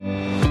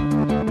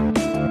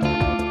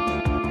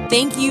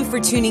Thank you for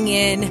tuning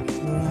in.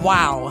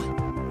 Wow.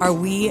 Are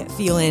we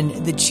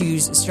feeling the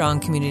Choose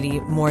Strong community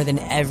more than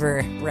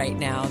ever right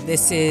now?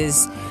 This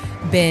has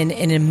been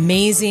an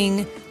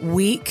amazing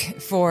week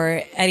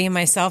for Eddie and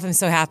myself. I'm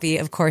so happy,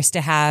 of course,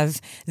 to have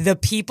the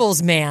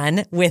People's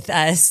Man with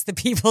us. The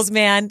People's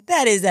Man,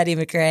 that is Eddie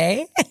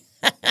McRae.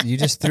 You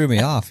just threw me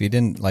off. You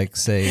didn't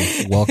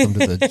say, welcome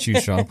to the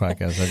Choose Strong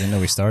podcast. I didn't know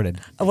we started.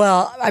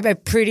 Well, I'm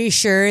pretty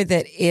sure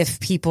that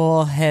if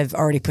people have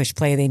already pushed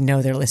play, they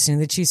know they're listening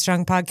to the Choose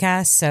Strong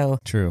podcast. So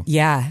true.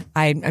 Yeah,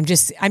 I'm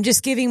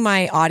just giving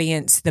my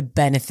audience the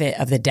benefit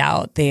of the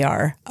doubt. They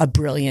are a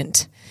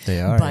brilliant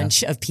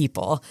bunch of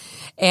people.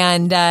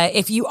 And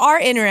if you are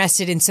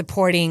interested in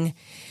supporting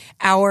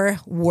our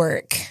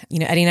work,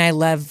 Eddie and I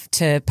love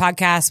to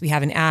podcast. We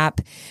have an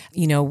app.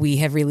 We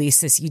have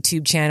released this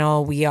YouTube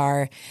channel. We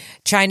are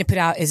trying to put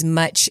out as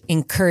much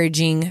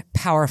encouraging,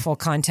 powerful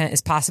content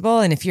as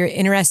possible. And if you're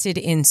interested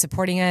in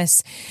supporting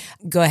us,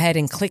 go ahead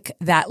and click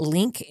that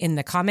link in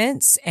the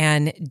comments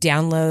and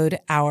download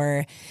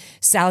our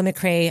Sally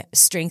McRae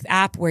Strength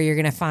app, where you're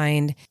going to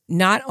find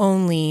not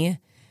only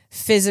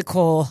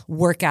physical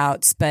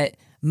workouts, but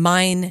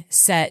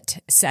mindset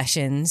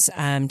sessions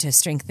to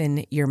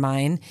strengthen your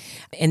mind.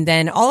 And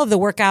then all of the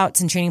workouts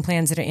and training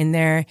plans that are in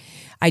there,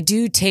 I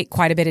do take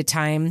quite a bit of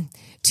time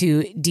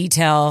to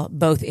detail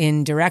both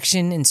in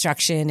direction,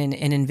 instruction, and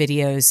in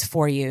videos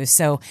for you.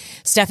 So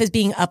stuff is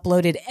being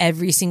uploaded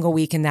every single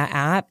week in that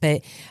app.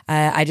 But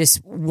I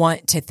just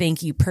want to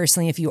thank you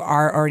personally. If you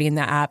are already in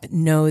that app,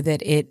 know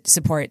that it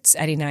supports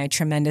Eddie and I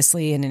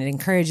tremendously, and it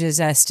encourages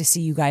us to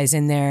see you guys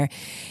in there.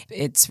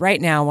 It's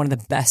right now one of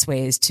the best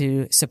ways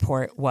to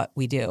support what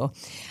we do.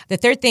 The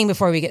third thing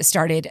before we get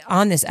started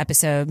on this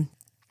episode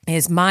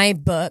is my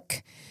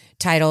book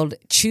titled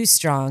Choose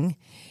Strong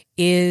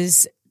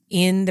is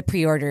in the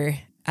pre-order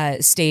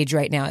stage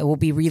right now. It will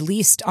be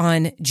released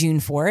on June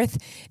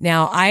 4th.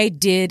 Now, I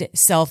did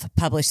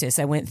self-publish this.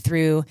 I went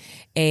through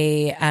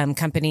a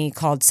company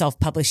called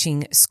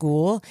Self-Publishing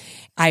School.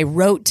 I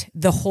wrote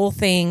the whole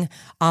thing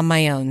on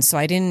my own. So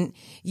I didn't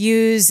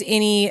use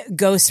any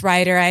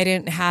ghostwriter. I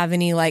didn't have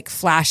any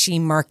flashy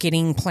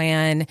marketing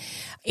plan,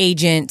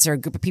 agents or a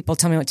group of people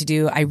tell me what to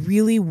do. I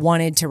really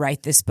wanted to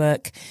write this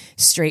book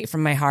straight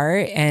from my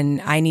heart,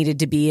 and I needed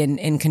to be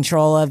in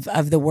control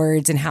of the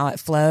words and how it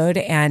flowed.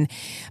 And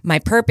my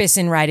purpose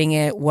in writing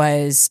it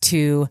was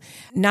to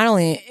not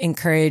only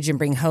encourage and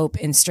bring hope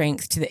and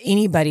strength to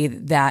anybody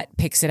that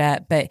picks it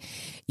up, but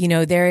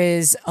there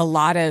is a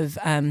lot of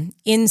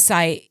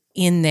insight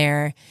in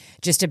there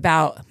just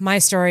about my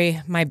story,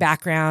 my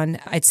background.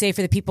 I'd say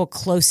for the people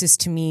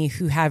closest to me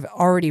who have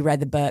already read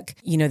the book,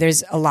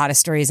 there's a lot of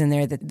stories in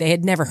there that they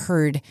had never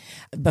heard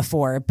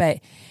before.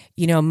 But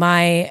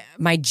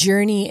my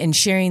journey in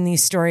sharing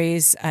these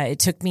stories, it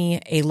took me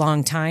a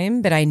long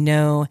time, but I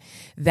know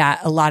that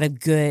a lot of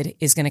good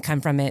is going to come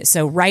from it.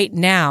 So right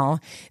now,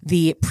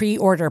 the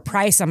pre-order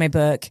price on my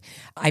book,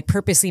 I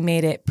purposely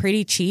made it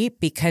pretty cheap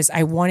because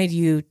I wanted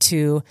you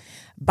to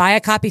buy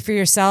a copy for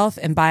yourself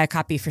and buy a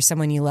copy for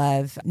someone you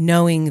love,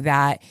 knowing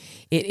that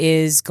it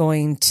is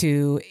going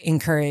to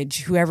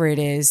encourage whoever it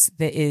is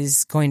that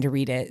is going to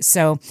read it.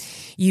 So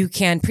you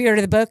can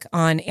pre-order the book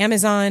on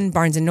Amazon,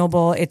 Barnes &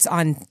 Noble. It's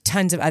on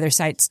tons of other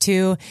sites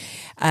too.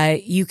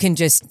 You can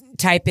just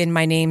type in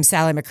my name,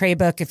 Sally McRae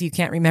book. If you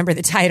can't remember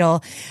the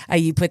title,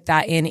 you put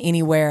that in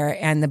anywhere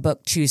and the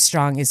book Choose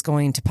Strong is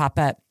going to pop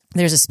up.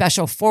 There's a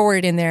special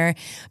foreword in there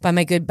by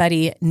my good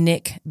buddy,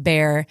 Nick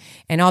Bear,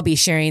 and I'll be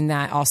sharing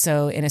that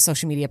also in a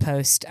social media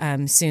post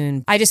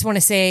soon. I just want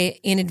to say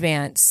in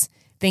advance,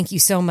 thank you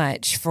so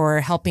much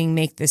for helping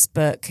make this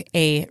book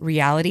a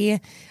reality.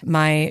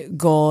 My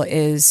goal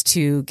is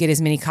to get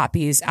as many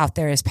copies out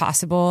there as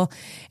possible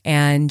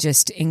and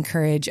just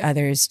encourage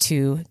others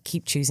to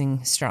keep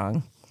choosing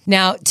strong.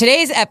 Now,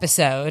 today's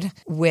episode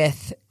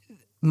with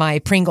my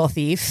Pringle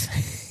thief.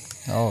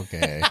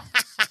 Okay.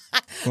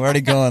 We're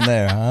already going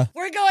there, huh?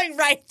 We're going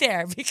right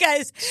there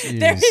because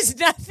there is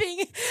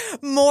nothing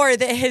more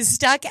that has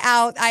stuck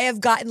out. I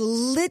have gotten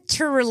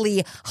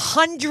literally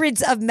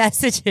hundreds of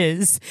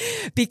messages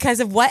because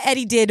of what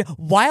Eddie did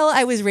while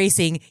I was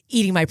racing,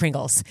 eating my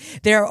Pringles.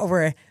 There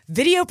were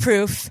video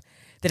proof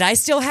that I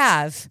still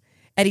have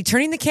Eddie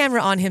turning the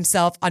camera on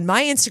himself on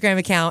my Instagram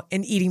account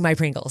and eating my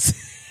Pringles.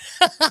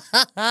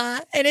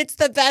 And it's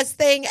the best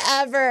thing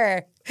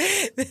ever.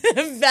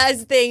 The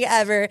best thing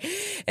ever.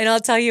 And I'll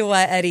tell you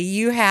what, Eddie,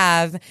 you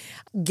have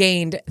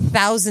gained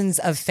thousands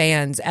of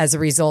fans as a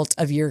result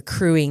of your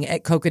crewing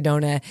at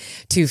Cocodona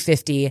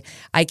 250.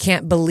 I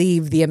can't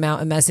believe the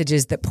amount of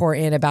messages that pour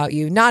in about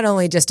you. Not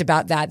only just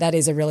about that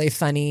is a really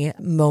funny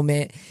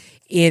moment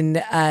in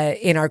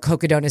our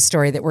Cocodona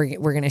story that we're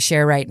going to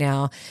share right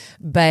now.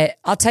 But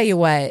I'll tell you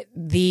what,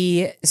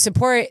 the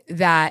support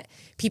that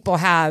people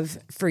have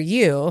for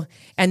you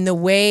and the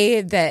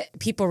way that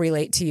people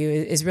relate to you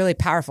is really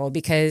powerful,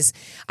 because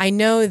I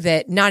know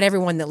that not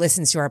everyone that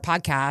listens to our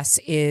podcast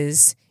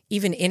is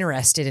even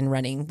interested in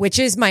running, which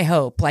is my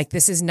hope. Like,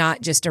 this is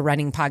not just a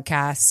running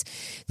podcast.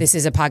 This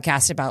is a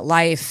podcast about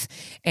life.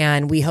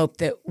 And we hope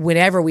that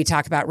whenever we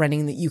talk about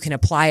running, that you can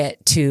apply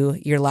it to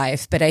your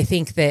life. But I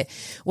think that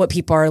what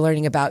people are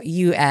learning about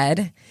you,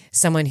 Ed,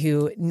 someone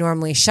who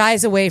normally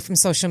shies away from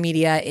social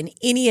media and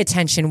any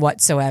attention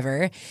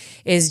whatsoever,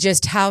 is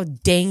just how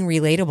dang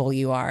relatable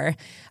you are.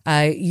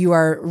 You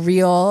are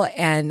real.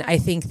 And I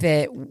think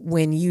that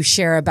when you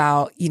share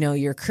about,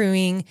 your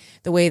crewing,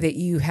 the way that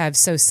you have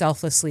so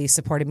selflessly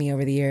supported me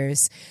over the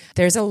years,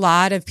 there's a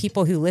lot of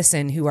people who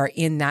listen who are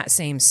in that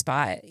same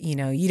spot.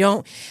 You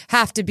don't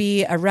have to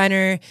be a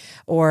runner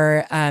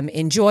or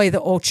enjoy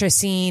the ultra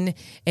scene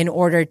in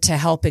order to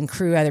help and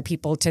crew other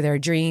people to their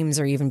dreams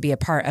or even be a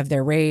part of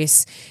their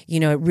race.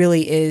 It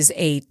really is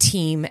a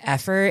team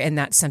effort. And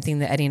that's something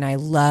that Eddie and I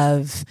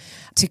love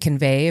to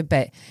convey.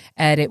 But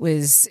Ed, it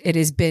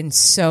has been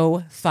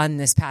so fun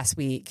this past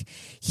week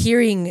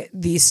hearing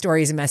these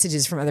stories and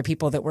messages from other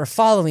people that were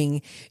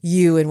following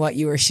you and what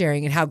you were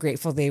sharing and how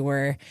grateful they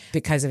were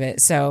because of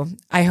it. So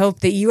I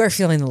hope that you are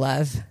feeling the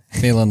love.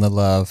 Feeling the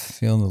love.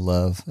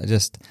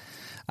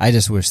 I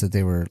just wish that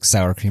they were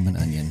sour cream and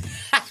onion.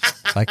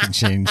 If I can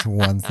change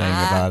one thing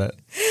about it.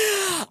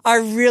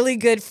 Our really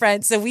good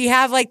friends. So we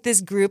have like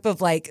this group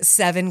of like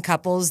 7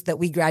 couples that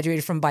we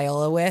graduated from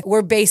Biola with.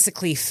 We're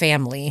basically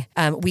family.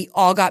 We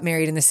all got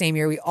married in the same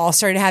year. We all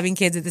started having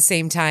kids at the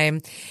same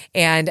time.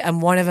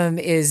 And one of them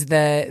is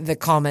the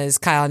Kalmas,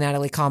 Kyle and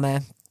Natalie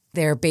Kalma.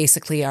 They're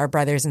basically our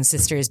brothers and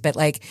sisters, but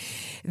like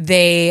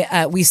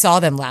we saw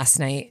them last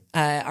night.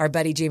 Our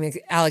buddy Jamie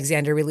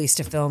Alexander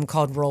released a film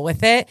called Roll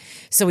With It.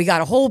 So we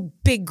got a whole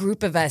big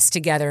group of us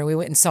together and we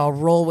went and saw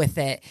Roll With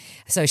It.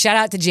 So shout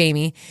out to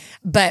Jamie.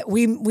 But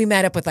we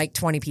met up with like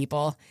 20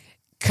 people.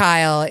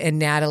 Kyle and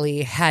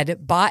Natalie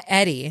had bought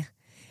Eddie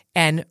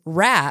and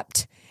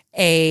wrapped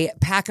a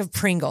pack of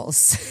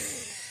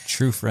Pringles.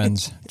 True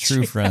friends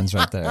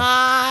right there.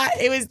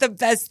 It was the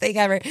best thing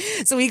ever.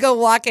 So we go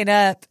walking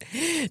up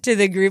to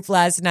the group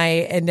last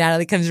night and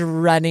Natalie comes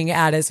running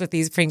at us with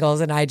these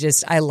Pringles and I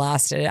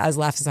lost it. I was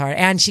laughing so hard.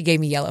 And she gave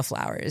me yellow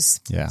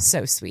flowers. Yeah.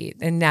 So sweet.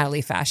 And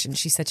Natalie fashion,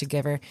 she's such a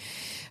giver.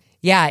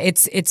 Yeah,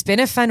 it's been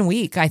a fun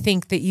week. I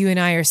think that you and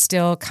I are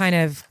still kind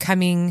of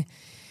coming.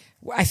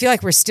 I feel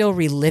like we're still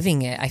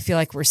reliving it. I feel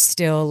like we're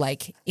still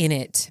like in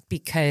it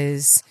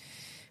because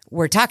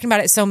we're talking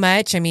about it so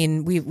much. I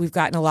mean, we've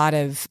gotten a lot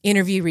of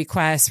interview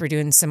requests. We're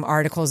doing some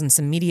articles and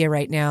some media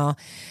right now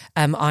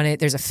on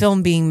it. There's a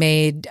film being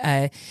made.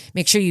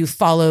 Make sure you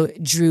follow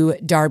Drew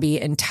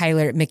Darby and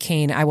Tyler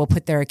McCain. I will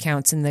put their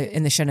accounts in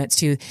the show notes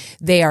too.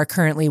 They are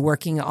currently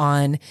working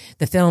on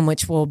the film,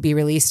 which will be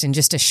released in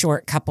just a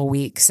short couple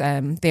weeks.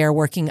 They are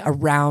working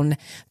around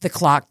the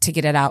clock to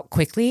get it out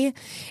quickly.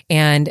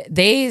 And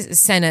they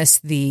sent us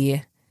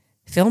the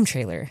film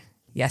trailer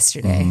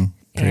yesterday. Mm-hmm.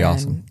 Pretty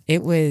awesome.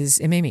 It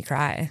made me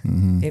cry.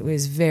 Mm-hmm. It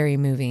was very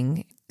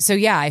moving. So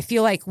yeah, I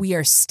feel like we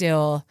are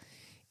still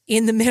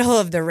in the middle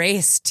of the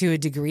race to a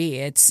degree.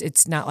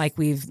 It's not like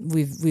we've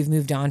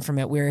moved on from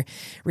it. We're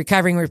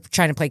recovering. We're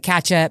trying to play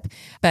catch up,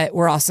 but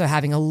we're also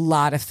having a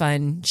lot of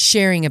fun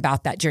sharing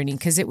about that journey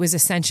because it was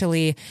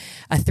essentially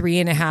a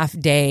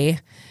 3.5 day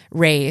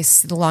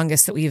race, the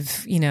longest that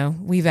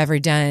we've ever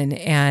done,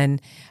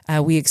 and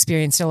we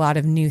experienced a lot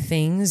of new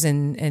things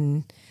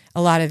and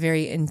a lot of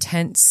very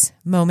intense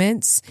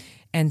moments.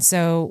 And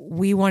so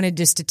we wanted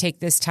just to take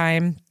this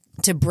time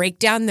to break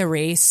down the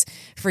race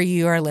for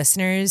you, our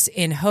listeners,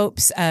 in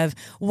hopes of,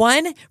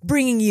 one,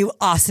 bringing you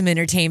awesome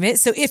entertainment.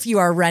 So if you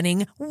are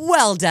running,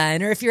 well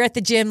done. Or if you're at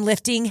the gym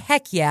lifting,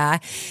 heck yeah.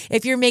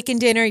 If you're making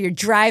dinner, you're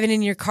driving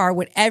in your car,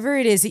 whatever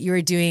it is that you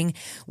are doing,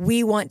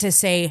 we want to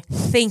say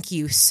thank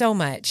you so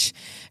much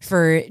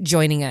for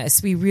joining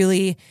us. We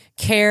really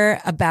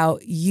care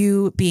about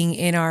you being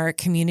in our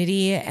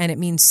community, and it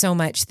means so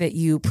much that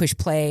you push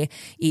play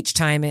each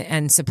time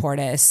and support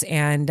us.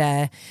 And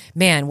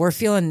man, we're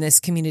feeling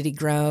this community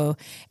grow.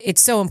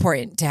 It's so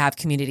important to have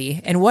community,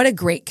 and what a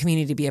great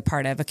community to be a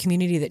part of, a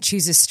community that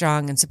chooses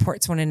strong and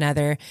supports one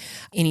another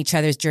in each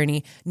other's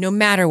journey, no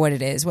matter what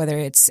it is, whether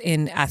it's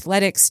in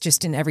athletics,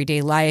 just in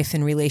everyday life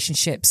and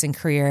relationships and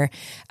career.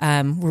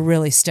 We're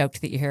really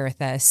stoked that you're here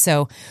with us.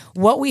 So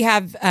what we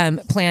have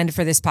planned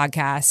for this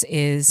podcast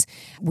is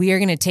we are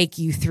going to take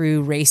you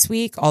through race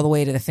week all the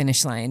way to the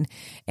finish line.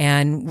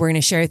 And we're going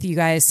to share with you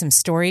guys some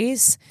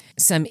stories,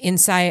 some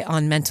insight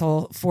on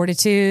mental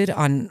fortitude,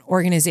 on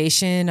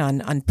organization,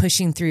 on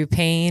pushing through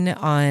pain,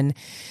 on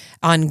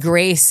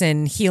grace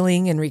and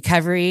healing and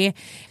recovery.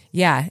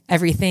 Yeah,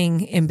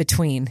 everything in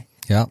between.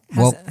 Yeah.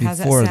 Well,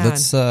 before,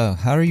 let's,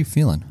 how are you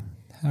feeling?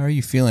 How are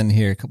you feeling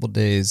here? A couple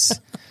days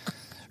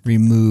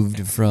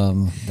removed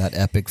from that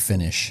epic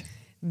finish.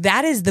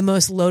 That is the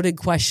most loaded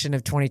question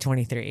of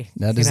 2023.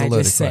 That is a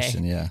loaded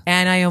question, yeah.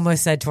 And I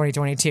almost said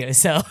 2022,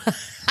 so.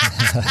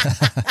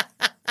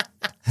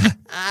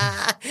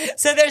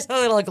 So there's a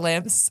little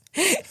glimpse.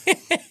 All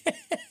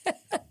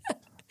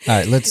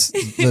right, let's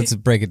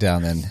break it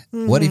down then.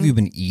 Mm-hmm. What have you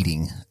been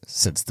eating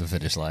since the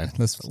finish line?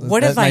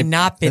 What have I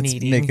not been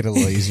eating? Make it a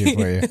little easier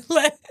for you.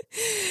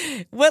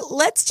 Well,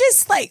 let's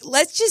just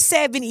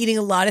say I've been eating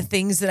a lot of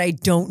things that I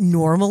don't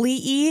normally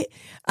eat.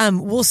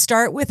 We'll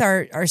start with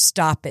our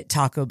stop at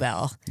Taco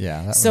Bell.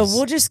 Yeah.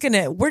 We're just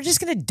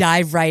gonna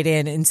dive right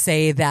in and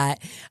say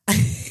that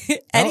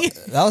Eddie,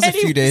 that was a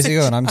few days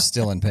ago, and I'm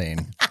still in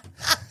pain.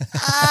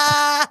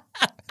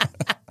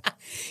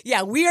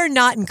 Yeah, we are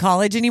not in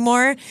college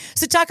anymore.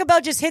 So Taco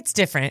Bell just hits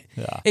different.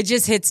 Yeah. It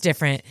just hits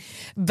different.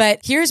 But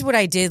here's what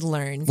I did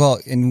learn. Well,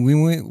 and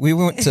we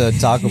went to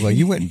Taco Bell.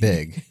 You went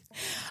big.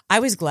 I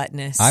was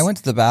gluttonous. I went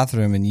to the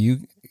bathroom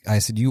and I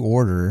said,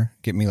 you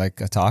get me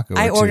like a taco.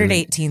 I ordered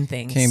 18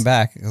 things. Came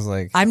back. I was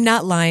like, I'm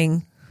not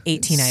lying.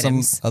 18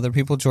 items. Some other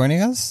people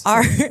joining us?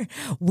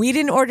 We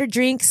didn't order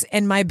drinks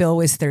and my bill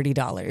was $30.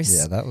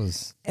 Yeah, that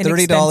was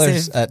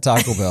 $30 at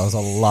Taco Bell is a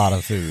lot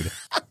of food.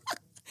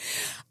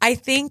 I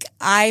think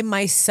I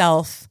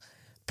myself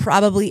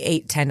probably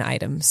ate 10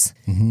 items.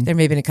 Mm-hmm. There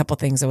may have been a couple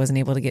things I wasn't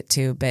able to get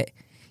to, but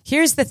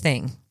here's the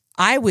thing.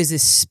 I was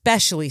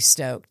especially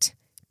stoked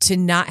to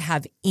not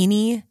have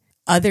any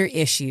other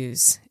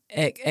issues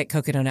at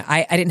Cocodona.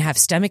 I didn't have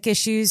stomach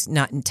issues,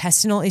 not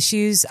intestinal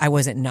issues. I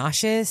wasn't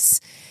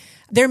nauseous.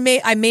 I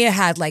may have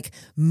had like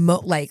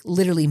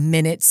literally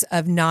minutes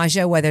of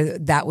nausea, whether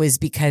that was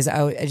because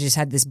I just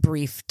had this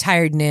brief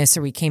tiredness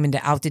or we came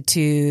into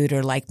altitude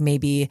or like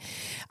maybe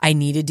I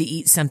needed to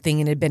eat something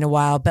and it had been a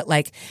while. But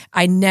like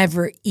I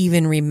never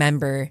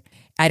even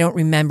I don't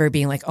remember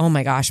being like, oh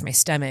my gosh, my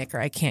stomach, or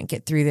I can't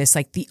get through this.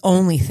 Like the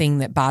only thing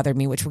that bothered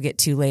me, which we'll get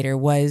to later,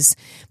 was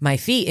my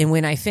feet. And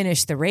when I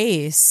finished the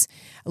race,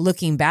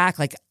 looking back,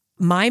 like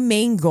my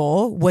main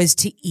goal was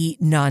to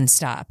eat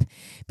nonstop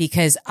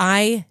because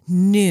I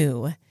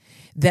knew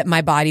that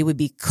my body would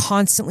be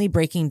constantly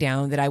breaking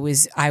down, that I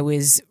was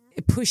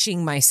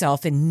pushing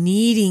myself and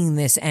needing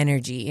this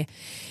energy.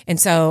 And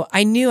so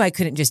I knew I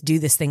couldn't just do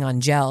this thing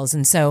on gels.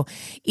 And so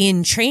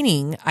in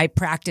training, I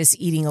practiced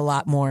eating a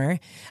lot more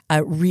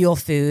real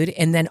food.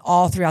 And then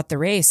all throughout the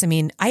race, I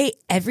mean, I ate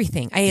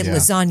everything. I ate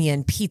lasagna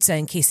and pizza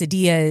and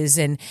quesadillas.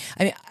 And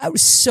I mean,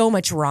 so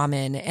much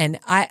ramen. And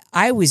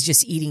I was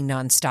just eating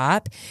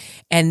nonstop.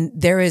 And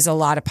there is a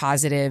lot of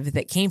positive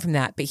that came from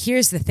that. But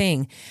here's the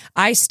thing.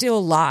 I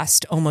still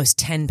lost almost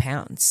 10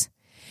 pounds.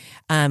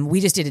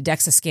 We just did a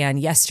DEXA scan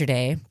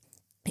yesterday.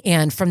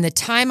 And from the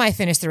time I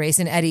finished the race,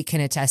 and Eddie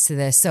can attest to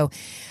this, so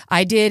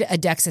I did a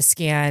DEXA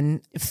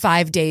scan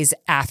 5 days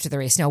after the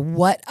race. Now,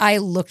 what I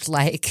looked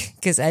like,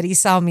 because Eddie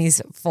saw me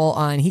full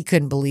on, he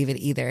couldn't believe it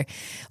either.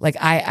 Like,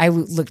 I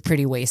looked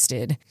pretty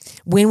wasted.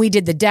 When we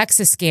did the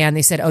DEXA scan,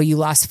 they said, oh, you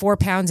lost 4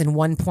 pounds and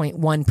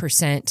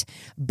 1.1%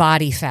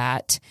 body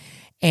fat.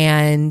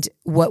 And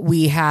what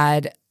we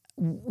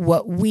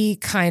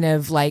kind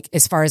of like,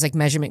 as far as like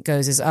measurement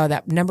goes, is, oh,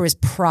 that number is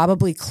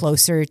probably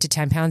closer to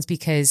 10 pounds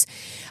because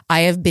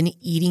I have been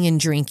eating and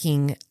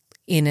drinking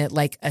in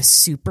a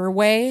super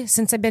way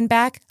since I've been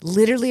back,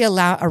 literally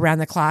around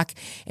the clock.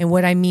 And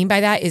what I mean by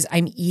that is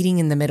I'm eating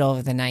in the middle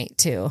of the night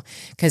too,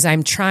 because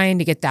I'm trying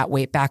to get that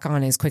weight back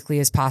on as quickly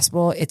as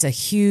possible. It's a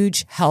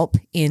huge help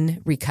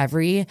in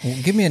recovery. Well,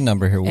 give me a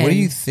number here. What do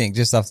you think,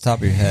 just off the top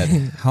of your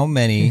head, how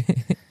many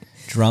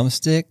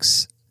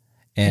drumsticks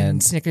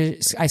and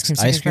Snickers, ice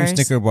cream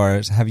Snicker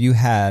bars have you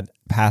had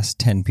past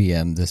 10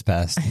 p.m. this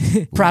past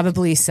week?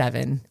 Probably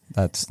 7.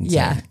 That's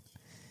insane.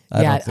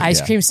 Yeah.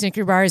 Ice cream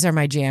Snicker bars are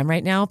my jam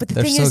right now. But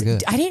the thing is,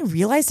 good. I didn't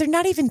realize they're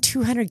not even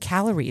 200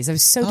 calories. I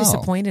was so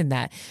disappointed in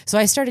that. So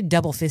I started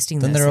double fisting those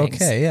things. Then they're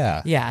things. okay,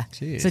 yeah. Yeah.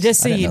 Jeez, so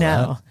just so you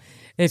know. That.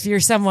 If you're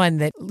someone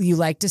that you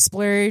like to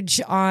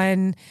splurge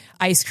on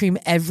ice cream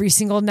every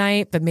single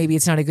night, but maybe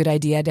it's not a good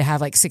idea to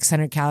have like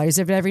 600 calories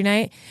of it every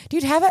night,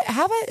 dude, have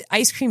a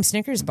ice cream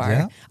Snickers bar.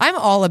 Yeah. I'm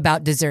all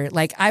about dessert.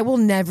 Like I will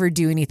never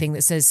do anything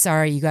that says,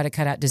 sorry, you got to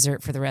cut out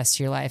dessert for the rest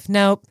of your life.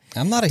 Nope.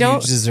 I'm not a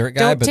huge dessert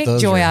guy, but don't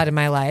take joy out of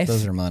my life.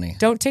 Those are money.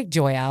 Don't take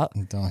joy out.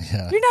 You're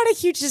not a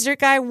huge dessert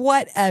guy.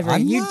 Whatever.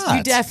 You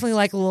definitely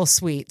like a little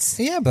sweets.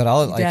 Yeah, but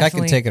I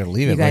can take it or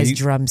leave it. You guys,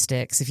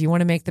 drumsticks. If you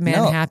want to make the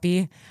man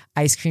happy,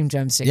 ice cream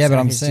drumsticks. Yeah, but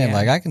I'm saying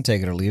like I can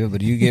take it or leave it.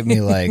 But you give me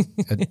like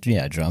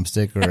a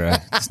drumstick or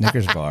a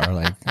Snickers bar.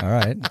 Like, all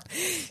right.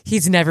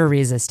 He's never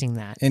resisting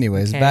that.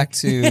 Anyways, back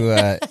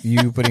to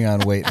you putting on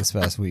weight this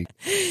past week.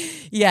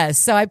 Yes,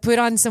 so I put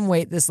on some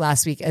weight this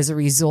last week as a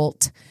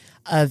result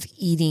of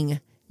eating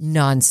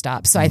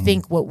nonstop. So I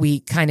think what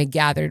we kind of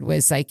gathered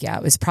was like,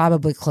 it was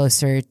probably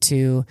closer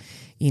to,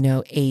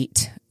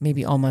 8,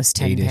 maybe almost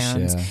 10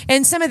 pounds. Yeah.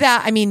 And some of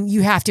that, I mean,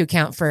 you have to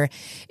account for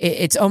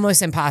it's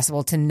almost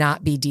impossible to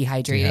not be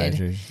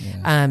dehydrated.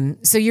 Yeah.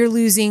 So you're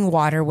losing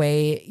water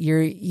weight,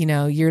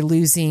 you're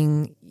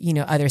losing,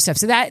 other stuff.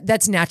 So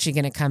that's naturally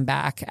going to come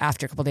back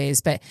after a couple of days.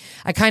 But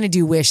I kind of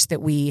do wish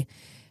that we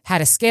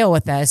had a scale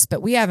with us,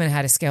 but we haven't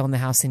had a scale in the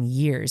house in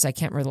years. I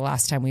can't remember the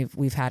last time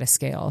we've had a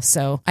scale.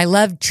 So I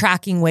love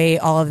tracking weight,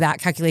 all of that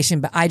calculation,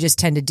 but I just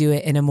tend to do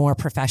it in a more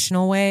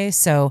professional way.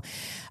 So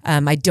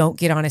I don't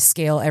get on a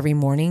scale every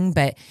morning,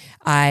 but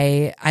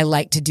I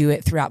like to do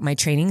it throughout my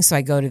training. So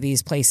I go to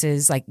these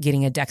places like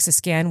getting a DEXA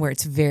scan where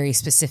it's very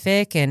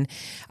specific. And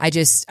I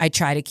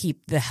try to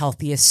keep the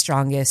healthiest,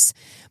 strongest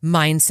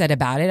mindset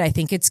about it. I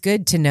think it's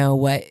good to know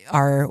what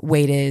our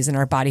weight is and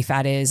our body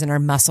fat is and our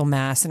muscle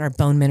mass and our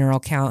bone mineral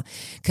count,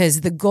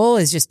 because the goal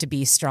is just to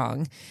be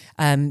strong.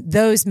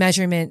 Those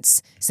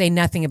measurements say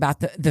nothing about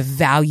the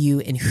value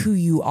in who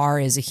you are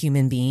as a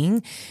human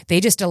being. They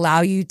just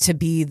allow you to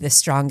be the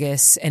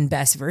strongest and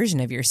best version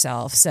of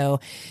yourself. So,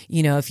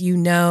 if you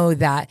know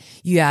that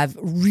you have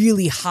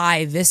really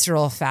high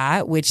visceral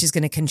fat, which is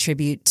going to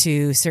contribute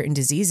to certain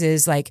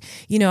diseases,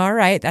 all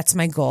right, that's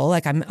my goal.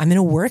 Like I'm going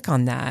to work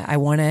on that. I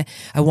want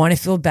to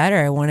feel better.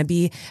 I want to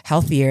be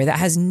healthier. That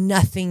has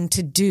nothing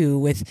to do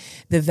with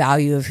the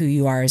value of who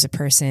you are as a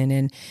person.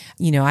 And,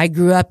 I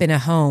grew up in a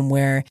home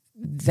where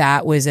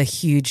that was a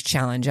huge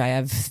challenge. I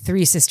have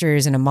 3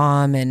 sisters and a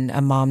mom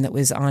that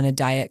was on a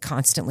diet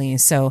constantly.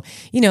 So,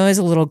 as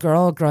a little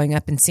girl growing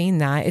up and seeing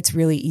that, it's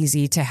really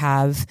easy to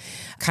have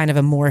kind of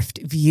a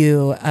morphed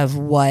view of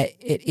what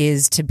it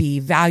is to be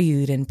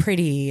valued and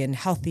pretty and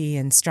healthy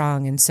and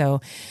strong. And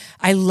so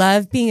I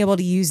love being able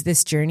to use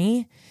this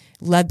journey,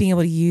 love being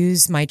able to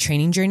use my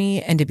training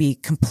journey and to be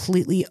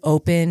completely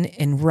open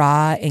and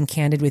raw and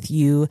candid with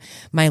you,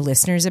 my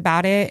listeners,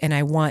 about it. And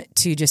I want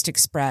to just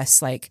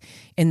express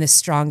in the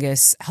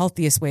strongest,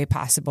 healthiest way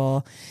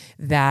possible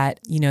that,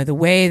 the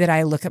way that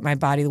I look at my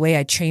body, the way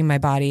I train my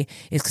body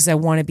is because I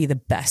want to be the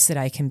best that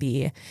I can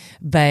be.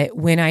 But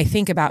when I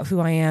think about who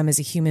I am as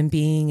a human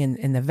being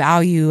and the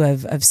value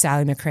of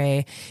Sally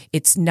McRae,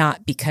 it's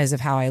not because of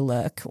how I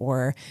look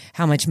or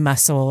how much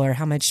muscle or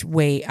how much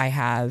weight I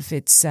have.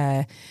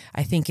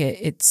 I think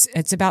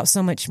it's about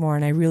so much more.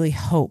 And I really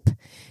hope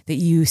that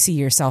you see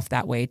yourself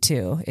that way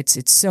too.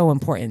 It's so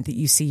important that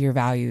you see your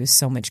values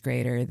so much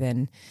greater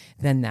than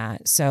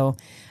that. So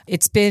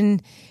it's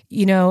been,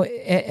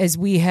 as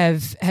we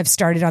have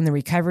started on the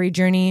recovery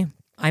journey,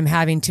 I'm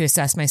having to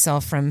assess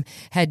myself from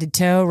head to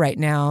toe right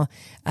now.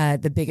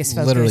 The biggest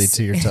focus, literally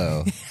to your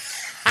toe.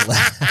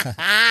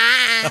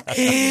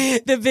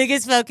 The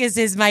biggest focus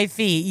is my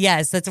feet.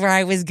 Yes, that's where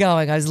I was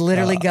going. I was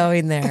literally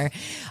going there.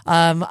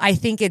 I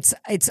think it's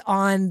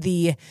on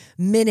the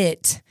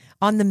minute.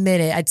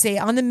 I'd say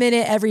on the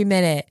minute, every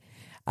minute.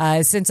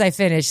 Since I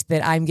finished,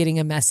 that I'm getting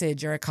a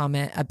message or a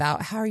comment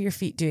about how are your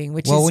feet doing,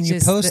 which is when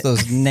you post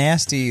those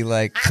nasty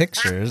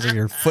pictures of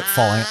your foot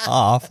falling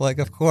off,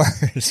 of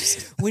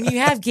course. When you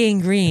have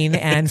gangrene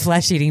and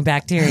flesh-eating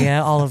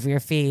bacteria all over your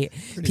feet,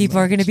 people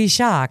are going to be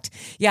shocked.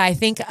 Yeah, I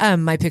think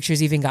my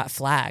pictures even got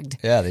flagged.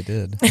 Yeah, they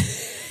did.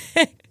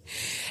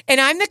 And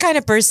I'm the kind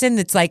of person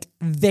that's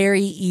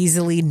very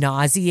easily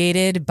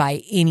nauseated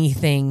by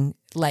anything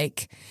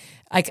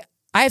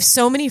I have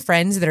so many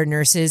friends that are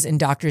nurses and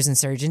doctors and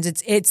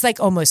surgeons. It's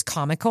almost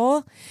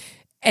comical.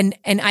 And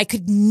I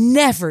could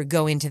never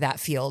go into that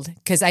field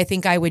because I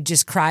think I would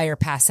just cry or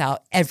pass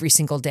out every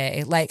single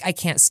day. I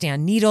can't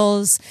stand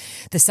needles,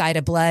 the sight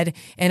of blood,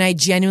 and I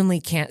genuinely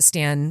can't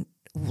stand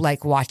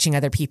watching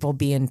other people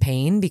be in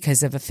pain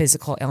because of a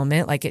physical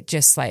ailment. It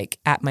just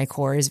at my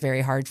core is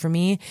very hard for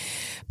me.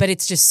 But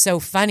it's just so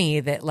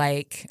funny that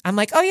I'm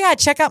oh yeah,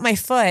 check out my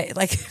foot.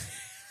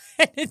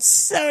 It's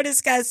so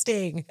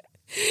disgusting.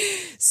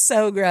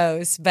 So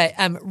gross. But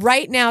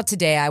right now,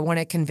 today, I want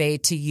to convey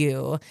to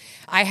you,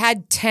 I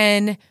had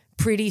 10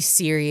 pretty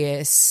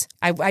serious,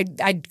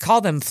 I'd call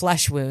them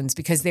flesh wounds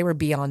because they were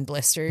beyond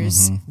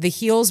blisters. Mm-hmm. The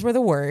heels were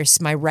the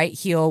worst. My right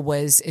heel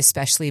was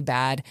especially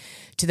bad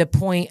to the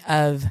point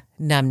of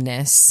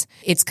numbness.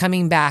 It's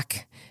coming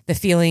back. The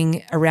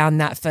feeling around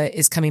that foot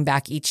is coming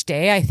back each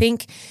day. I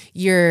think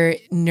your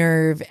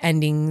nerve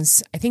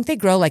endings, I think they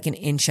grow an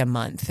inch a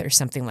month or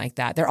something like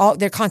that.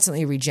 They're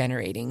constantly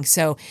regenerating.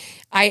 So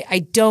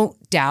I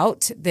don't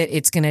doubt that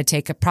it's going to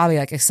take probably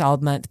a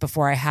solid month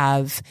before I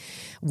have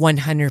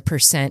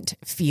 100%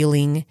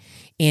 feeling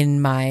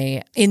in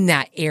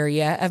that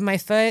area of my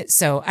foot.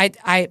 So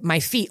my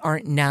feet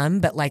aren't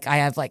numb, but I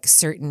have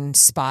certain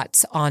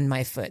spots on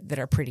my foot that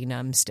are pretty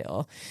numb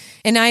still.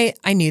 And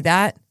I knew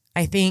that.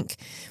 I think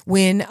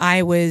when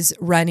I was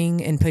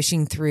running and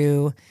pushing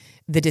through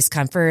the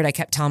discomfort, I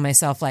kept telling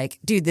myself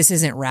dude, this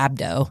isn't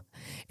rhabdo.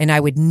 And I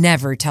would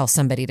never tell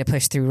somebody to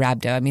push through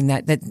rhabdo. I mean,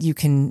 that you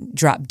can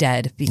drop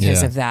dead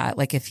because of that.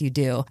 If you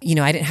do,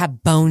 I didn't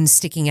have bones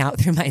sticking out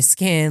through my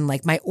skin.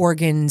 My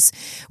organs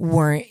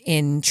weren't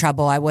in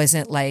trouble. I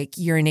wasn't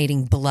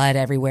urinating blood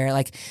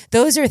everywhere.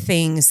 Those are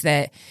things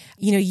that,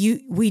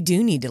 we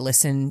do need to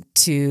listen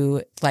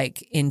to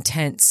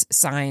intense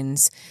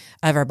signs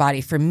of our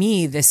body. For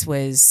me, this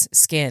was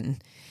skin.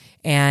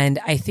 And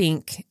I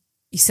think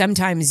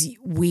sometimes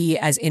we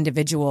as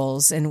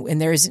individuals,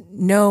 and there's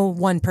no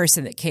one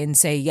person that can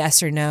say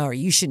yes or no, or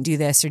you shouldn't do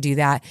this or do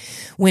that.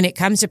 When it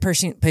comes to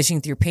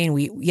pushing through pain,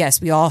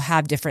 we all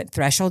have different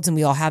thresholds and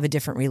we all have a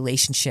different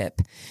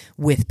relationship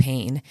with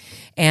pain.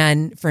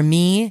 And for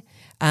me,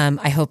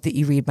 I hope that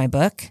you read my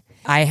book.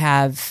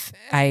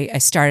 I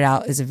started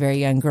out as a very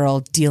young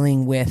girl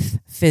dealing with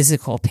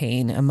physical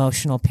pain,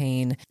 emotional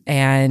pain.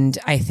 And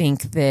I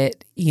think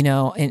that,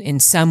 in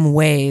some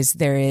ways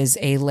there is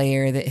a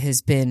layer that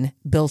has been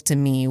built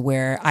in me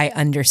where I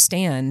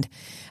understand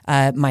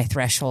my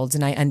thresholds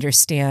and I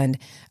understand,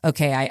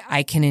 okay,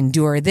 I can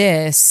endure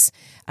this.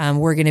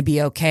 We're going to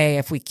be okay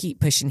if we keep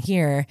pushing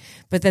here.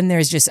 But then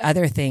there's just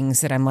other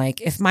things that I'm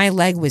like, if my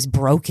leg was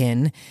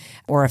broken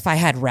or if I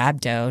had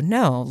rhabdo,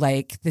 no,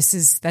 like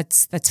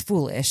that's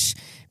foolish,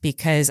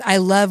 because I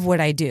love what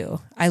I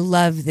do. I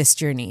love this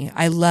journey.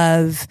 I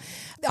love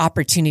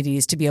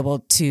opportunities to be able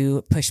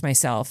to push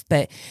myself.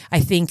 But I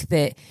think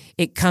that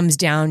it comes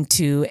down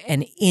to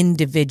an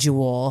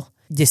individual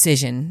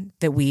decision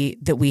that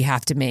we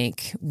have to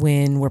make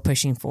when we're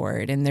pushing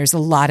forward. And there's a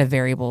lot of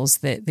variables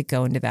that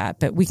go into that,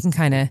 but we can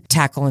kind of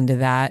tackle into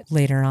that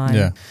later on.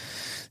 Yeah.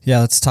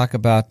 Let's talk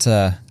about,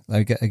 I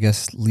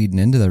guess leading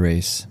into the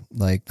race,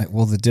 like,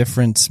 well, the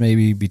difference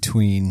maybe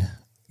between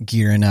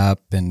gearing up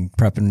and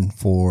prepping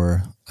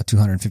for a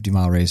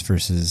 250-mile race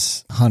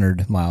versus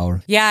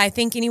 100-mile. Yeah, I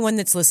think anyone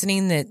that's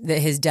listening that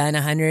has done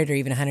 100 or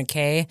even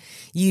 100K,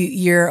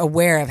 you're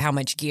aware of how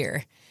much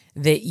gear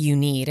that you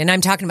need. And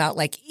I'm talking about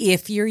like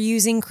if you're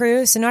using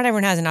crew. So not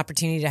everyone has an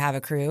opportunity to have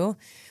a crew,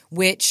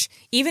 which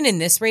even in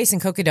this race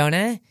in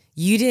Cocodona,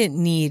 you didn't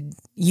need,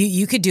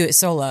 you could do it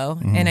solo.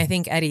 Mm-hmm. And I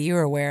think, Eddie, you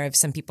were aware of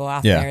some people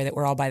out there that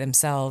were all by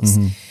themselves.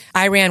 Mm-hmm.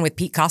 I ran with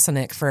Pete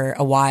Koselnick for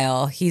a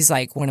while. He's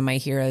like one of my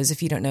heroes.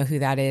 If you don't know who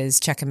that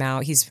is, check him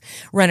out. He's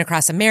run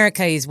across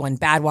America. He's won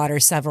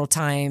Badwater several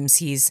times.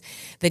 He's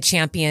the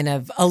champion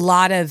of a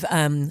lot of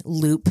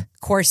loop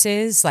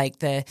courses, like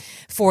the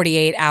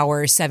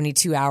 48-hour,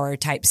 72-hour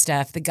type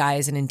stuff. The guy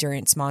is an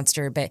endurance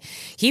monster, but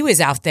he was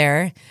out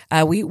there.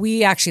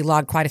 We actually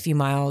logged quite a few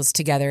miles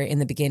together in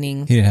the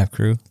beginning. He didn't have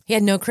crew? He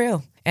had no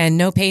crew and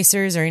no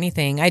pacers or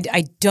anything.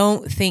 I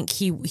don't think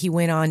he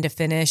went on to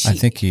finish. I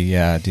think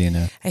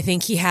DNF. I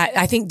think he had.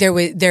 I think there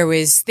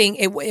was thing.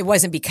 It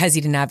wasn't because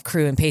he didn't have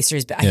crew and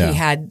pacers, but he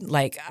had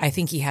I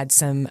think he had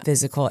some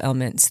physical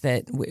ailments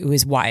that it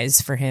was wise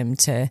for him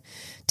to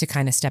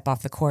kind of step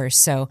off the course.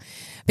 So,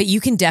 but you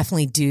can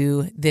definitely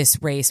do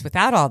this race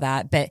without all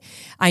that. But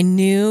I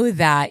knew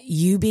that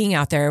you being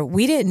out there,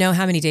 we didn't know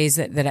how many days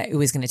that it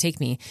was going to take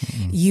me.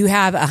 Mm-hmm. You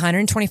have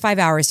 125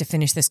 hours to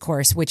finish this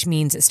course, which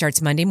means it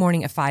starts Monday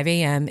morning at 5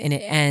 a.m. and it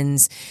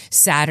ends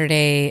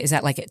Saturday. Is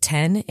that like at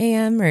 10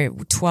 a.m. or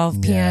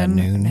 12 p.m.?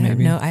 Yeah, noon,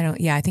 maybe. No, I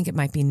don't. Yeah, I think it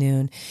might be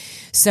noon.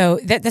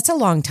 So that's a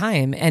long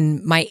time.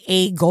 And my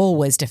goal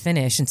was to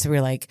finish. And so we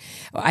were like,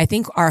 I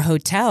think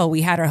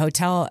we had our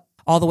hotel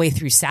all the way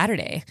through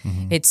Saturday.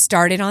 Mm-hmm. It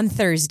started on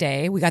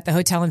Thursday. We got the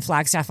hotel in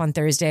Flagstaff on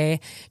Thursday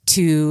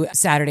to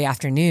Saturday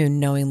afternoon,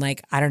 knowing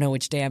like, I don't know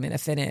which day I'm going to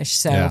finish.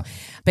 So,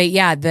 but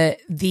yeah,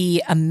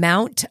 the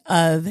amount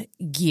of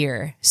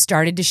gear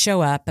started to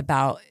show up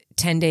about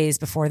 10 days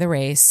before the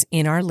race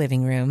in our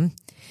living room.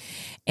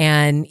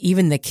 And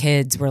even the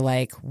kids were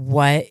like,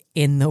 what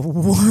in the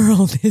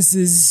world? This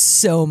is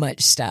so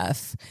much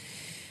stuff.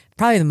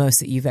 Probably the most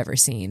that you've ever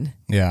seen.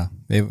 Yeah.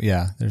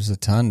 There's a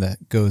ton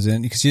that goes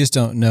in because you just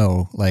don't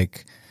know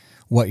like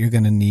what you're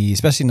going to need,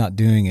 especially not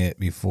doing it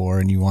before,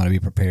 and you want to be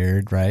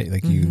prepared, right?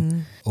 Like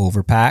you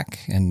overpack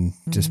and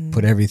just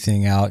put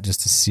everything out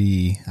just to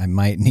see, I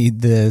might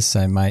need this.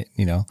 I might,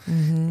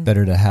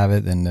 better to have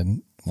it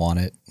than want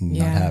it and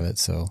not have it.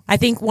 So I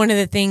think one of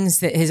the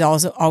things that has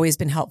also always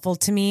been helpful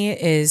to me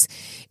is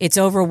it's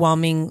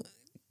overwhelming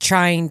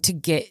trying to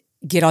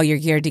get all your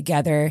gear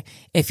together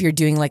if you're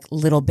doing like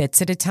little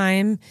bits at a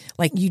time.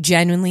 Like you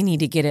genuinely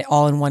need to get it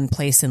all in one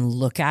place and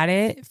look at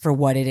it for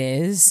what it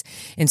is.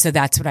 And so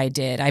that's what I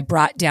did. I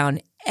brought down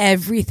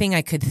everything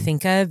I could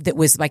think of that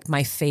was like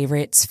my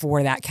favorites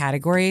for that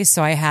category.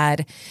 So I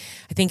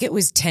think it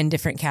was 10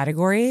 different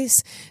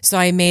categories. So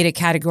I made a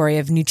category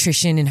of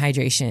nutrition and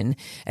hydration,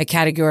 a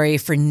category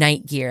for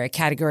night gear, a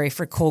category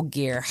for cold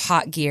gear,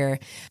 hot gear,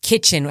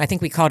 kitchen. I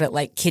think we called it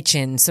like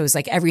kitchen. So it was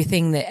like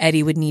everything that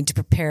Eddie would need to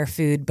prepare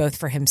food, both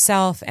for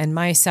himself and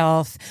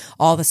myself,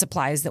 all the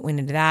supplies that went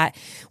into that.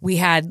 We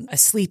had a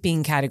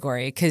sleeping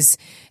category because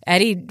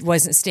Eddie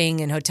wasn't staying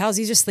in hotels.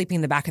 He's just sleeping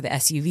in the back of the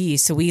SUV.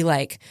 So we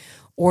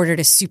ordered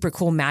a super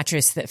cool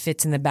mattress that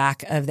fits in the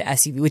back of the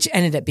SUV, which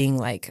ended up being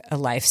like a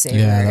lifesaver.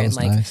 Yeah, that was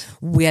nice.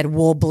 We had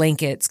wool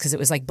blankets because it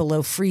was like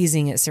below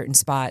freezing at certain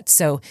spots.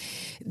 So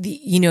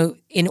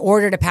in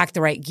order to pack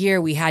the right gear,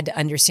 we had to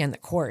understand the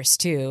course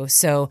too.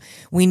 So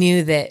we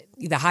knew that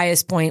the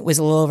highest point was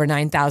a little over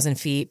 9,000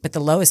 feet, but the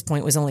lowest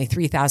point was only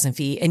 3,000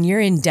 feet. And you're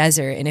in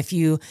desert. And if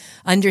you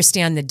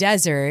understand the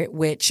desert,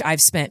 which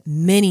I've spent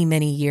many,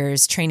 many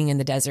years training in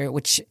the desert,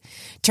 which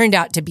turned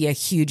out to be a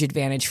huge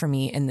advantage for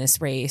me in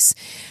this race,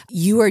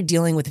 you are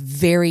dealing with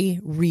very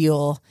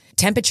real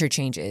temperature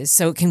changes.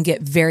 So it can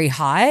get very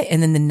hot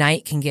and then the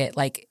night can get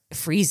like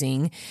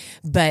freezing.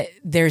 But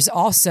there's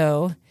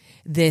also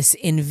this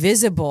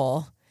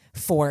invisible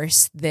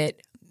force that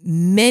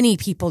many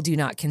people do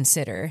not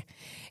consider,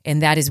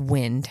 and that is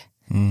wind.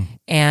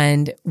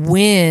 And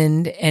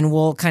wind, and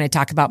we'll kind of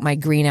talk about my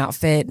green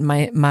outfit,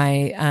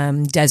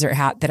 my desert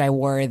hat that I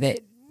wore that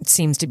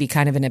seems to be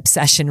kind of an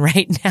obsession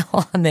right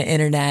now on the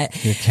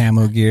internet. Your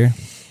camo gear.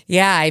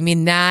 Yeah, I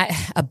mean, that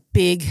a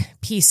big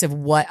piece of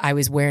what I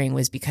was wearing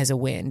was because of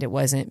wind. It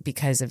wasn't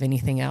because of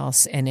anything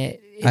else. And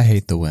I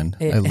hate the wind.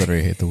 I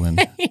literally hate the wind.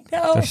 I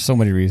know. There's so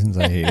many reasons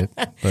I hate it.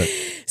 But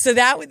so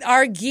that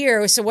our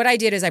gear. So what I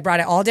did is I brought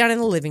it all down in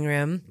the living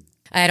room.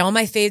 I had all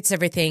my fades,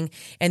 everything.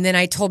 And then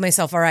I told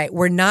myself, all right,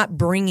 we're not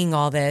bringing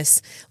all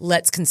this.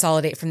 Let's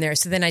consolidate from there.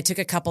 So then I took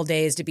a couple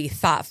days to be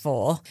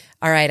thoughtful.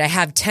 All right, I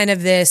have 10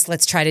 of this.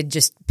 Let's try to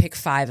just pick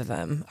 5 of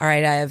them. All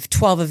right, I have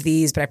 12 of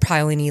these, but I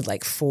probably only need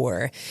like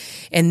 4.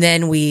 And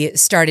then we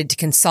started to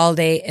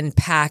consolidate and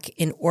pack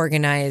and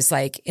organize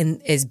like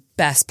in as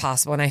best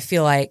possible. And I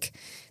feel like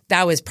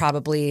that was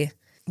probably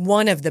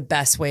one of the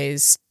best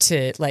ways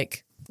to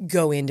like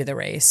go into the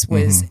race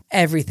was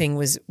everything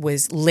was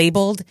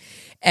labeled.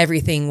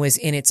 Everything was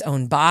in its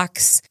own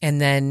box. And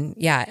then,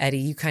 yeah, Eddie,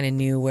 you kind of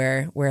knew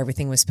where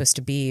everything was supposed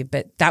to be.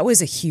 But that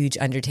was a huge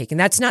undertaking.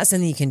 That's not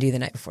something you can do the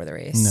night before the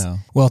race. No.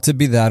 Well, to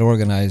be that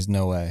organized,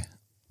 no way.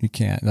 You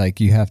can't.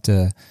 Like, you have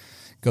to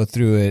go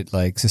through it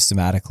like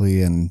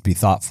systematically and be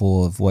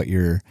thoughtful of what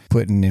you're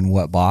putting in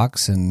what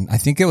box. And I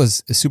think it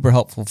was super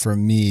helpful for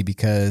me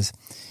because,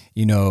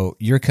 you know,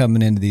 you're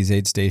coming into these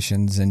aid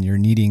stations and you're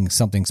needing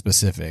something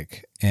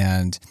specific.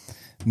 And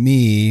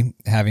me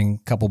having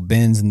a couple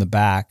bins in the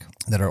back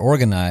that are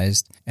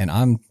organized, and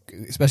I'm,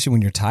 especially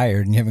when you're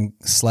tired and you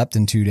haven't slept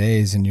in 2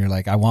 days and you're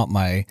like, I want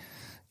my,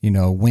 you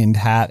know, wind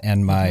hat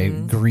and my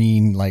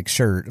green like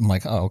shirt. I'm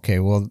like, oh, okay,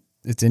 well,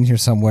 it's in here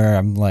somewhere.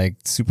 I'm like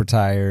super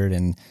tired.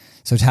 And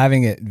so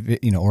having it,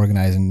 you know,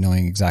 organized and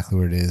knowing exactly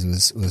what it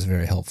is was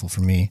very helpful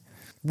for me.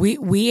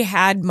 We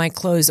had my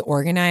clothes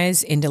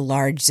organized into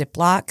large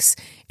Ziplocs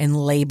and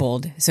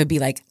labeled. So it'd be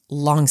like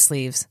long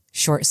sleeves,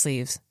 shorts,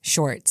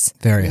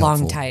 very long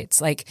helpful. tights.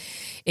 Like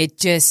it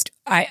just,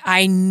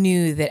 I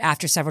knew that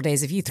after several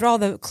days, if you throw all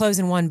the clothes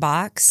in one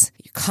box,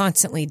 you're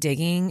constantly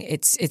digging.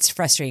 It's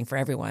frustrating for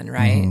everyone,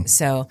 right?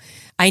 So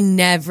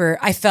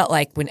I felt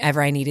like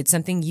whenever I needed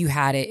something, you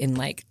had it in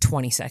like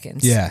 20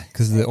 seconds. Yeah,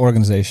 because the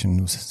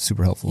organization was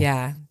super helpful.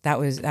 Yeah, that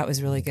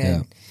was really good.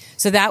 Yeah.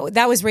 So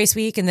that was race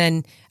week. And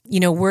then, you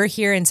know, we're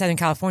here in Southern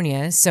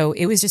California, so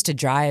it was just a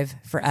drive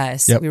for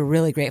us. Yep. We were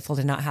really grateful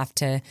to not have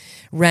to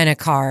rent a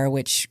car,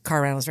 which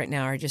car rentals right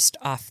now are just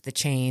off the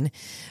chain.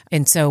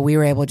 And so we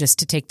were able just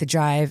to take the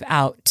drive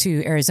out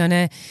to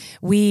Arizona.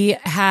 We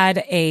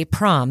had a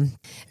prom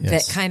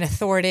that kind of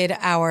thwarted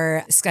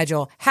our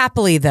schedule.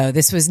 Happily, though,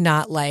 this was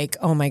not like,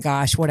 oh my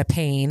gosh, what a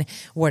pain,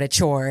 what a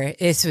chore.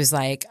 This was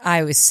like,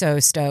 I was so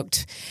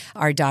stoked.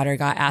 Our daughter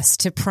got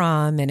asked to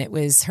prom, and it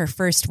was her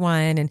first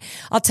one. And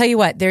I'll tell you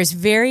what, there's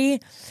very,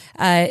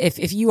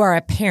 if you are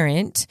a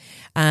parent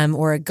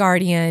or a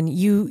guardian,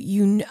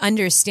 you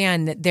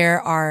understand that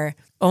there are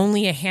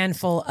only a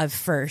handful of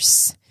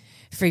firsts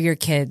for your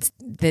kids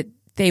that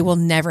they will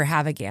never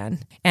have again.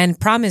 And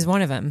prom is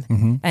one of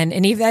them.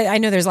 And even, I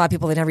know there's a lot of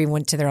people that never even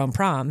went to their own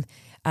prom.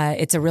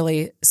 It's a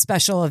really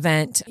special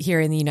event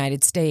here in the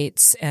United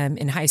States.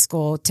 In high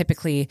school,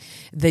 typically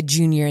the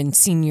junior and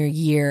senior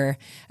year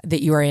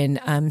that you are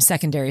in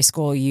secondary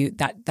school,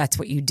 that's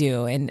what you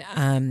do, and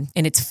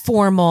it's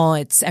formal.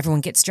 It's everyone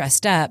gets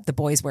dressed up. The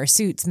boys wear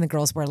suits and the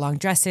girls wear long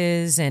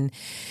dresses. And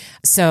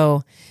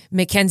so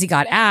Mackenzie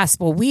got asked.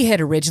 Well, we had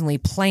originally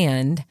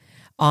planned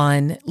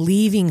on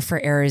leaving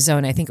for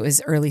Arizona. I think it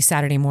was early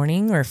Saturday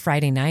morning or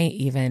Friday night.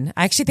 Even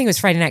I actually think it was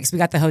Friday night because we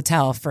got the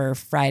hotel for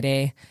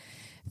Friday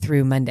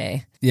through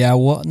Monday. Yeah,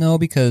 well, no,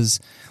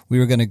 because we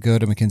were going to go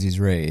to Mackenzie's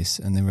race,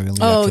 and then we were going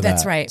to leave after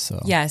that's that, right. So,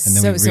 yes, and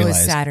then so it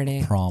was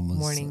Saturday prom was,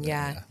 morning.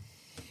 Yeah.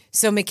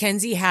 So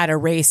Mackenzie had a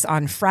race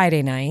on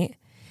Friday night,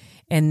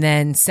 and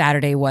then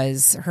Saturday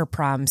was her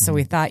prom. So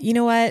we thought, you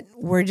know what,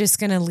 we're just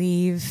going to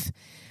leave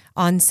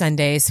on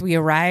Sunday. So we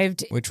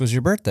arrived, which was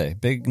your birthday.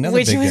 It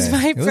was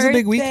my It was a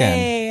big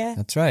weekend.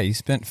 That's right. You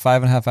spent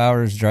 5.5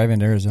 hours driving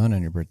to Arizona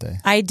on your birthday.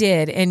 I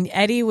did. And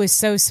Eddie was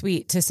so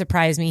sweet to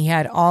surprise me. He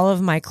had all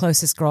of my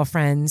closest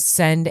girlfriends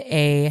send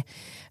a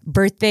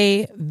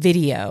birthday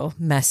video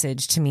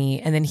message to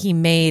me. And then he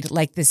made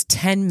like this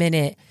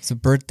 10-minute. It's a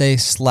birthday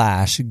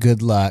 /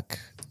 good luck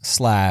 /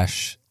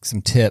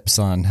 some tips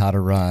on how to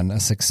run a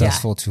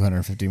successful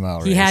 250-mile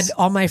race. He had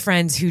all my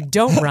friends who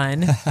don't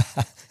run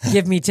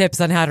give me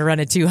tips on how to run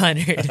a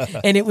 200.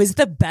 And it was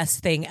the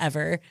best thing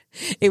ever.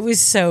 It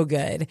was so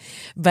good.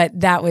 But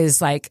that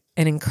was like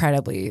an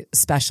incredibly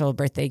special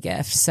birthday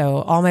gift. So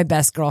all my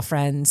best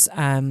girlfriends,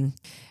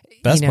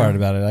 Best part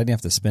about it, I didn't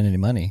have to spend any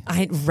money.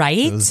 Right?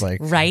 It was like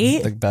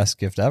the best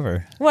gift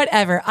ever.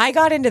 Whatever. I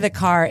got into the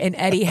car and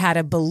Eddie had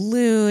a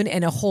balloon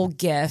and a whole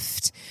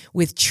gift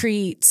with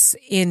treats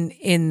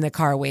in the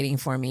car waiting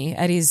for me.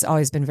 Eddie's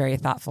always been very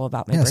thoughtful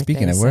about my birthday.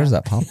 Speaking of, where's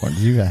that popcorn?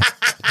 Did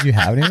you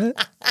have any of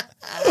it?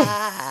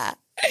 I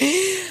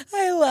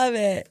love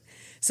it.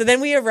 So then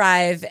we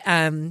arrive.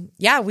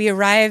 We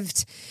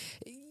arrived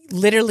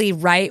literally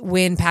right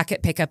when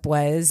packet pickup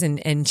was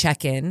and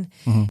check-in.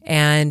 Mm-hmm.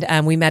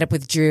 And we met up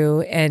with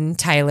Drew and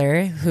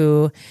Tyler,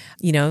 who,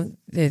 they're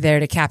there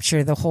to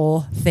capture the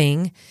whole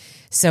thing.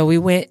 So we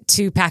went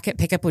to packet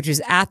pickup, which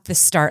was at the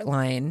start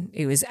line.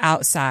 It was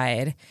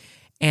outside.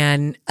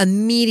 And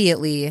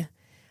immediately,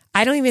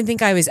 I don't even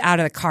think I was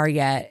out of the car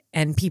yet.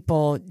 And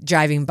people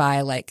driving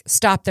by like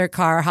stopped their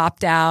car,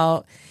 hopped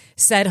out,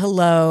 said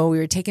hello. We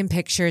were taking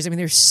pictures. I mean,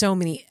 there's so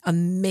many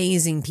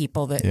amazing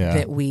people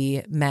that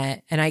we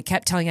met. And I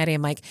kept telling Eddie,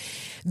 I'm like,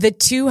 the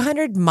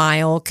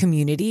 200-mile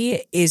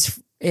community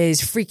is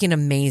freaking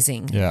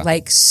amazing. Yeah.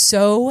 Like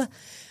so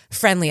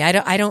friendly.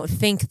 I don't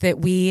think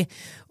that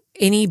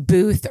any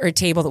booth or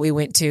table that we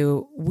went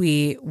to,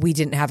 we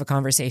didn't have a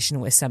conversation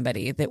with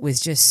somebody that was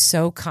just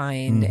so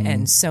kind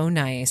and so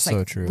nice. So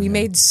like true. We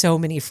made so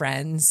many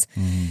friends.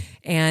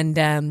 And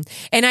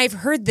I've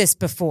heard this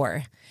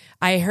before.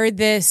 I heard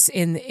this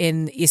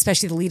in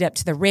especially the lead up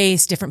to the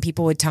race. Different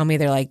people would tell me,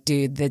 they're like,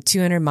 dude, the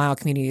 200-mile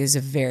community is a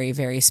very,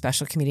 very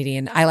special community.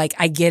 And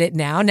I get it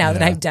now that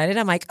I've done it.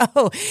 I'm like,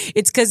 oh,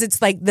 it's because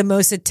it's like the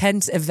most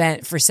intense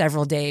event for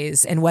several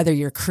days. And whether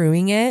you're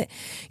crewing it,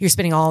 you're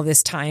spending all of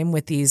this time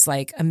with these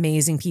like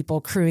amazing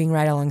people crewing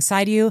right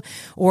alongside you,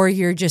 or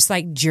you're just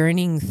like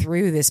journeying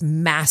through this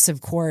massive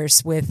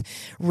course with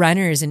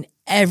runners, and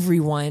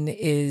everyone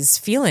is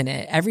feeling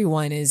it.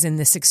 Everyone is in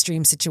this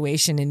extreme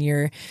situation, and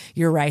you're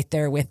right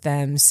there with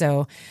them.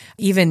 So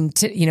even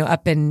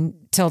up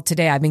until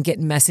today, I've been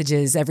getting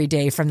messages every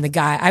day from the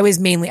guy. I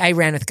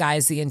ran with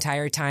guys the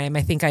entire time.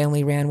 I think I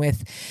only ran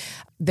with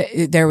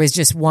there was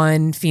just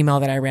one female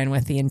that I ran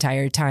with the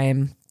entire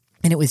time.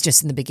 And it was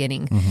just in the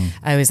beginning.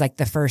 I was like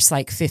the first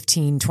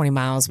 15, 20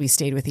 miles we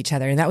stayed with each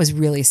other. And that was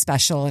really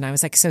special. And I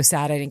was like so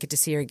sad I didn't get to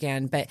see her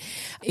again. But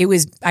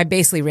I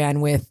basically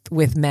ran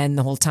with men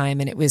the whole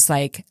time. And it was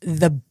like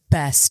the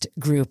best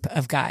group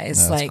of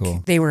guys. That's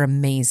cool. They were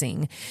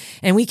amazing.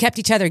 And we kept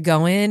each other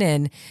going,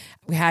 and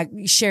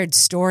we shared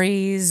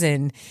stories,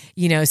 and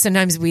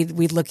sometimes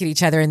we'd look at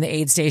each other in the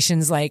aid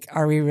stations like,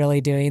 are we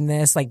really doing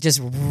this? Like just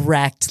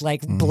wrecked,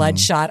 like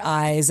bloodshot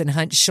eyes and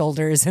hunched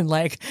shoulders, and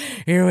like,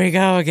 here we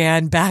go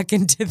again, back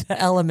into the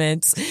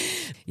elements.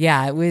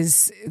 Yeah, it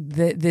was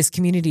this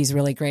community is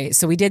really great.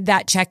 So we did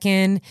that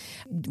check-in.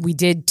 We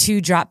did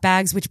 2 drop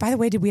bags, which, by the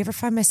way, did we ever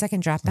find my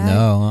second drop bag?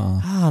 No.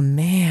 Oh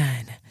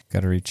man.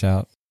 Got to reach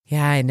out.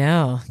 Yeah, I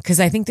know. Because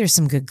I think there's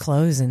some good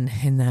clothes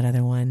in that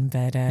other one.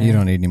 But you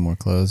don't need any more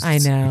clothes. I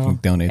know. You can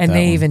donate and that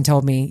they one. even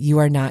told me, you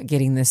are not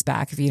getting this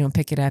back. If you don't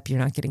pick it up, you're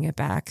not getting it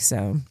back.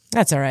 So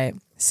that's all right.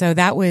 So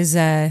that was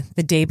the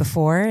day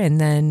before. And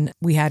then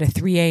we had a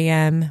 3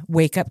 a.m.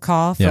 wake-up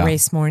call for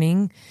race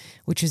morning,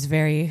 which was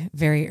very,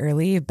 very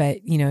early.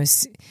 But,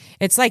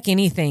 it's like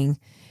anything.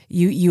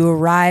 You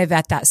arrive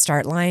at that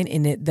start line,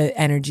 and the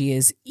energy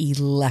is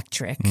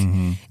electric.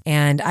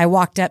 And I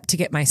walked up to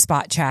get my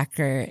spot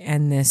tracker,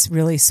 and this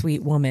really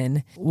sweet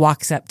woman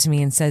walks up to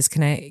me and says,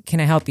 can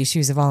I help you? She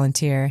was a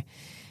volunteer.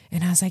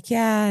 And I was like,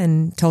 yeah,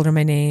 and told her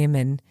my name.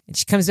 And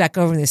she comes back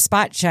over with the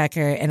spot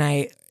tracker, and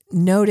I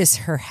notice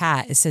her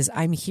hat. It says,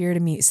 I'm here to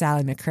meet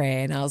Sally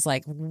McRae. And I was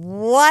like,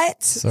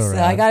 what? So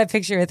I got a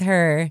picture with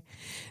her.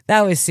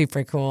 That was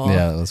super cool.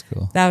 Yeah, that was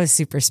cool. That was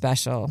super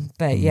special.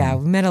 But yeah,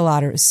 we met a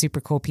lot of super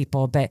cool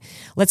people. But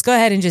let's go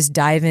ahead and just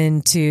dive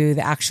into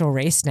the actual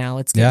race now.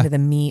 Let's get into the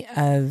meat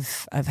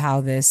of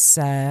how this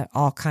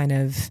all kind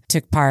of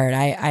took part.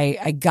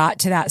 I got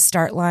to that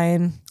start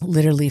line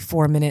literally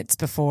 4 minutes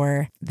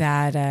before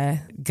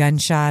that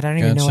gunshot. I don't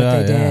even know what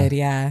they did.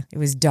 Yeah, it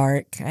was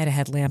dark. I had a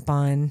headlamp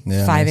on.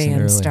 5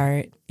 a.m.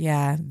 start.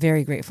 Yeah,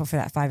 very grateful for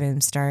that 5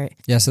 a.m. start.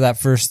 Yeah, so that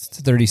first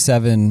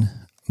 37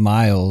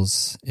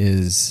 miles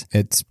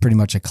it's pretty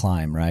much a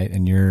climb, right?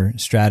 And your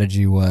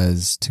strategy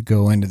was to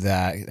go into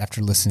that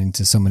after listening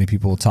to so many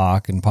people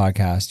talk and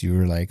podcast. You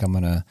were like, I'm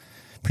gonna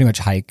pretty much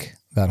hike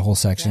that whole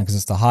section because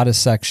it's the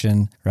hottest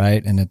section,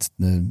 right? And it's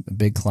the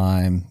big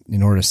climb.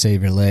 In order to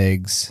save your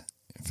legs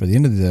for the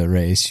end of the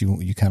race,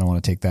 you kind of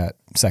want to take that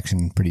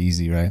section pretty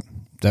easy, right?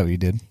 Is that what you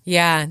did?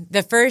 Yeah,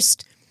 the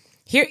first.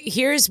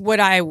 Here's what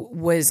I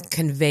was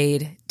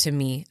conveyed to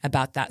me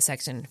about that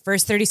section.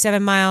 First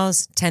 37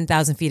 miles,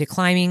 10,000 feet of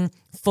climbing,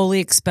 fully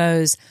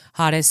exposed,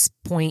 hottest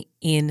point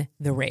in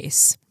the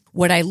race.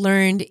 What I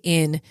learned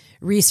in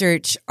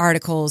research,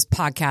 articles,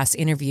 podcasts,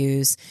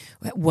 interviews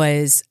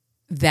was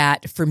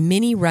that for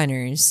many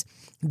runners,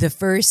 the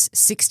first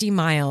 60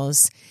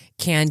 miles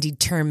can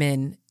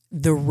determine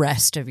the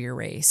rest of your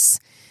race.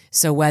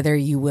 So whether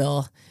you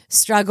will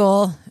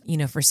struggle,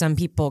 for some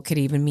people it could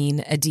even mean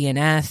a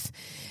DNF,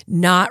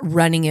 not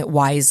running it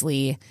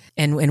wisely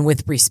and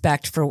with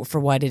respect for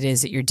what it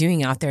is that you're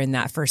doing out there in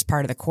that first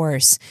part of the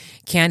course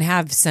can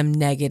have some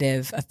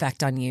negative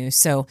effect on you.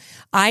 So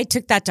I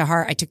took that to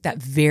heart. I took that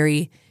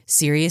very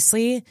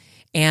seriously.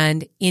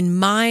 And in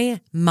my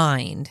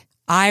mind,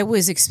 I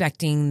was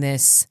expecting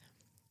this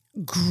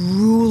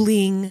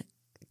grueling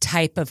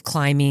type of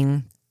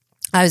climbing.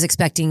 I was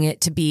expecting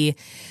it to be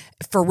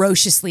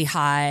ferociously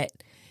hot.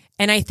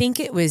 And I think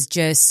it was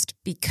just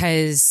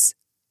because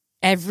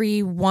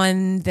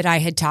everyone that I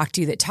had talked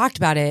to that talked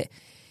about it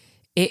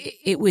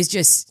was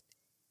just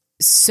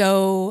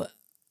so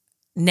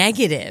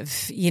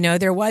negative.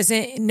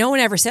 No one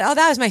ever said, oh,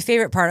 that was my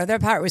favorite part, or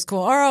that part was cool,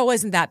 or oh, it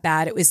wasn't that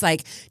bad. It was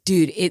like,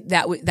 dude,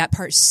 that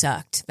part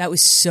sucked. That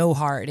was so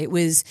hard. It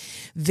was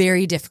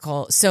very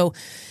difficult. So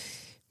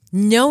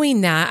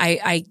knowing that,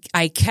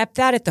 I kept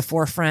that at the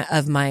forefront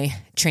of my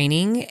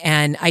training,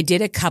 and I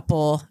did a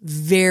couple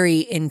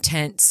very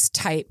intense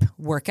type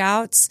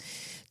workouts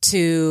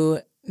to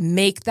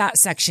make that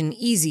section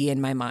easy in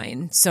my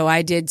mind. So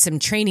I did some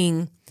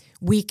training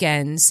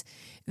weekends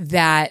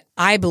that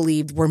I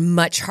believed were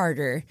much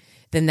harder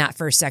than that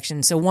first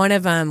section. So one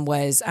of them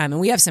was, and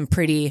we have some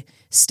pretty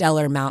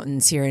stellar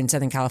mountains here in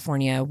Southern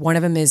California. One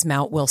of them is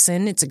Mount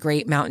Wilson. It's a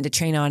great mountain to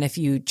train on if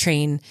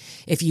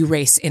you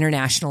race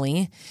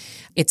internationally.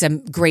 It's a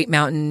great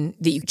mountain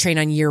that you train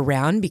on year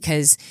round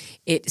because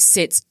it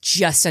sits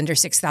just under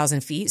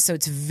 6,000 feet. So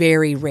it's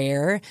very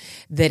rare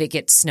that it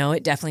gets snow.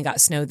 It definitely got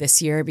snow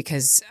this year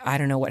because I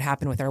don't know what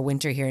happened with our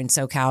winter here in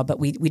SoCal, but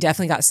we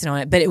definitely got snow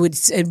on it, but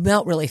it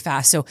melt really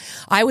fast. So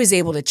I was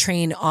able to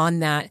train on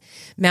that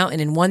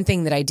mountain. And one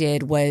thing that I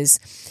did was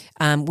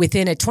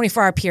within a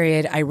 24-hour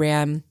period, I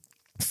ran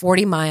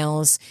 40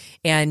 miles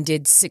and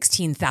did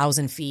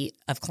 16,000 feet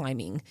of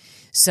climbing.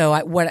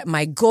 So what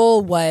my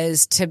goal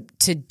was to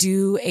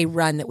do a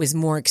run that was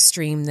more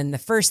extreme than the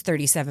first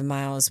 37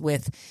 miles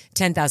with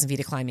 10,000 feet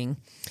of climbing.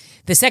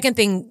 The second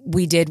thing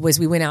we did was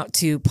we went out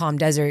to Palm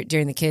Desert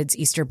during the kids'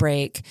 Easter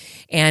break,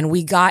 and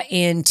we got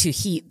into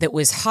heat that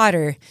was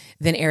hotter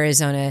than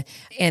Arizona.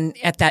 And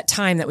at that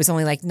time, that was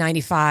only like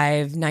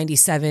 95,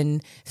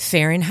 97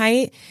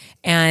 Fahrenheit.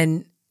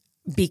 And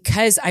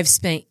because I've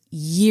spent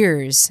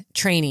years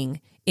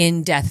training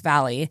in Death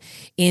Valley,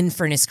 in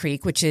Furnace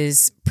Creek, which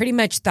is pretty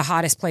much the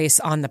hottest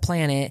place on the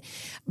planet,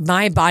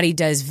 my body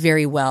does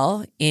very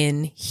well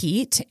in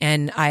heat,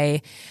 and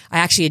I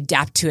actually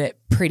adapt to it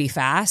pretty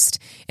fast.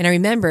 And I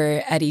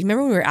remember, Eddie, when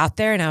we were out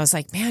there and I was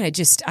like, man,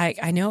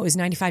 I know it was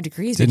 95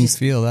 degrees. Didn't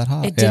feel that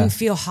hot. It didn't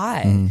feel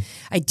hot.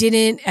 I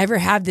didn't ever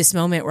have this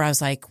moment where I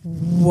was like,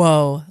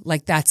 whoa,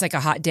 like that's like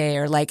a hot day.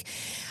 Or like,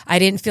 I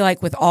didn't feel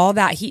like with all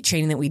that heat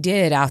training that we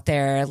did out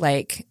there,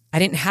 like I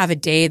didn't have a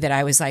day that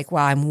I was like,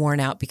 wow, I'm worn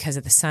out because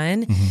of the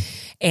sun.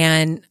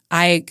 And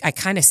I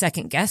kind of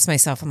second guessed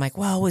myself. I'm like,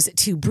 well, was it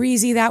too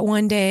breezy that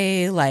one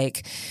day?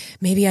 Like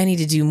maybe I need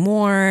to do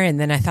more. And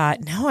then I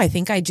thought, no, I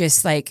think I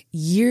just like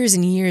years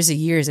and years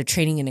of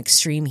training in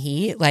extreme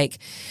heat. Like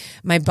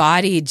my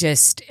body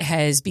just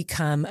has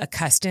become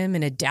accustomed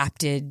and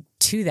adapted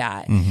to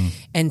that.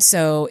 And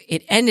so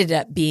it ended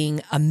up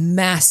being a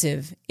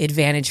massive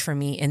advantage for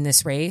me in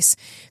this race,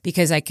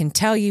 because I can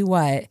tell you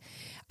what,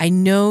 I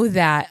know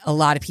that a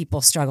lot of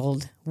people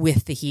struggled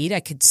with the heat. I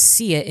could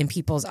see it in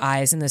people's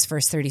eyes in those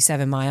first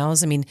 37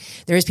 miles. I mean,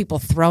 there was people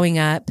throwing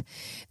up.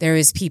 There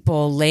was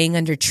people laying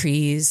under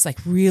trees, like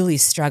really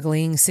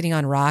struggling, sitting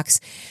on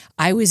rocks.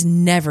 I was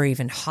never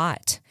even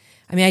hot.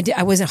 I mean,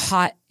 I wasn't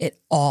hot at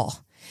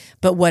all.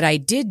 But what I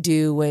did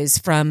do was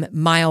from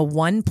mile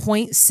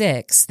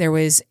 1.6, there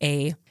was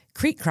a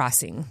creek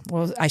crossing.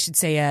 Well, I should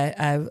say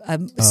a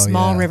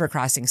small river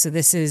crossing. So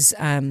this is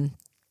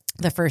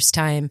the first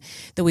time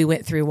that we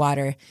went through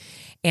water.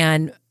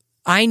 And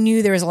I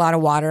knew there was a lot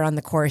of water on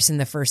the course in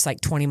the first like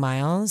 20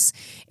 miles.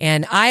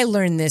 And I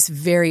learned this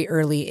very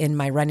early in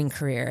my running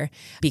career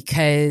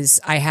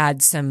because I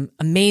had some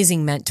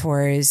amazing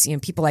mentors,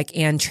 people like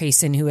Ann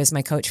Trayson, who was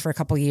my coach for a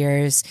couple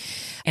years,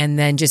 and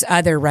then just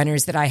other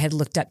runners that I had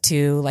looked up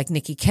to, like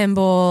Nikki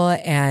Kimball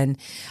and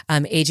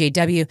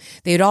AJW.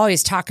 They would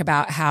always talk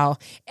about how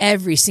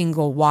every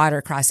single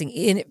water crossing,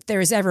 if there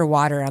was ever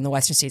water on the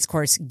Western States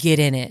course, get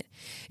in it.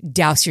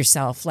 Douse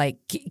yourself, like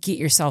get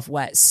yourself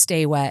wet,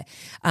 stay wet.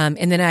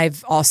 And then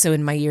I've also,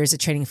 in my years of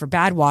training for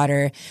bad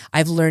water,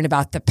 I've learned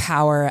about the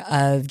power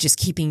of just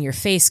keeping your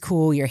face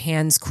cool, your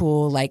hands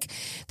cool. Like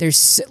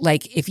there's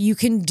like, if you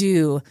can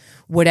do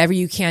whatever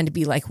you can to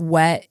be like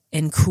wet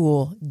and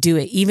cool, do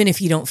it, even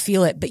if you don't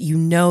feel it, but you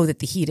know that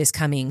the heat is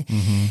coming.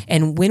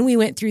 And when we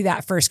went through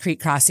that first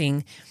creek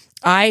crossing,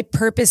 I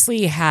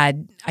purposely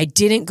I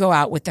didn't go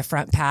out with the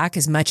front pack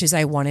as much as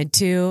I wanted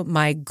to.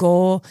 My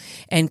goal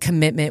and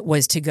commitment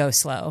was to go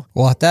slow.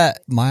 Well, at that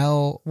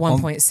mile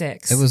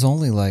 1.6, it was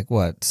only like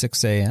what,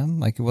 6 a.m.?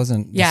 Like it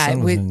wasn't, the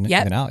sun wasn't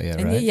even out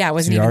yet, right? Yeah, it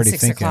wasn't even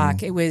 6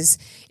 o'clock. It was,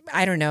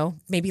 I don't know,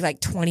 maybe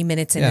like 20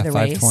 minutes into the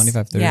race. 5:20,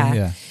 5:30,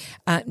 yeah.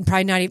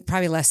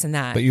 Probably less than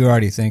that. But you were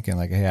already thinking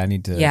like, hey, I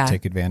need to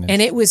take advantage.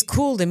 And it was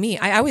cool to me.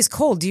 I was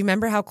cold. Do you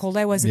remember how cold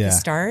I was at the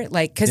start?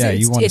 Like, cause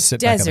it's sit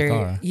desert. Back in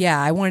the car.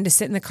 Yeah. I wanted to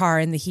sit in the car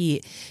in the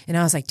heat, and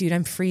I was like, dude,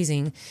 I'm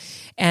freezing.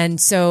 And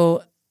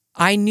so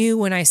I knew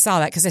when I saw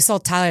that, cause I saw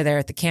Tyler there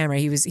at the camera.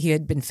 He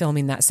had been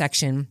filming that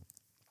section.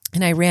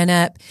 And I ran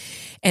up,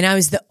 and I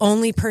was the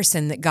only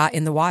person that got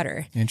in the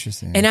water.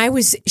 Interesting. And I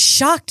was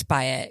shocked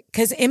by it,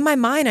 because in my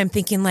mind, I'm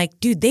thinking like,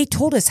 dude, they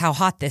told us how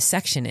hot this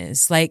section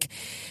is. Like,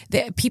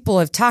 people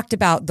have talked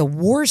about the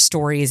war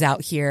stories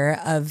out here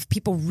of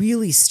people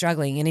really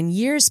struggling. And in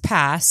years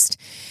past,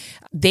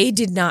 they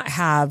did not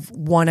have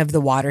one of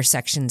the water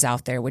sections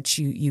out there, which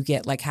you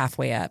get like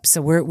halfway up.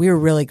 So we were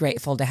really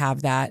grateful to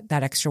have that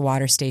extra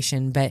water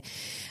station. But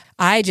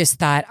I just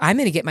thought, I'm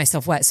going to get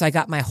myself wet. So I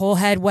got my whole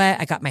head wet.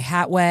 I got my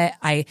hat wet.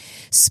 I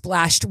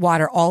splashed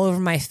water all over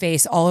my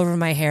face, all over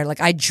my hair.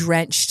 Like, I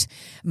drenched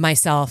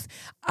myself.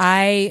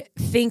 I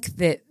think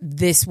that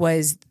this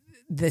was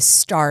the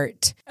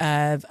start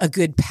of a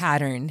good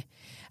pattern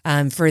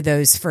for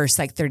those first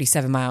like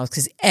 37 miles.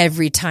 Because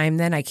every time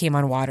then I came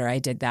on water, I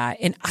did that.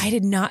 And I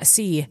did not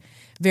see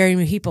very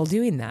many people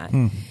doing that.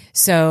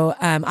 So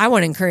I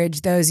want to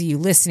encourage those of you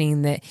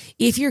listening that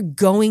if you're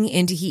going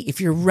into heat,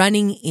 if you're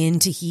running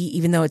into heat,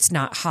 even though it's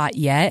not hot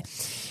yet,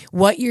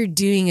 what you're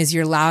doing is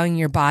you're allowing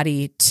your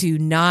body to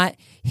not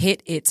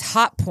hit its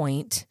hot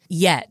point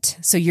yet.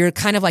 So you're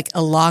kind of like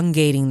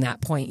elongating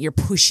that point. You're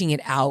pushing it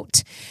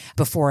out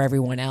before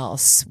everyone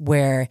else,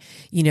 where,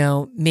 you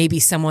know, maybe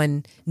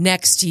someone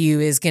next to you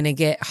is going to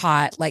get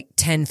hot like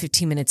 10,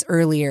 15 minutes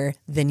earlier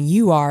than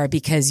you are,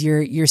 because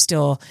you're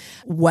still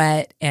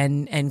wet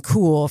and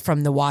cool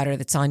from the water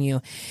that's on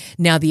you.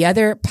 Now, the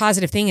other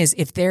positive thing is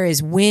if there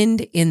is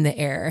wind in the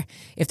air,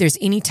 if there's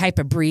any type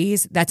of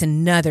breeze, that's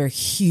another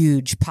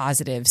huge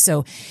positive.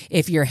 So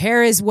if your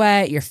hair is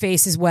wet, your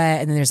face is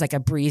wet, and then there's like a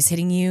breeze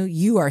hitting you,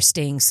 you are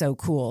staying so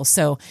cool.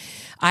 So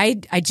I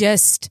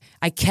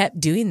kept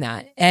doing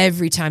that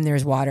every time there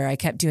was water. I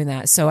kept doing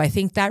that. So I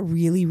think that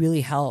really,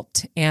 really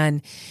helped.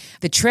 And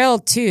the trail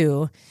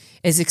too,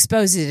 as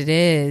exposed as it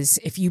is,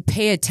 if you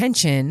pay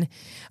attention,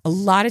 a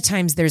lot of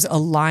times there's a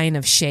line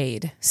of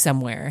shade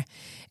somewhere.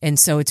 And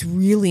so it's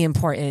really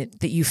important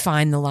that you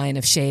find the line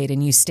of shade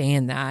and you stay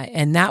in that.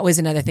 And that was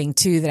another thing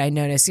too that I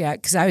noticed. Yeah.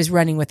 Cause I was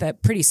running with a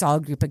pretty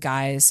solid group of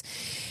guys,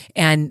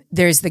 and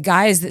there's the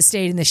guys that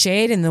stayed in the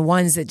shade and the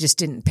ones that just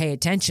didn't pay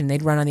attention.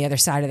 They'd run on the other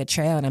side of the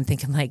trail. And I'm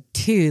thinking like,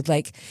 dude,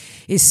 like,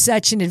 it's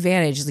such an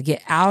advantage to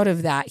get out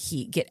of that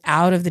heat, get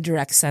out of the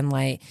direct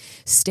sunlight,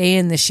 stay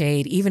in the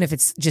shade. Even if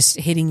it's just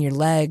hitting your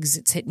legs,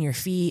 it's hitting your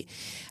feet,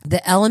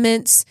 the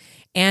elements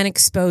and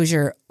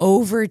exposure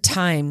over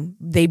time,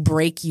 they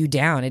break you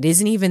down. It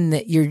isn't even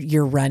that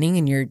you're running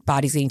and your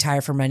body's getting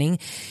tired from running.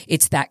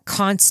 It's that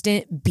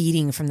constant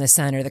beating from the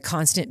sun or the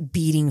constant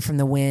beating from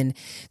the wind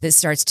that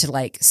starts to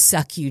like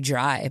suck you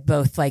dry,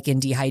 both like in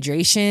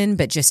dehydration,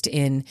 but just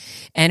in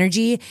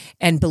energy.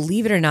 And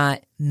believe it or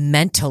not,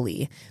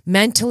 mentally,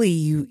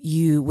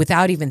 you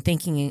without even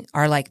thinking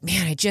are like,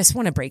 man, I just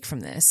want to break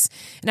from this.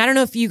 And I don't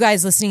know if you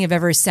guys listening have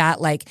ever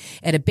sat like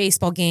at a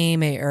baseball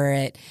game or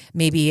at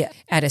maybe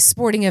at a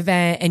sporting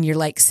event, and you're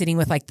like sitting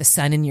with like the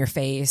sun in your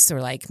face,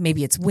 or like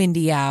maybe it's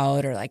windy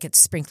out or like it's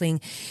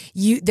sprinkling.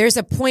 There's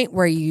a point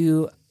where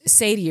you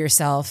say to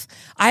yourself,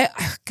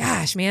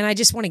 gosh, man, I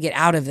just want to get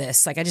out of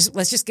this. Like,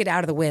 let's just get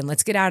out of the wind.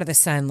 Let's get out of the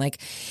sun. Like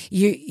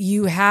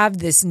you have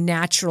this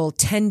natural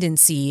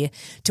tendency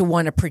to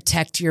want to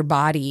protect your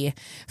body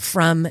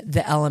from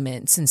the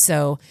elements. And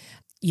so,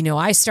 you know,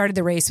 I started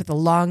the race with a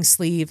long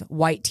sleeve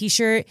white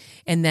t-shirt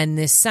and then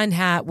this sun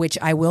hat, which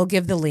I will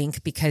give the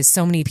link because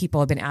so many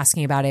people have been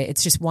asking about it.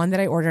 It's just one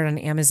that I ordered on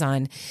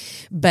Amazon,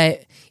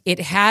 but it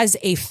has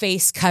a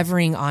face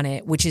covering on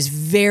it, which is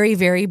very,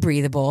 very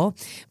breathable,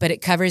 but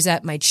it covers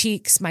up my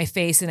cheeks, my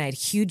face, and I had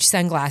huge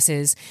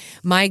sunglasses.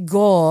 My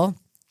goal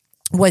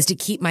was to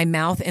keep my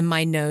mouth and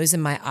my nose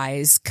and my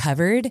eyes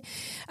covered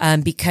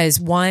because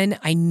one,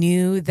 I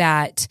knew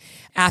that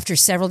after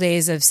several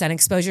days of sun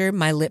exposure,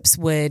 my lips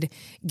would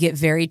get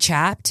very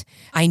chapped.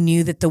 I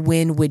knew that the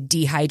wind would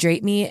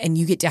dehydrate me, and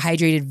you get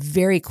dehydrated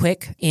very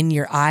quick in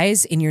your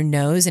eyes, in your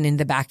nose, and in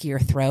the back of your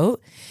throat,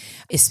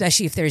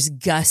 especially if there's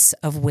gusts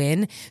of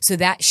wind. So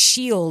that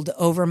shield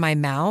over my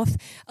mouth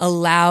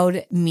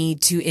allowed me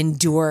to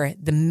endure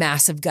the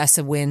massive gusts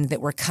of wind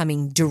that were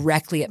coming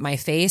directly at my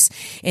face.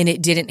 And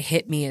it didn't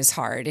hit me as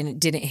hard, and it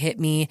didn't hit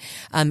me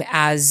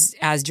as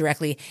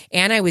directly.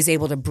 And I was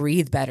able to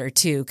breathe better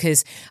too.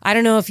 Cause I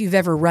don't know if you've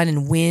ever run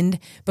in wind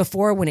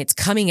before. When it's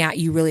coming at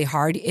you really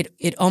hard,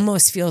 it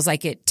almost feels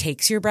like it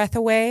takes your breath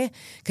away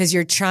because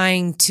you're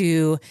trying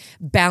to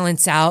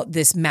balance out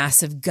this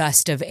massive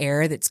gust of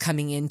air that's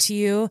coming into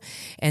you.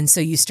 And so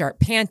you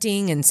start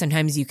panting, and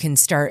sometimes you can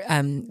start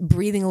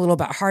breathing a little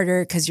bit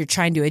harder because you're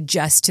trying to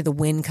adjust to the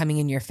wind coming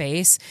in your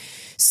face.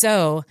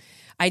 So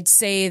I'd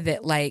say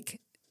that like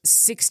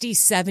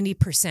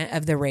 60-70%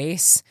 of the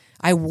race,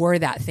 I wore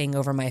that thing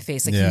over my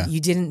face. Like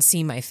you didn't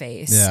see my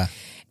face. Yeah.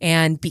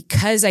 And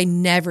because I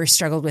never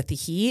struggled with the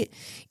heat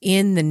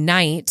in the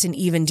night and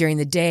even during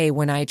the day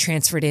when I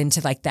transferred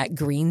into like that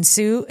green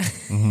suit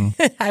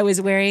I was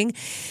wearing,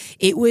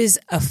 it was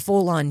a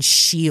full on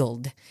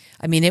shield.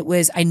 I mean,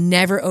 I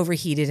never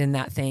overheated in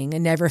that thing. I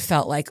never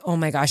felt like, oh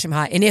my gosh, I'm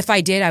hot. And if I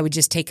did, I would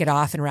just take it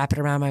off and wrap it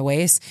around my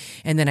waist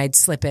and then I'd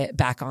slip it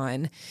back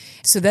on.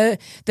 So the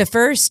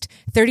first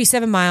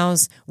 37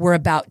 miles were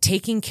about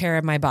taking care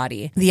of my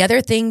body. The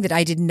other thing that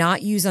I did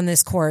not use on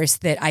this course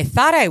that I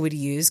thought I would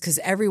use because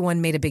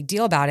everyone made a big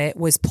deal about it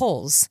was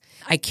poles.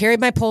 I carried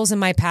my poles in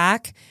my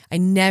pack. I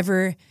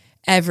never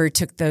ever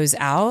took those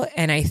out.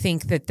 And I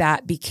think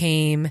that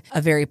became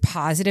a very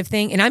positive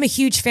thing. And I'm a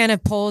huge fan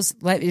of poles.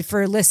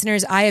 For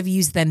listeners, I have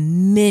used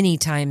them many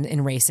times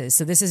in races.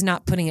 So this is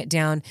not putting it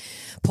down.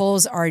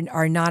 Poles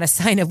are not a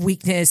sign of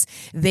weakness.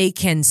 They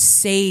can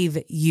save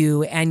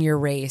you and your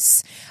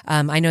race.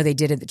 I know they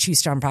did it at the True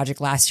Storm Project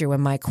last year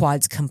when my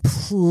quads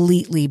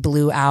completely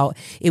blew out.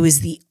 It was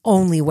the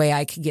only way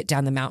I could get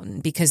down the mountain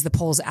because the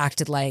poles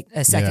acted like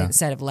a second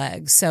set of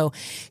legs. So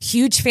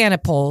huge fan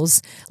of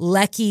poles.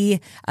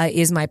 Lecky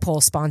is my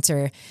pole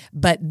sponsor.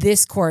 But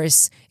this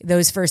course,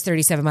 those first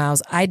 37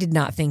 miles, I did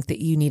not think that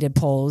you needed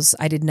poles.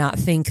 I did not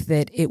think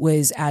that it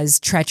was as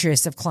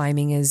treacherous of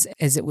climbing as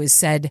it was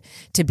said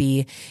to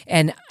be.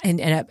 And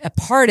a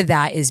part of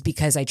that is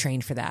because I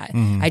trained for that.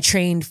 I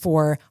trained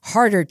for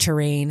harder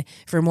terrain,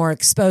 for more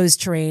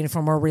exposed terrain,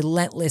 for more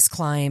relentless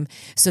climb,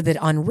 so that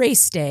on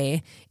race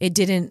day, it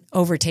didn't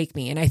overtake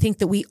me. And I think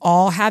that we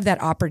all have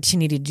that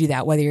opportunity to do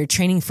that, whether you're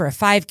training for a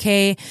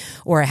 5K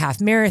or a half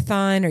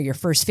marathon or your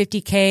first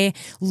 50K.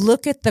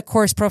 Look at the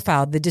course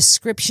profile. The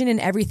description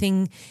and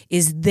everything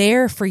is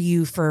there for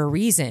you for a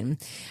reason.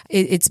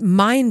 It's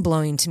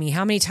mind-blowing to me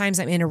how many times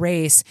I'm in a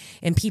race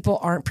and people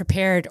aren't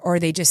prepared, or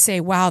they just say,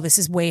 wow, this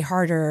is way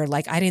harder.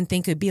 Like, I didn't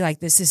think it would be like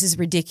this. This is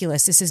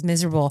ridiculous. This is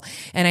miserable.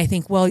 And I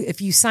think, well,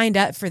 if you signed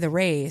up for the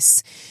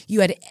race,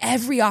 you had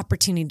every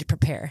opportunity to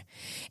prepare.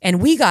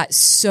 And we got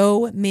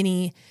so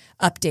many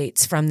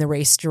updates from the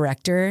race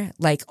director,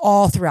 like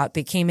all throughout.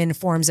 They came in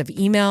forms of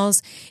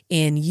emails,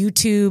 in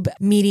YouTube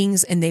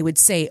meetings, and they would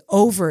say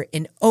over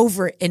and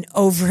over and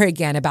over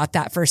again about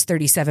that first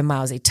 37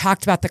 miles. They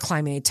talked about the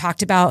climbing. They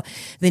talked about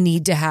the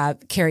need to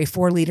carry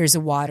 4 liters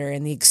of water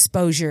and the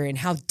exposure and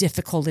how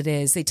difficult it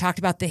is. They talked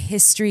about the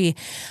history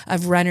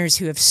of runners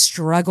who have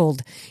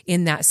struggled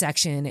in that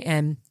section.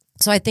 And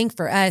so I think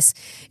for us,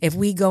 if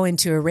we go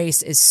into a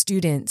race as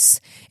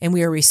students and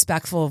we are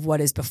respectful of what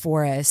is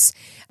before us,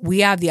 we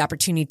have the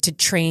opportunity to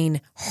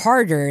train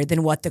harder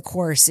than what the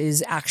course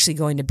is actually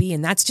going to be.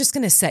 And that's just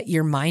going to set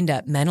your mind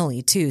up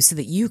mentally too, so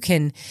that you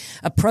can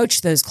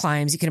approach those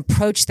climbs, you can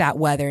approach that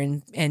weather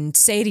and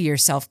say to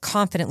yourself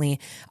confidently,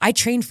 I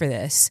trained for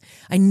this.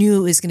 I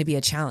knew it was going to be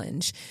a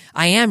challenge.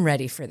 I am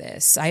ready for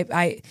this.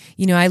 I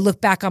look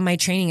back on my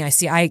training, I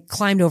see I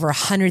climbed over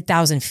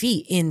 100,000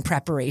 feet in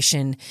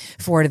preparation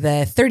for the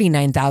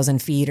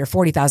 39,000 feet or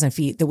 40,000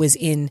 feet that was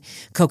in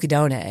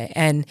Cocodona.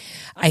 And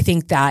I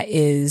think that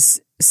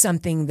is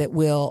something that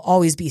will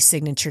always be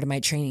signature to my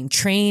training.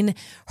 Train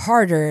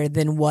harder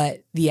than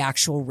what the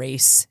actual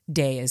race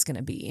day is going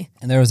to be.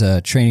 And there was a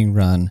training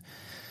run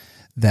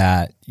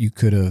that you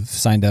could have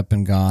signed up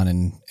and gone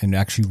and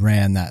actually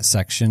ran that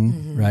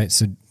section, right?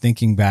 So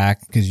thinking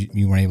back, because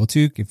you weren't able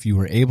to, if you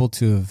were able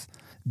to have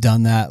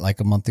done that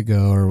like a month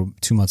ago or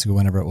 2 months ago,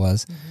 whenever it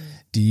was,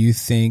 do you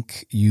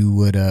think you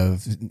would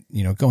have,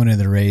 going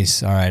into the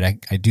race, all right,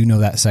 I do know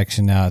that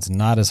section now, it's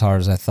not as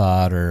hard as I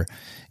thought, or,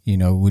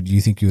 would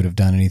you think you would have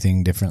done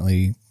anything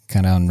differently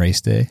kind of on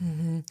race day?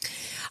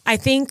 I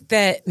think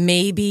that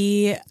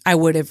maybe I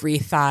would have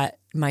rethought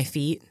my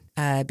feet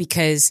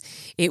because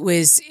it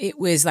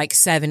was like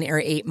 7 or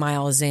 8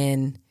 miles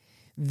in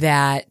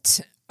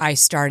that I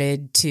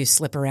started to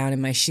slip around in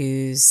my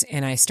shoes,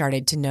 and I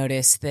started to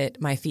notice that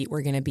my feet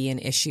were going to be an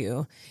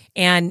issue.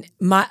 And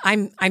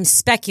I'm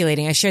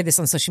speculating. I shared this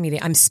on social media.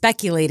 I'm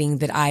speculating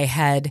that I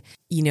had,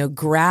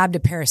 grabbed a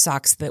pair of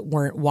socks that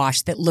weren't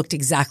washed, that looked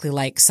exactly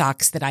like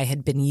socks that I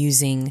had been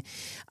using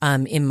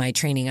in my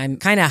training. I'm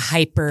kind of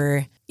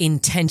hyper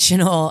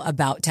intentional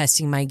about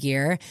testing my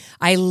gear.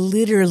 I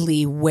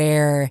literally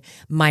wear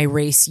my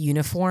race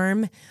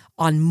uniform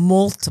on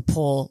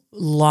multiple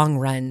long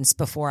runs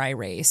before I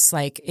race.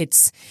 Like,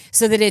 it's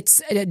so that it's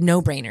a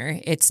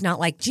no-brainer. It's not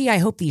like, gee, I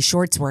hope these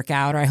shorts work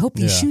out, or I hope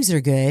these shoes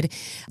are good.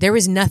 There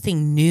was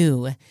nothing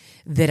new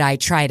that I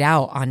tried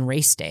out on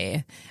race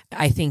day.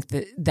 I think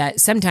that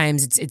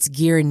sometimes it's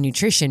gear and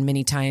nutrition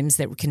many times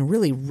that can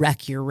really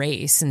wreck your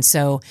race. And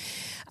so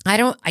I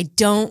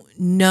don't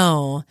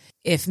know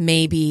if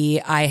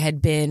maybe I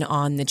had been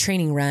on the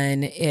training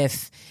run,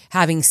 if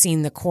having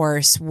seen the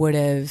course would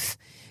have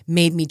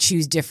made me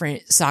choose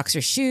different socks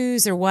or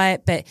shoes or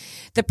what. But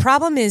the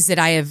problem is that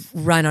I have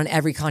run on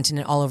every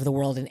continent all over the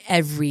world in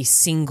every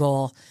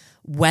single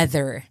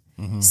weather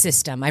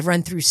system. I've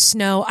run through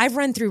snow. I've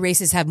run through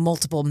races, have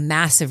multiple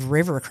massive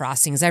river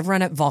crossings. I've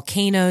run up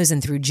volcanoes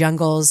and through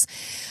jungles.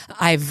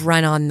 I've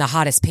run on the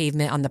hottest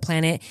pavement on the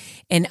planet.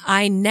 And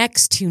I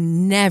next to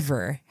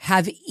never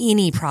have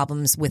any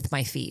problems with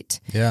my feet.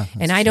 Yeah.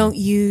 And I don't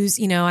use,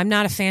 I'm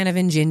not a fan of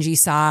Injinji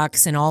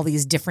socks and all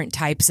these different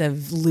types of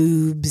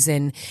lubes.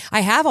 And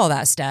I have all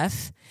that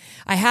stuff.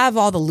 I have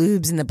all the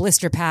lubes and the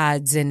blister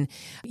pads and,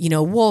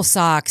 wool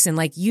socks and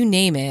like you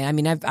name it. I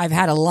mean, I've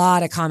had a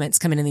lot of comments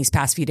coming in these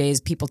past few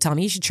days. People tell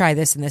me you should try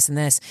this and this and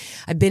this.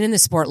 I've been in the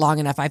sport long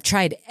enough. I've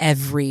tried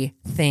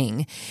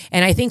everything.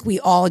 And I think we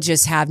all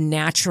just have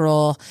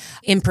natural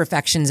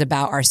imperfections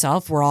about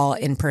ourselves. We're all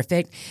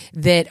imperfect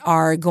that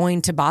are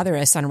going to bother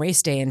us on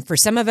race day. And for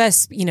some of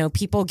us,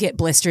 people get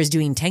blisters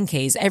doing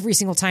 10Ks every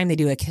single time they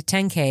do a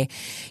 10K,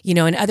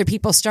 and other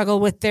people struggle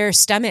with their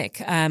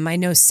stomach. I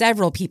know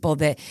several people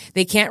that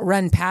they can't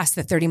run past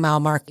the 30-mile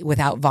mark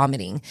without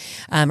vomiting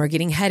or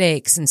getting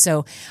headaches. And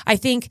so I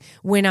think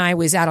when I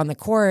was out on the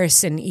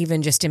course and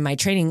even just in my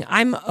training,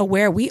 I'm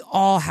aware we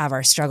all have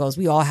our struggles.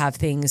 We all have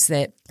things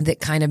that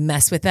kind of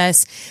mess with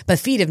us, but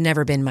feet have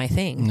never been my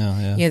thing.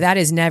 No, yeah. That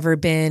has never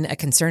been a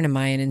concern of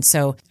mine. And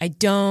so I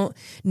don't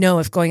know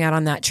if going out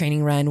on that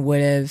training run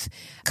would have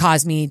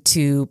caused me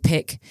to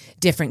pick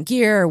different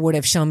gear or would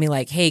have shown me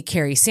like, hey,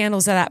 carry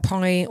sandals at that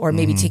point, or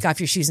maybe take off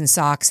your shoes and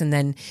socks and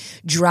then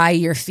dry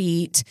your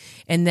feet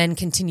and then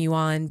continue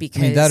on.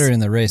 Because that or in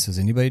the race, was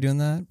anybody doing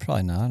that?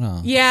 Probably not.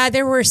 No. Yeah,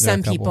 there were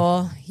some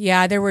people.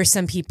 Yeah, there were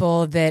some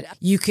people that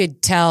you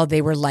could tell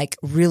they were like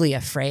really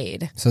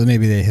afraid. So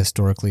maybe they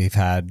historically have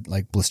had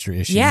like blister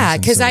issues. Yeah,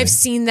 because I've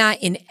seen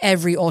that in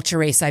every ultra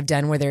race I've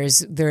done where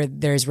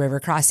there's river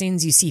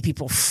crossings. You see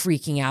people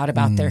freaking out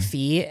about their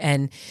feet.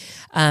 And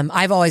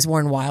I've always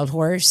worn Wild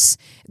Horse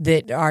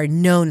that are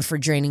known for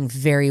draining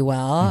very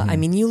well. I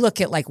mean, you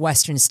look at like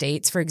Western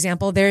States, for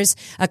example, there's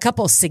a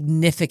couple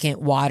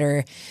significant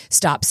water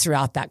stops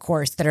throughout that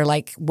course that are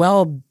like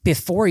well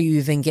before you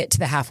even get to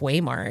the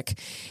halfway mark.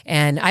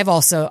 And I've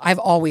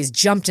always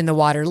jumped in the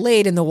water,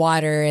 laid in the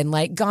water and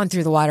like gone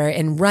through the water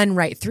and run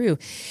right through.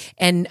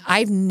 And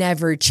I've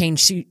never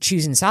changed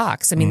shoes and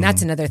socks. I mean,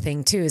 that's another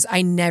thing too, is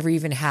I never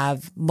even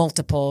have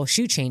multiple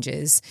shoe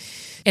changes.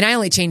 And I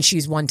only changed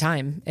shoes one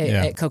time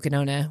at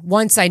Cocodona.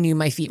 Once I knew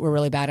my feet were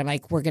really bad, I'm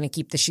like, we're going to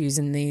keep the shoes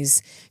in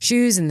these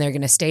shoes and they're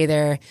going to stay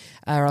there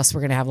or else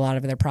we're going to have a lot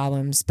of other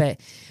problems. But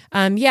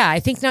I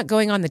think not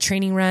going on the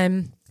training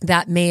run,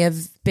 that may have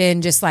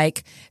been just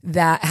like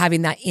that,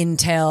 having that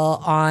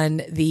intel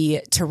on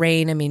the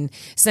terrain. I mean,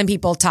 some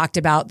people talked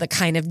about the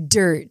kind of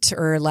dirt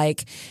or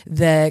like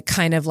the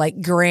kind of like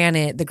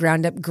granite, the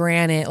ground up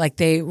granite, like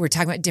they were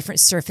talking about different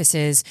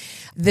surfaces.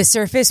 The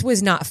surface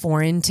was not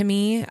foreign to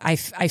me. I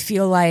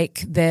feel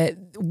like that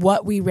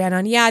what we ran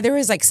on, there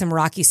was like some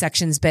rocky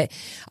sections, but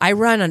I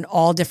run on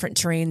all different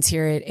terrains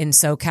here in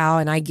SoCal,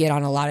 and I get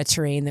on a lot of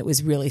terrain that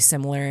was really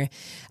similar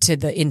to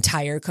the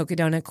entire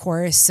Cocodona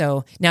course.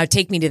 So now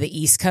take me to the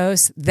East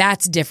Coast.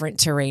 That's different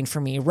terrain for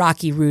me.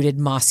 Rocky rooted,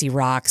 mossy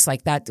rocks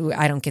like that.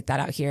 I don't get that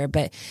out here,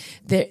 but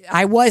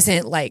I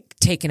wasn't like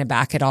taken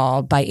aback at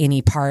all by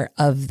any part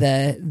of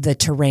the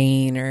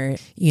terrain or,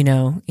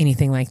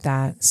 anything like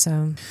that.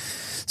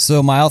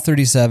 So mile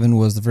 37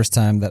 was the first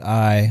time that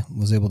I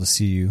was able to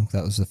see you.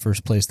 That was the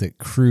first place that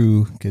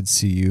crew could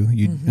see you.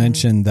 You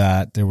mentioned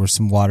that there were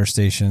some water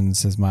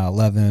stations as mile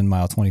 11,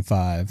 mile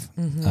 25,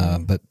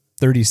 but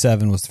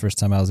 37 was the first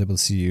time I was able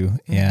to see you.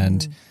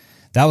 And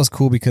that was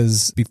cool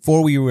because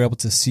before we were able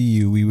to see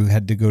you, we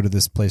had to go to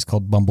this place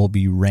called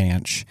Bumblebee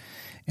Ranch.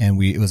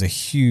 And it was a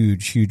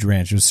huge, huge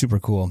ranch. It was super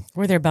cool.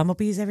 Were there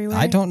bumblebees everywhere?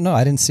 I don't know.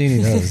 I didn't see any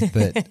of those,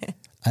 but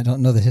I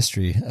don't know the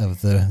history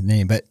of the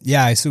name. But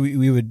yeah, so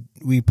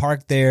we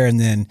parked there, and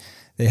then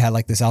they had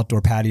like this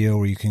outdoor patio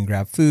where you can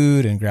grab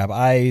food and grab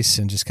ice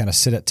and just kind of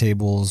sit at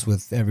tables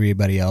with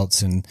everybody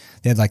else. And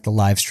they had like the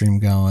live stream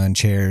going,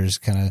 chairs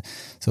so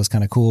it's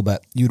kind of cool.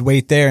 But you'd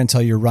wait there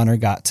until your runner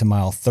got to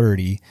mile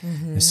 30.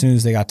 As soon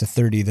as they got to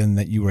 30, then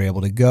that you were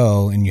able to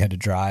go, and you had to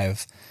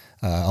drive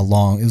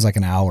along. It was like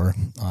an hour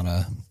on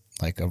a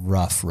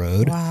rough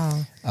road.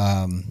 Wow.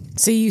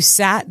 So you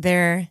sat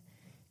there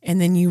and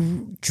then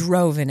you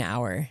drove an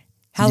hour.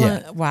 How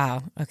long?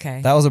 Wow.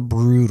 Okay. That was a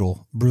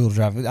brutal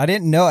drive. I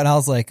didn't know it. And I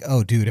was like,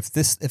 oh dude, if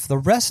the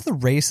rest of the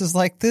race is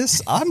like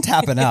this, I'm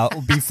tapping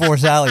out before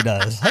Sally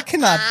does. I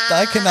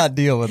cannot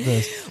deal with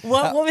this.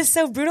 What was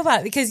so brutal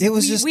about it? Because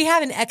we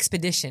have an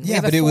expedition. We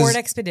have a Ford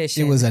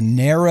expedition. It was a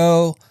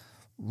narrow,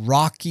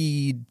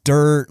 rocky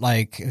dirt.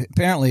 Like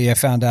apparently I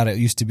found out it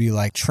used to be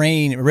like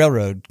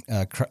railroad,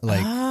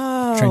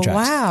 train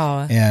tracks.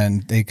 Wow.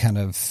 And they kind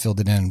of filled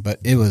it in, but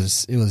it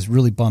was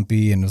really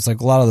bumpy, and it was like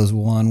a lot of those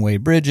one-way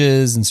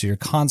bridges, and so you're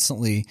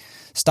constantly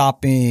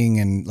stopping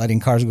and letting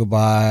cars go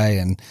by,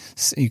 and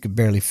you could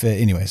barely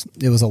fit. Anyways,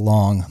 it was a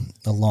long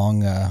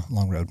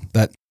road.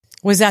 But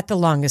was that the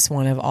longest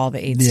one of all the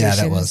 8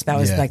 stations? That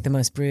was like the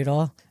most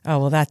brutal. Oh,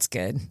 well, that's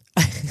good.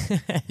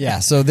 Yeah.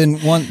 So then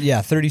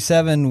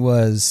 37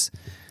 was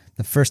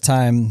the first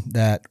time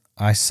that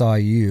I saw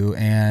you,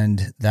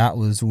 and that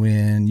was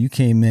when you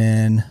came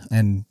in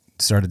and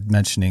started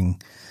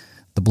mentioning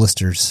the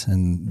blisters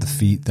and the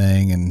feet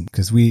thing. And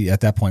because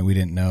at that point, we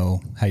didn't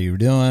know how you were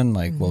doing,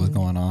 like what was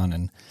going on.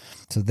 And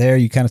so there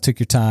you kind of took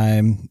your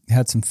time,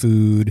 had some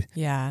food.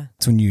 Yeah.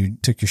 That's when you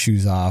took your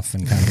shoes off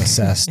and kind of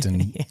assessed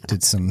and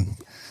did some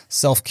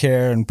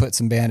self-care and put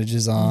some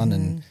bandages on.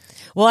 And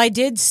well, I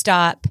did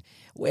stop.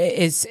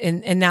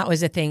 And that was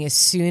the thing. As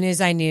soon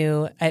as I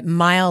knew at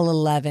mile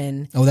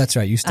 11. Oh, that's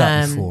right. You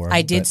stopped before.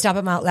 I did stop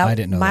at I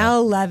didn't know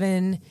mile that.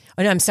 11.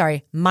 Oh, no, I'm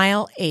sorry.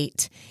 Mile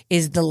 8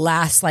 is the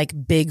last like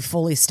big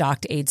fully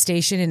stocked aid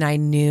station. And I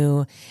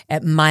knew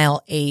at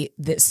mile 8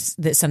 that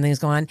something was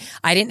going on.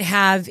 I didn't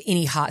have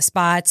any hot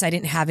spots. I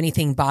didn't have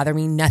anything bother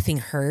me. Nothing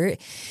hurt.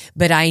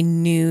 But I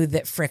knew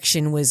that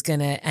friction was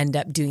going to end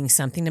up doing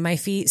something to my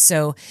feet.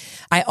 So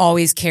I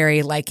always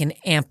carry like an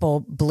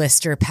ample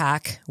blister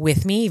pack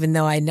with me, even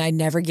though I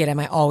never get them.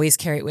 I always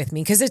carry it with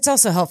me because it's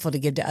also helpful to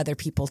give to other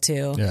people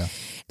too. Yeah.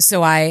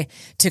 So I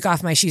took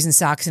off my shoes and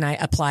socks and I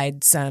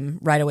applied some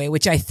right away,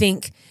 which I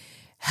think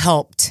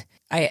helped.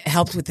 I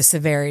helped with the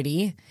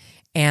severity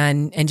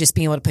and just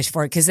being able to push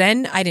forward. Because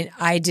then I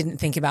didn't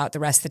think about the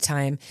rest of the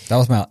time. That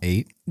was mile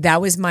 8?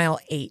 That was mile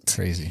 8.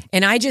 Crazy.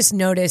 And I just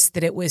noticed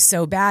that it was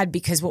so bad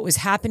because what was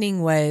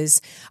happening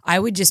was I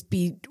would just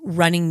be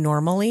running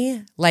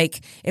normally.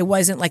 Like it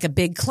wasn't like a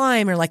big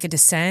climb or like a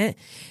descent.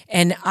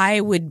 And I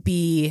would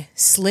be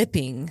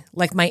slipping,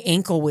 like my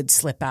ankle would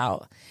slip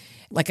out.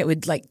 Like it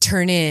would like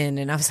turn in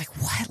and I was like,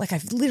 what? Like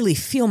I literally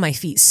feel my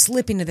feet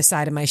slipping to the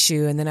side of my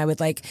shoe. And then I would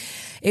like,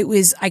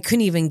 I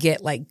couldn't even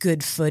get like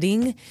good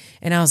footing.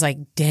 And I was like,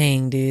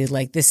 dang, dude,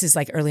 like this is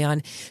like early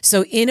on.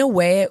 So in a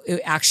way, it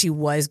actually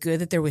was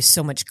good that there was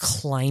so much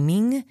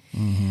climbing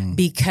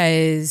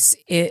because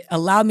it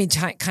allowed me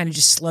to kind of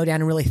just slow down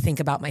and really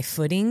think about my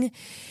footing.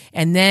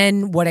 And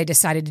then what I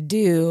decided to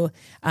do,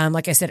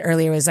 like I said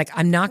earlier, was like,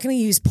 I'm not going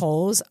to use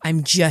poles.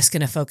 I'm just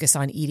going to focus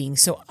on eating.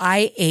 So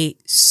I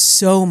ate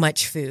so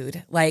much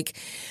food. Like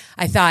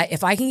I thought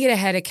if I can get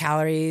ahead of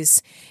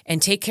calories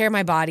and take care of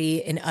my body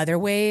in other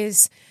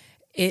ways,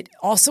 it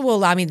also will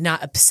allow me to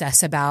not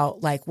obsess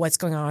about like what's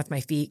going on with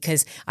my feet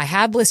because I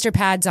have blister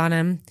pads on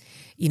them.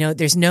 You know,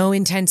 there's no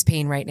intense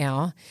pain right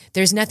now.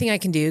 There's nothing I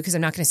can do because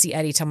I'm not going to see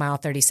Eddie till mile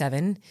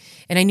 37.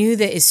 And I knew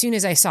that as soon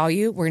as I saw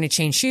you, we're going to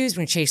change shoes,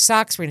 we're going to change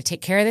socks, we're going to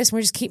take care of this, and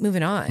we're just keep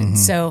moving on.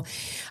 So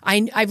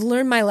I've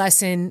learned my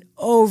lesson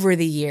over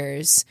the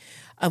years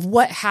of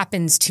what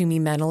happens to me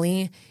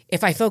mentally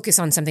if I focus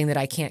on something that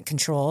I can't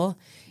control.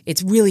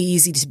 It's really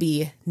easy to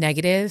be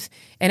negative.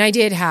 And I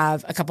did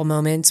have a couple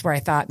moments where I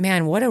thought,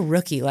 man, what a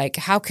rookie. Like,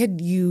 how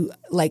could you,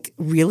 like,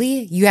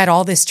 really? You had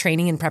all this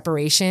training and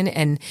preparation,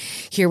 and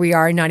here we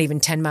are not even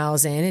 10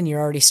 miles in, and you're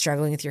already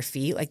struggling with your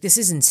feet. Like, this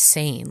is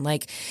insane.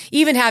 Like,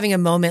 even having a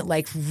moment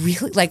like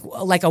really,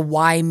 like a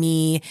why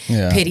me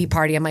pity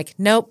party. I'm like,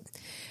 nope.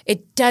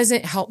 It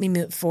doesn't help me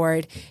move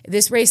forward.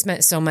 This race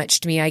meant so much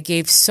to me. I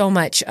gave so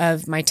much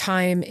of my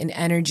time and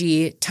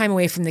energy, time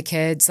away from the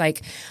kids.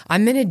 Like,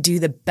 I'm going to do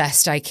the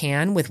best I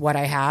can with what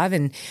I have.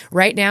 And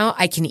right now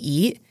I can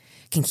eat,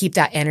 can keep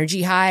that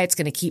energy high. It's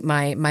going to keep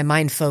my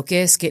mind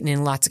focused, getting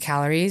in lots of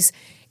calories.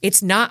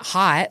 It's not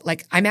hot.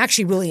 Like, I'm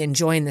actually really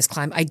enjoying this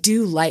climb. I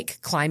do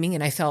like climbing,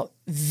 and I felt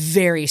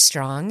very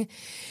strong.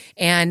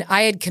 And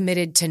I had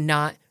committed to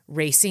not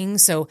racing.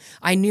 So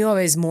I knew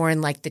I was more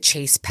in like the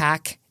chase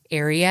pack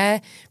area,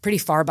 pretty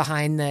far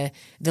behind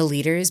the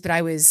leaders, but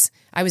I was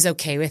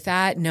okay with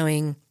that,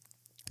 knowing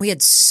we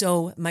had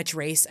so much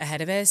race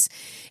ahead of us.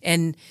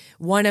 And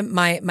one of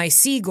my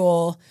C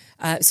goal,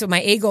 so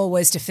my A goal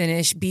was to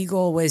finish. B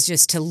goal was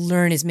just to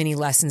learn as many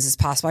lessons as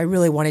possible. I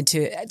really wanted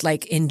to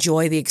like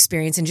enjoy the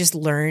experience and just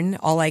learn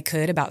all I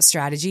could about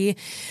strategy.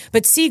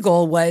 But C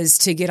goal was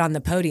to get on the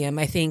podium.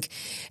 I think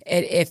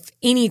if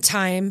any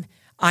time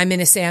I'm going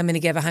to say I'm going to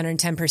give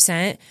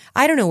 110%.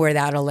 I don't know where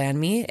that'll land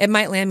me. It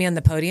might land me on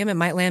the podium. It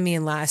might land me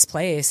in last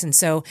place. And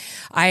so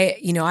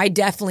I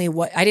definitely,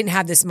 I didn't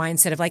have this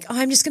mindset of like, oh,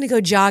 I'm just going to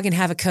go jog and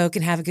have a Coke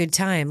and have a good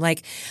time.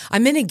 Like,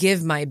 I'm going to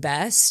give my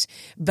best,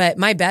 but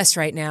my best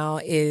right now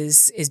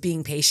is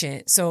being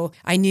patient. So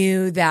I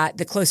knew that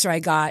the closer I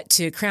got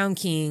to Crown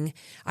King,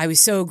 I was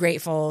so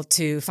grateful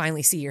to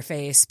finally see your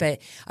face, but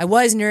I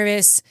was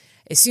nervous.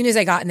 As soon as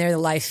I got in there, the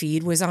live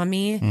feed was on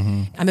me.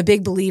 I'm a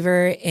big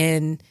believer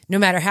in no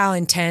matter how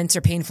intense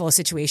or painful a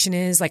situation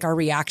is, like our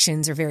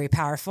reactions are very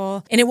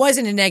powerful. And it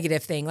wasn't a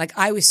negative thing. Like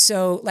I was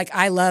so, like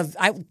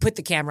I put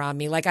the camera on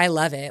me. Like I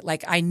love it.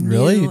 Like I knew.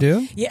 Really? You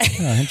do? Yeah.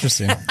 Oh,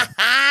 interesting.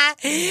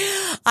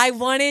 I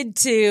wanted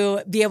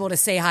to be able to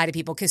say hi to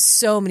people because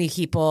so many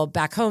people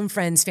back home,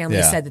 friends,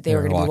 family said that they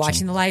were going to be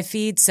watching the live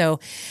feed.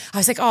 So I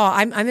was like, oh,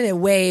 I'm going to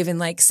wave and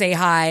like say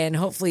hi, and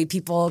hopefully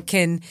people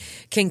can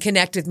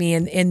connect with me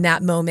in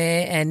that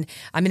moment, and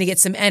I'm going to get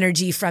some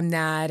energy from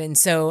that. And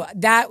so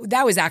that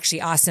was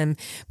actually awesome.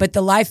 But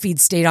the live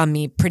feed stayed on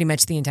me pretty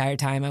much the entire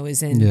time I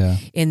was in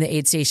the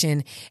aid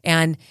station.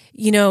 And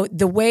you know,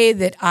 the way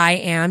that I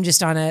am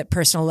just on a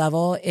personal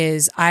level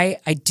is I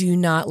do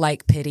not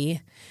like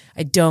pity.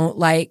 I don't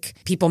like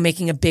people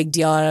making a big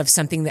deal out of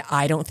something that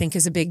I don't think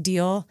is a big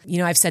deal. You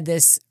know, I've said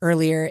this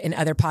earlier in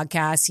other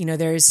podcasts, you know,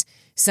 there's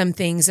some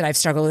things that I've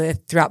struggled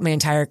with throughout my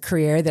entire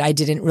career that I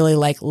didn't really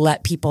like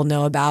let people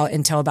know about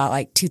until about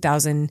like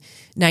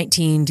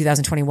 2019,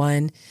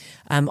 2021.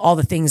 All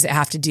the things that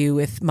have to do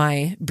with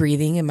my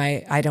breathing and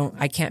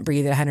I can't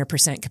breathe at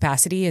 100%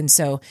 capacity. And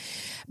so,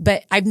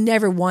 but I've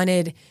never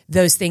wanted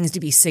those things to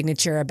be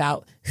signature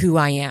about who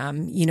I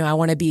am. You know, I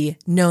want to be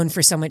known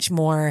for so much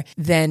more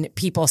than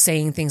people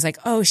saying things like,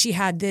 oh, she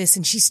had this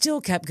and she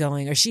still kept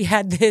going, or she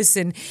had this.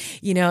 And,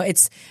 you know,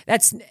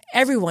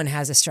 everyone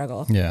has a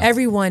struggle. Yeah.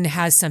 Everyone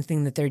has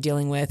something that they're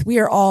dealing with. We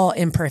are all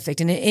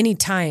imperfect. And at any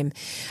time,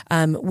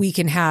 we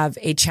can have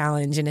a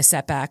challenge and a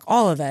setback,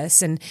 all of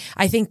us. And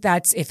I think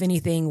that's, if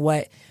anything,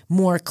 what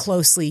more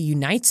closely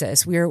unites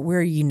us.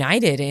 We're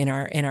united in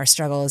our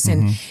struggles,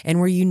 and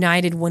we're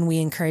united when we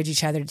encourage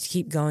each other to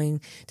keep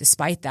going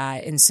despite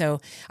that. And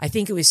so I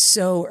think it was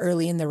so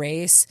early in the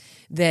race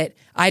that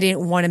I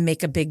didn't want to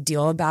make a big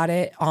deal about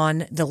it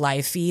on the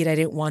live feed. I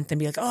didn't want them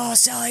to be like, oh,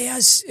 Sally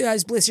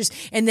has blisters.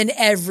 And then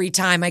every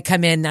time I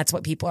come in, that's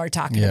what people are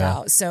talking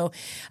about. So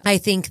I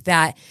think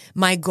that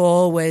my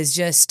goal was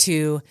just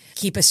to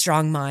keep a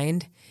strong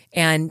mind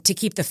and to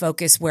keep the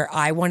focus where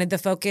I wanted the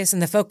focus.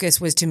 And the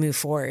focus was to move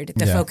forward.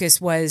 The focus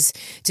was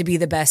to be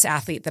the best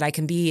athlete that I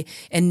can be,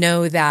 and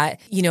know that,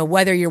 you know,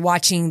 whether you're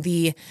watching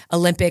the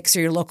Olympics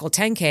or your local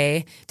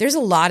 10K, there's a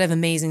lot of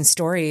amazing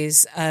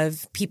stories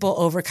of people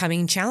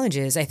overcoming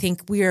challenges. I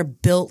think we are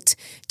built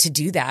to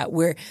do that.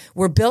 We're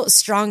built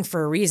strong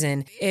for a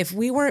reason. If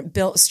we weren't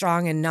built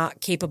strong and not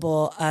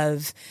capable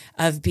of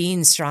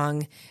being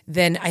strong,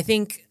 then I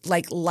think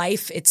like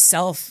life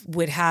itself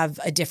would have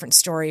a different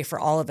story for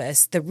all of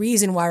us. The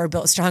reason why we're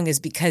built strong is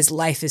because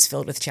life is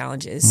filled with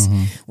challenges.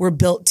 We're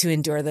built to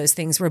endure those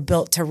things. We're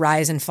built to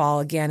rise and fall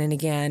again and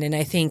again. And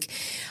I think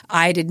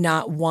I did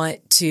not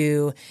want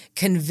to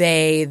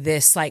convey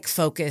this like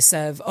focus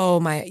of,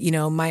 oh,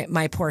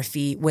 my poor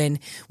feet, when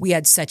we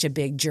had such a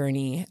big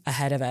journey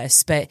ahead of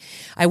us. But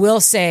I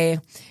will say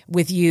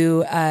with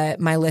you,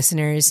 my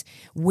listeners,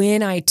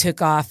 when I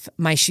took off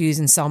my shoes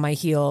and saw my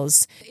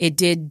heels, it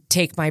did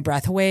take my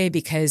breath away,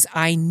 because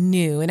I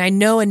knew, and I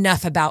know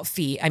enough about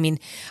feet. I mean,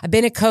 I've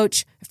been a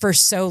coach for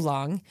so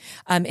long.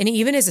 And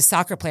even as a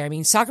soccer player, I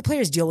mean, soccer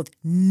players deal with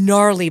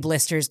gnarly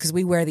blisters because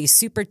we wear these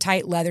super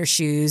tight leather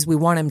shoes. We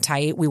want them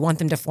tight. We want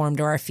them to form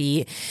to our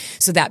feet.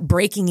 So that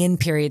breaking in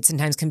period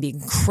sometimes can be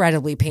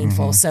incredibly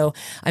painful. So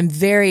I'm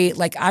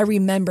I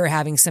remember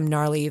having some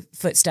gnarly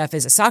foot stuff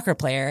as a soccer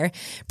player,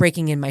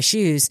 breaking in my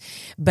shoes.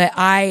 But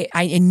I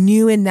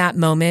knew in that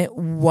moment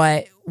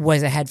what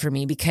was ahead for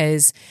me,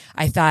 because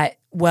I thought,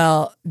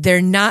 well,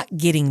 they're not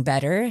getting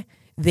better.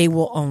 They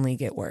will only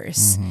get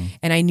worse.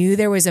 And I knew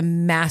there was a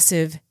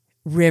massive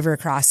river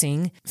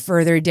crossing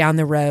further down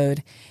the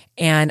road.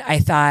 And I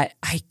thought,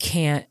 I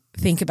can't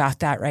think about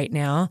that right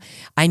now.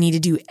 I need to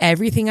do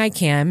everything I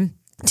can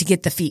to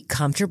get the feet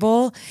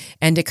comfortable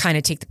and to kind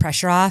of take the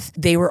pressure off.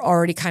 They were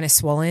already kind of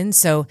swollen.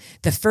 So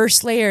the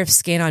first layer of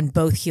skin on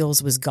both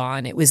heels was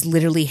gone. It was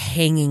literally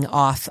hanging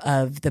off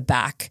of the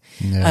back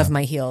of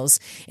my heels.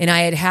 And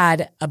I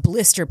had a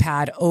blister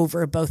pad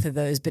over both of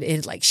those, but it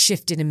had like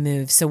shifted and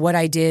moved. So what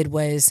I did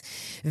was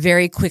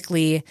very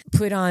quickly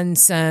put on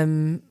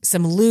some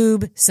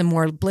lube, some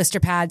more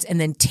blister pads,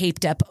 and then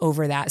taped up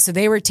over that. So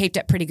they were taped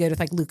up pretty good with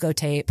like Leuko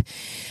tape,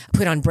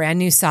 put on brand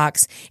new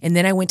socks. And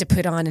then I went to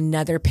put on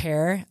another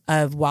pair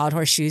of Wild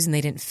Horse shoes, and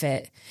they didn't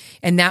fit.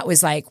 And that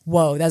was like,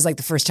 whoa, that was like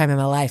the first time in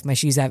my life my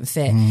shoes haven't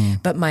fit,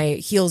 but my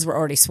heels were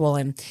already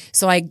swollen.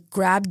 So I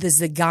grabbed the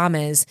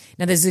Zagamas.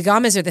 Now the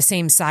Zagamas are the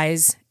same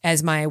size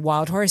as my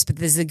Wild Horse, but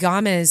the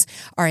Zagamas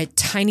are a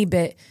tiny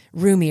bit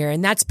roomier.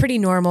 And that's pretty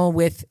normal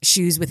with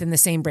shoes within the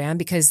same brand,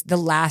 because the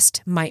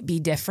last might be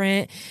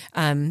different.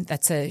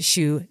 That's a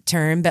shoe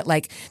term, but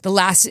like the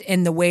last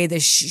and the way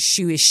the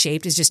shoe is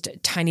shaped is just a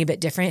tiny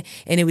bit different.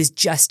 And it was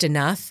just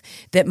enough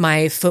that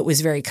my foot was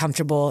very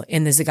comfortable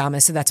in the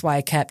Zagama. So that's why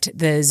I kept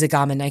the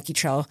Zagama Nike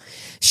Trail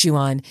shoe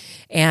on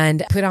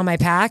and put on my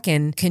pack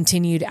and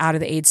continued out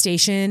of the aid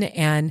station.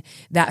 And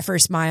that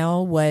first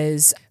mile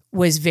was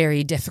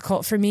very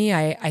difficult for me.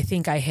 I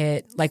think I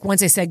hit, like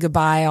once I said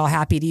goodbye, all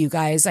happy to you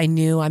guys, I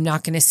knew I'm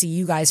not going to see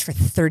you guys for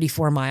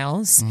 34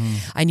 miles.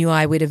 I knew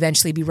I would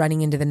eventually be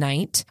running into the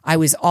night. I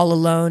was all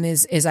alone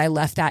as I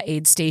left that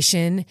aid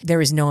station. There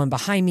was no one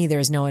behind me. There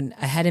was no one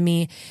ahead of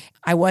me.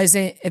 There was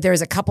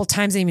a couple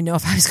times I didn't even know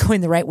if I was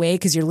going the right way,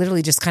 because you're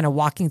literally just kind of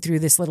walking through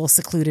this little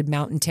secluded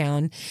mountain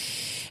town.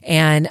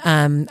 And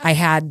I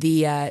had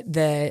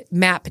the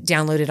map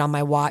downloaded on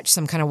my watch.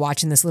 So I'm kind of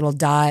watching this little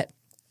dot.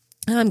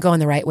 I'm going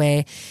the right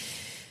way.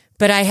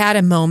 But I had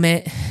a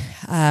moment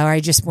where I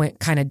just went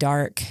kind of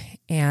dark,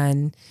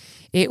 and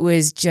it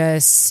was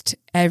just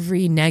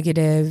every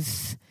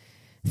negative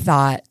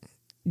thought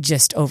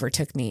just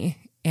overtook me.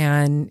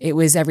 And it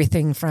was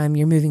everything from,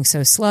 you're moving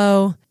so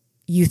slow,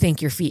 you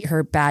think your feet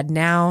hurt bad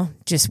now,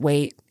 just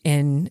wait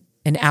in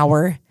an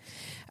hour.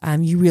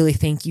 You really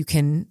think you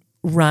can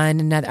run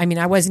another. I mean,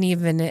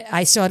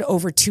 I still had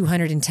over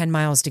 210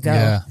 miles to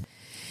go.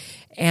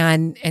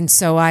 And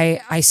so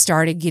I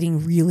started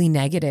getting really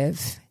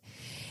negative.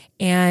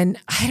 And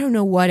I don't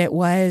know what it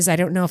was. I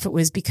don't know if it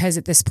was because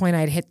at this point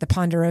I'd hit the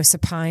ponderosa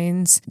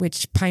pines,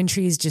 which pine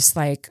trees just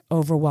like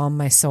overwhelm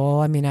my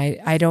soul. I mean,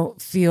 I don't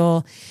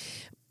feel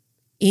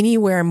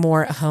anywhere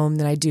more at home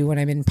than I do when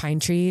I'm in pine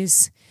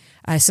trees.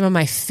 Some of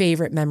my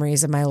favorite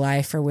memories of my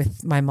life are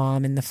with my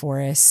mom in the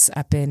forests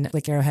up in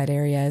Lake Arrowhead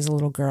area as a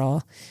little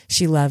girl.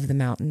 She loved the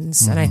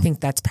mountains. And I think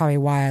that's probably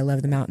why I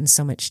love the mountains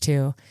so much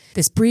too.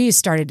 This breeze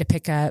started to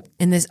pick up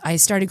and I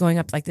started going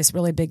up like this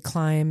really big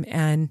climb,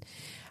 and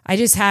I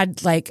just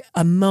had like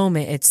a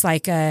moment. It's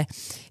like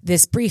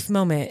this brief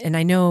moment. And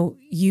I know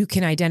you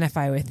can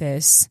identify with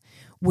this,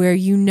 where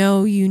you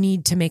know you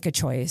need to make a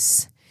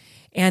choice.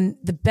 And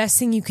the best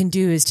thing you can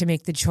do is to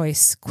make the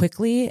choice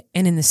quickly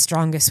and in the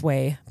strongest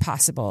way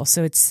possible.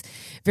 So it's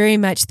very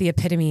much the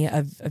epitome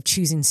of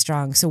choosing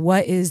strong. So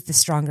what is the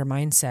stronger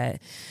mindset?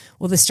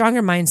 Well, the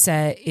stronger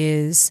mindset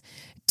is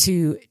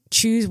to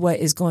choose what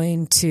is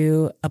going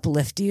to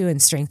uplift you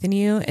and strengthen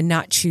you, and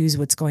not choose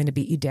what's going to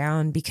beat you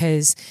down,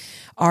 because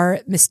our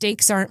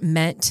mistakes aren't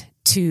meant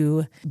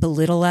to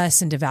belittle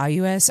us and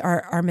devalue us.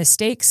 Our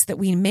mistakes that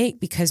we make,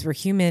 because we're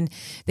human,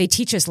 they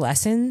teach us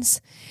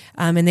lessons,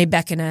 and they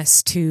beckon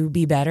us to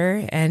be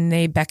better, and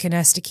they beckon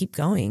us to keep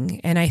going.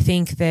 And I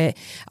think that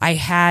I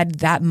had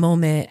that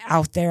moment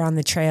out there on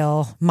the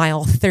trail,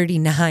 mile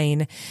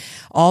 39,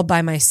 all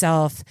by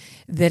myself,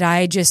 that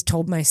I just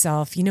told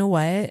myself, you know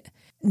what?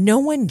 No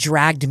one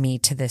dragged me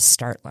to this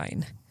start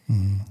line.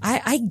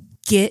 I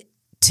get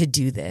to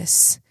do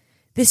this.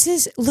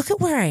 Look at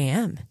where I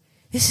am.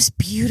 This is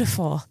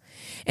beautiful.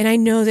 And I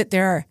know that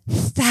there are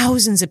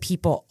thousands of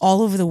people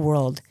all over the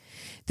world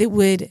that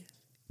would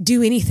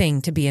do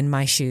anything to be in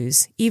my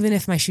shoes, even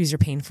if my shoes are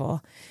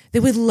painful.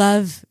 They would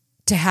love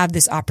to have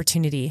this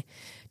opportunity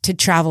to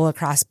travel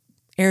across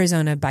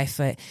Arizona by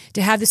foot,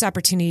 to have this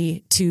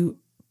opportunity to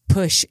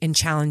push and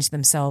challenge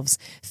themselves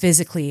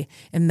physically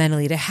and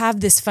mentally, to have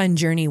this fun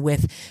journey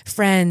with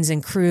friends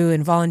and crew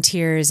and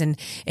volunteers, and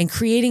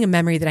creating a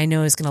memory that I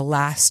know is going to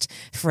last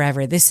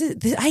forever.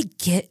 I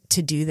get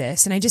to do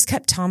this. And I just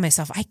kept telling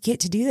myself, I get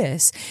to do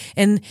this.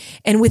 And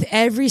with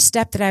every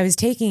step that I was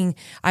taking,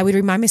 I would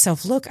remind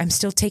myself, look, I'm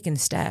still taking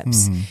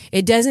steps.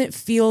 It doesn't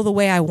feel the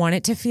way I want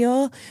it to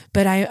feel,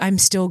 but I'm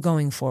still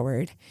going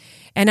forward.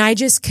 And I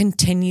just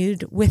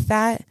continued with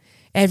that.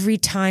 Every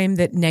time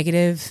that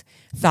negative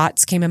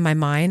thoughts came in my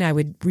mind, I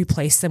would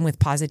replace them with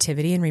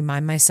positivity and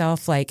remind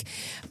myself, like,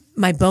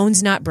 my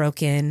bone's not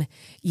broken.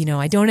 You know,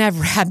 I don't have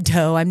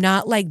rhabdo. I'm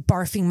not like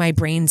barfing my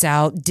brains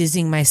out,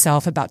 dizzying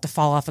myself, about to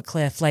fall off a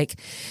cliff. Like,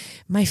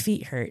 my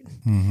feet hurt,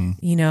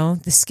 you know,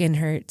 the skin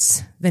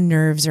hurts, the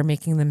nerves are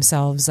making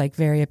themselves like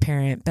very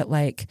apparent, but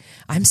like,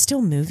 I'm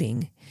still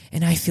moving.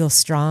 And I feel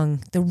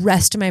strong. The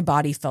rest of my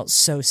body felt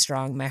so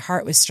strong. My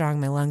heart was strong.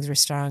 My lungs were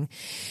strong.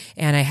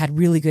 And I had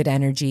really good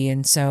energy.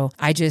 And so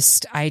I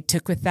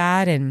took with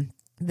that. And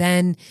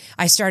then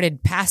I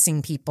started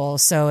passing people.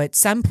 So at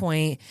some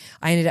point,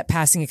 I ended up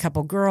passing a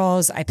couple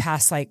girls. I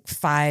passed like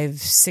 5,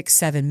 6,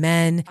 7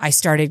 men. I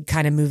started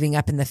kind of moving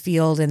up in the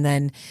field. And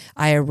then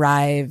I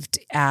arrived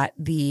at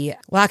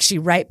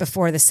right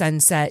before the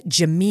sunset,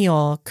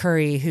 Jameel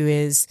Curry, who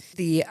is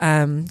the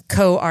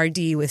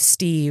co-RD with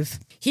Steve.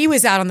 He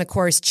was out on the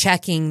course,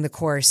 checking the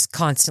course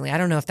constantly. I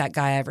don't know if that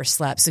guy ever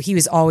slept. So he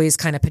was always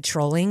kind of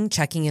patrolling,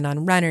 checking in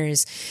on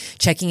runners,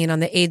 checking in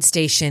on the aid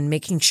station,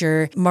 making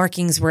sure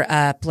markings were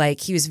up.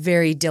 Like, he was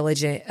very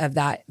diligent of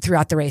that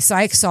throughout the race. So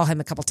I saw him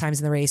a couple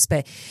times in the race,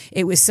 but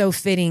it was so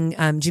fitting.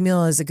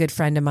 Jamil is a good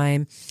friend of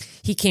mine.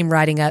 He came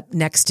riding up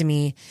next to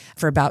me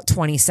for about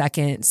 20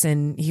 seconds,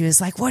 and he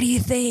was like, what do you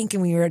think?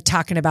 And we were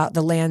talking about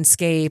the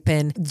landscape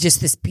and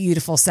just this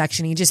beautiful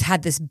section. He just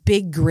had this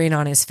big grin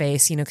on his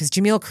face, you know, because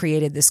Jamil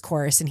created this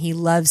course and he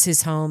loves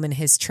his home and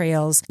his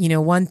trails. You know,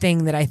 one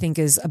thing that I think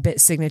is a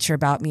bit signature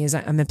about me is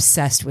I'm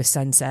obsessed with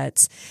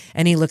sunsets.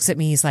 And he looks at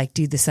me, he's like,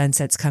 dude, the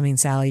sunset's coming,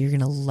 Sally. You're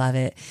going to love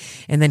it.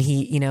 And then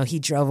he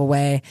drove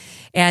away.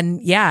 And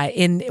yeah,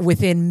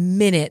 within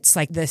minutes,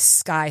 like, the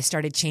sky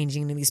started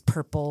changing to these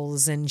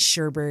purples and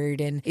sherbert,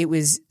 and it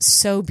was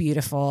so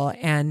beautiful,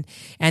 and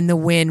the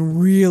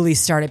wind really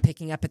started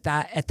picking up at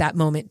that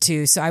moment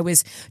too. So I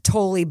was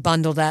totally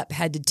bundled up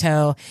head to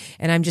toe,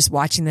 and I'm just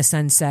watching the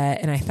sunset,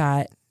 and I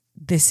thought,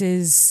 this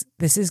is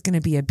going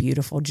to be a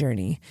beautiful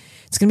journey.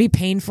 It's going to be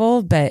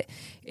painful, but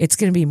it's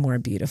going to be more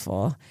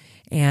beautiful.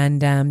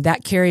 And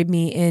that carried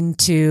me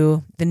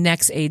into the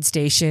next aid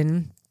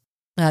station,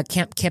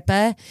 Camp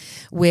Kippa,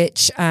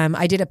 which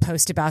I did a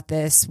post about.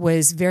 This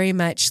was very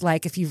much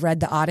like, if you've read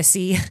the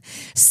Odyssey,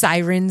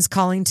 sirens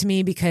calling to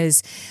me,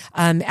 because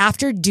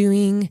after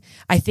doing,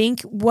 I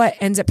think what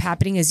ends up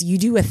happening is you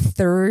do a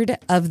third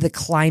of the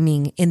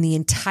climbing in the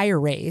entire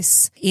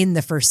race in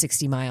the first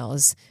 60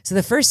 miles. So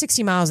the first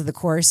 60 miles of the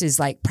course is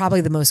like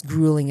probably the most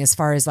grueling as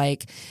far as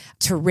like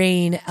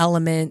terrain,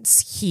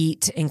 elements,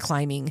 heat, and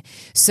climbing.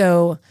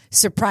 So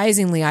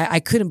surprisingly, I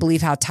couldn't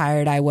believe how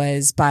tired I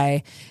was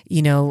by,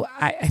 you know,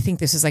 I think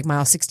this was like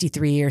mile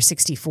 63 or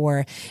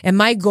 64. And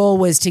my goal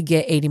was to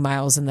get 80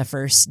 miles in the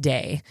first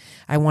day.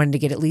 I wanted to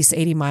get at least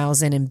 80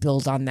 miles in and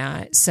build on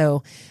that.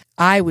 So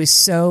I was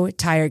so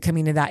tired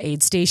coming to that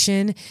aid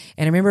station.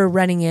 And I remember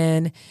running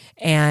in,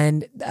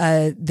 and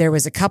there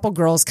was a couple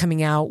girls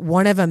coming out.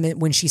 One of them,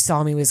 when she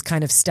saw me, was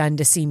kind of stunned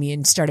to see me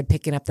and started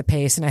picking up the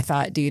pace. And I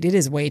thought, dude, it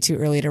is way too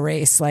early to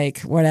race, like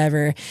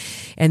whatever.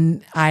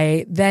 And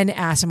I then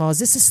asked him, well, is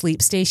this a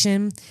sleep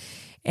station?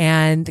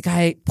 And the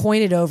guy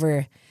pointed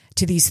over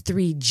to these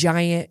 3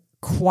 giant,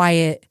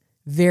 quiet,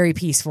 very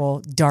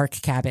peaceful, dark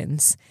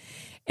cabins.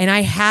 And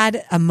I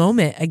had a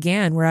moment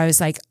again where I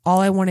was like,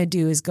 all I want to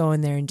do is go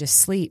in there and just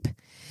sleep.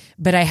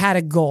 But I had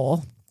a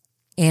goal,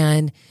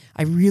 and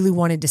I really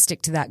wanted to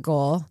stick to that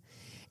goal.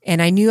 And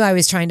I knew I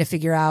was trying to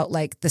figure out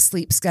like the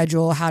sleep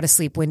schedule, how to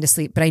sleep, when to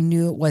sleep, but I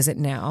knew it wasn't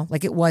now.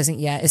 Like it wasn't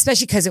yet,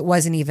 especially because it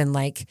wasn't even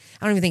like,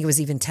 I don't even think it was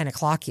even 10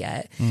 o'clock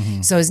yet.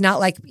 Mm-hmm. So it's not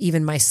like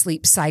even my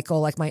sleep cycle,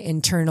 like my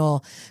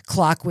internal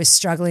clock was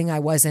struggling.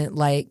 I wasn't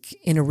like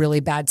in a really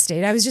bad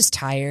state. I was just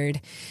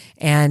tired.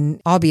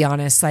 And I'll be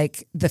honest,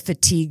 like the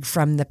fatigue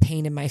from the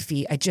pain in my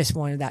feet, I just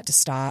wanted that to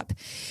stop.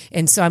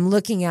 And so I'm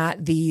looking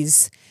at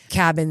these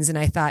cabins and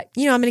I thought,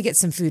 I'm going to get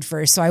some food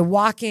first. So I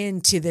walk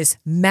into this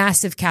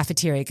massive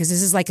cafeteria, because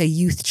this is like a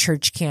youth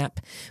church camp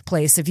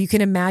place. If you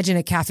can imagine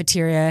a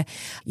cafeteria,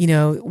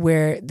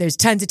 where there's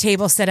tons of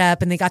tables set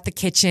up and they got the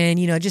kitchen,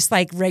 just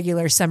like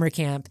regular summer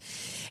camp.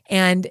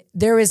 And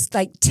there was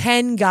like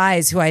 10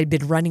 guys who I had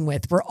been running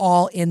with. We're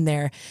all in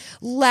there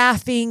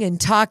laughing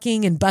and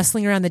talking and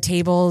bustling around the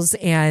tables.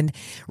 And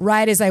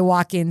right as I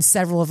walk in,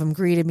 several of them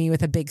greeted me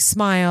with a big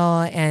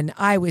smile. And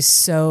I was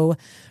so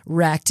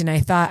wrecked. And I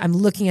thought, I'm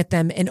looking at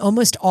them, and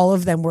almost all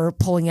of them were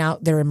pulling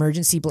out their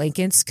emergency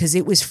blankets because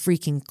it was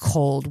freaking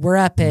cold. We're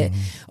up at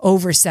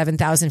over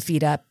 7,000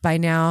 feet up by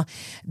now.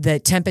 The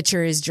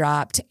temperature is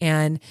dropped,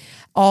 and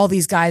all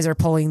these guys are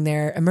pulling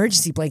their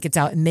emergency blankets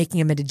out and making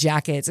them into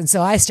jackets. And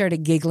so I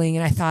started giggling,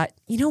 and I thought,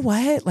 you know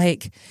what?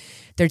 Like,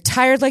 they're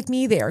tired like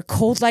me. They are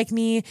cold like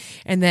me.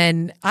 And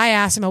then I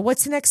asked them,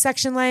 what's the next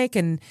section like?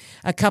 And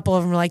a couple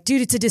of them were like,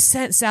 dude, it's a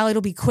descent, Sally.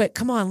 It'll be quick.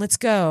 Come on, let's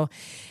go.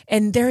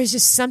 And there is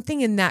just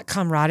something in that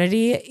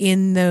camaraderie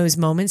in those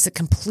moments that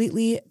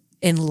completely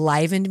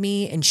enlivened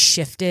me and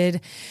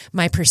shifted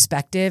my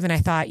perspective. And I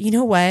thought, you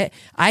know what?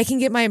 I can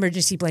get my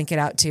emergency blanket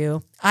out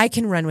too. I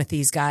can run with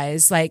these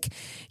guys. Like,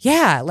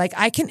 yeah, like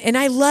I can, and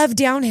I love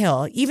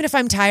downhill. Even if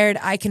I'm tired,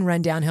 I can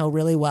run downhill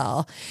really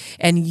well.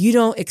 And you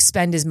don't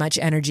expend as much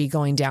energy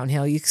going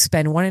downhill. You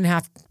expend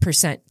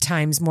 1.5%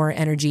 times more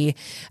energy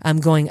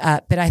going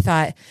up. But I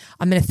thought,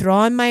 I'm going to throw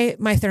on my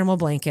thermal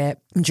blanket,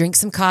 drink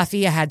some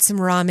coffee. I had some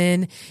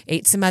ramen,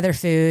 ate some other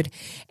food,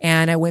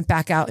 and I went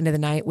back out into the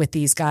night with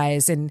these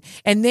guys. And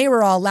they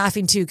were all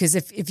laughing too, because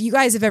if you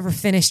guys have ever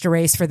finished a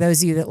race, for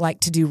those of you that like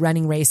to do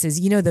running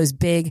races, those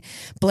big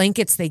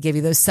blankets they give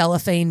you, those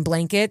cellophane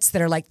blankets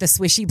that are like the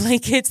swishy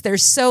blankets, they're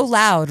so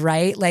loud,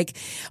 right? Like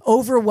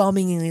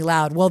overwhelmingly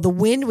loud. Well, the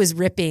wind was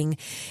ripping,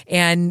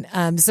 and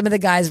some of the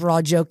guys were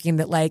all joking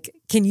that like,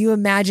 can you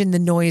imagine the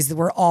noise that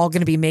we're all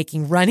going to be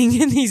making running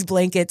in these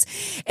blankets?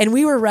 And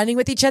we were running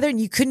with each other, and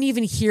you couldn't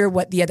even hear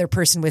what the other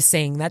person was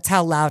saying. That's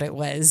how loud it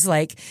was.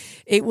 Like,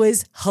 it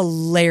was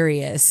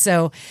hilarious.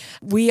 So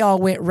we all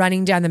went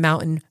running down the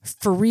mountain,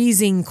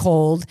 freezing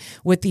cold,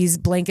 with these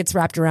blankets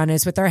wrapped around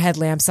us with our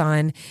headlamps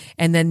on.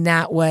 And then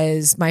that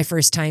was my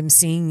first time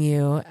seeing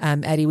you,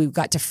 Eddie. We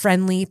got to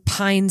Friendly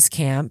Pines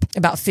Camp,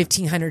 about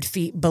 1,500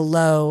 feet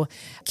below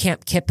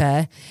Camp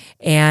Kippa.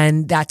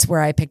 And that's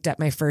where I picked up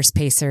my first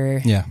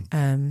pacer. Yeah.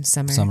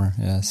 Summer.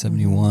 Yeah.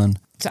 71.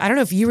 So I don't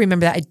know if you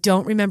remember that. I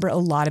don't remember a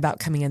lot about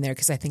coming in there,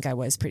 because I think I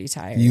was pretty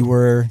tired. You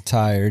were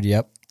tired.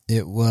 Yep.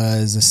 It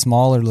was a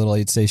smaller little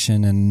aid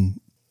station, and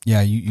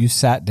yeah, you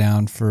sat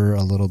down for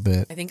a little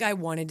bit. I think I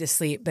wanted to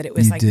sleep, but it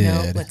was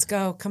no, let's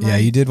go. Come on. Yeah,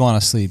 you did want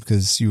to sleep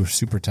because you were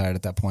super tired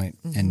at that point,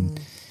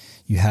 and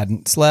you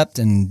hadn't slept,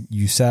 and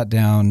you sat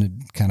down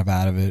kind of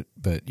out of it.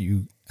 But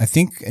I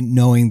think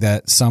knowing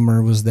that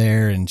Summer was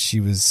there and she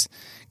was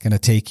going to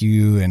take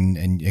you,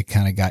 and it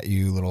kind of got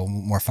you a little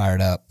more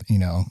fired up,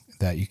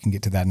 that you can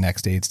get to that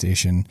next aid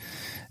station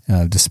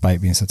despite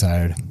being so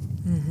tired.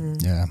 Mm-hmm.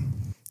 Yeah.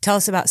 Tell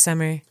us about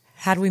Summer.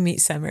 How did we meet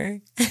Summer?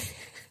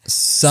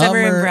 Summer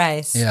and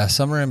Bryce. Yeah,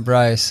 Summer and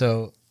Bryce.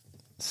 So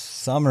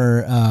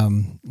Summer,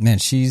 man,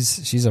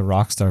 she's a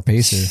rock star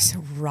pacer. She's a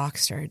rock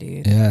star,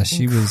 dude. Yeah,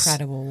 she was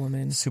incredible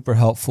woman. Super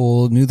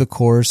helpful. Knew the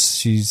course.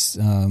 She's,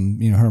 her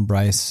and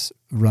Bryce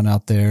run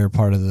out there,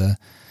 part of the,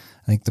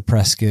 I think, the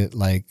Prescott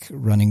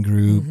running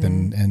group,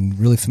 and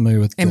really familiar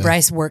with. And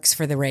Bryce works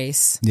for the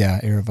race. Yeah,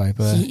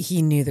 Aravaipa.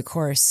 He knew the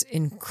course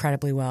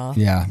incredibly well.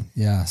 Yeah.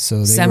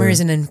 So Summer is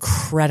an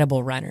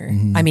incredible runner.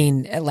 Mm-hmm. I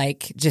mean,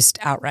 just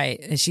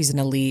outright, she's an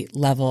elite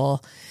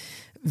level,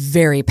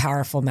 very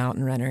powerful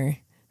mountain runner,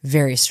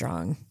 very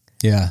strong.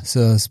 Yeah,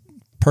 so it's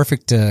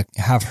perfect to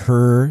have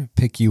her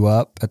pick you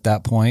up at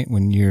that point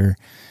when you're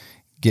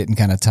getting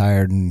kind of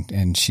tired,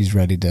 and she's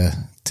ready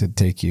to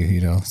take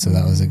you. So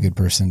that was a good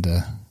person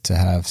to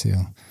have too.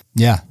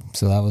 Yeah.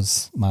 So that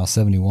was mile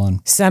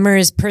 71.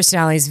 Summer's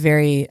personality is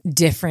very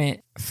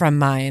different from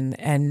mine,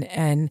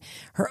 and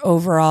her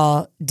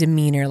overall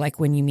demeanor, like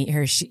when you meet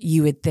her,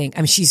 you would think,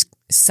 I mean, she's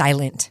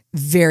silent,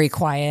 very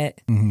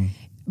quiet. Mm-hmm.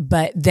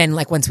 But then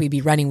like once we'd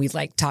be running, we'd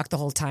like talk the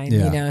whole time,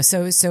 you know?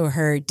 So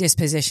her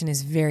disposition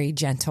is very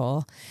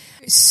gentle,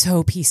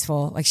 so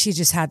peaceful. Like she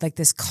just had like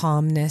this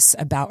calmness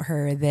about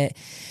her that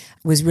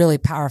was really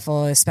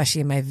powerful,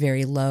 especially in my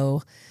very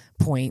low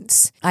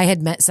points. I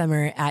had met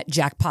Summer at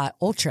Jackpot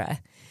Ultra,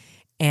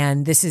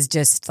 and this is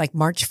just like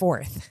March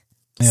 4th.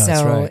 Yeah,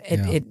 so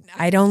right.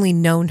 I'd only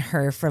known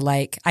her for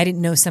like, I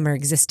didn't know Summer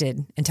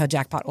existed until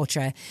Jackpot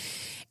Ultra.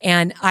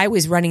 And I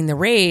was running the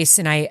race,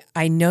 and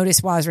I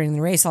noticed while I was running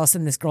the race, all of a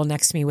sudden this girl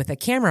next to me with a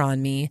camera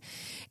on me,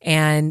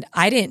 and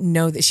I didn't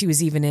know that she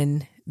was even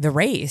in the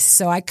race.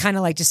 So I kind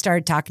of like just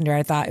started talking to her.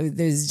 I thought it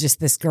was just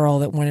this girl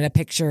that wanted a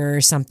picture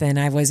or something.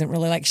 I wasn't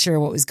really like sure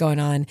what was going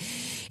on.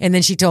 And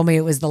then she told me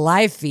it was the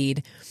live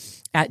feed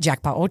at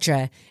Jackpot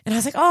Ultra. And I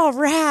was like, oh,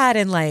 rad.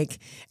 And like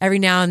every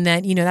now and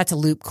then, you know, that's a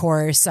loop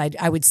course.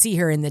 I would see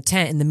her in the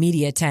tent, in the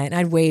media tent, and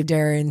I'd wave to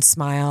her and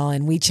smile,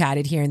 and we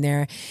chatted here and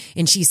there.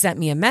 And she sent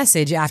me a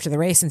message after the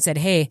race and said,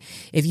 hey,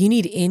 if you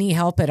need any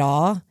help at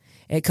all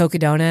at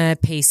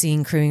Cocodona,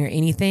 pacing, crewing, or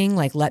anything,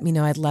 like let me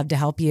know. I'd love to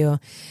help you.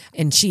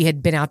 And she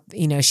had been out,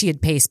 you know, she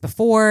had paced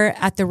before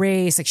at the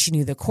race. Like she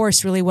knew the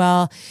course really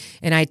well.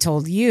 And I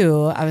told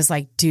you, I was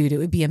like, dude, it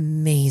would be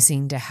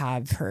amazing to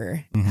have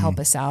her help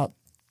us out.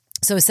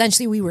 So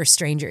essentially we were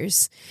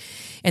strangers.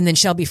 And then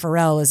Shelby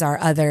Farrell is our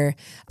other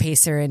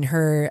pacer, and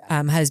her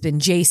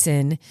husband,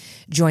 Jason,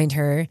 joined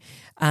her.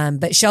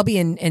 But Shelby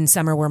and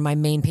Summer were my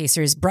main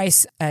pacers.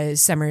 Bryce,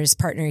 Summer's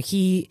partner,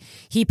 he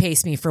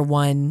paced me for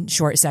one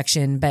short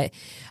section, but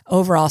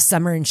overall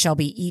Summer and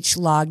Shelby each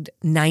logged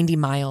 90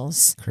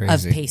 miles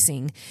of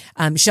pacing.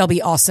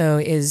 Shelby also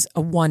is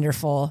a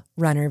wonderful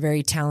runner,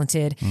 very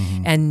talented.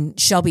 Mm-hmm. And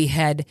Shelby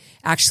had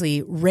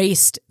actually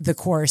raced the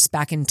course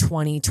back in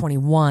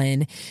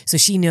 2021. So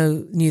she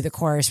knew the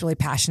course, really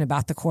passionate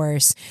about the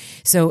course.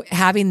 So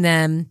having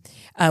them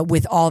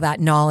with all that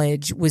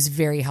knowledge was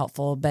very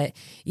helpful. But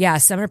yeah,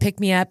 Summer picked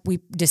me up. We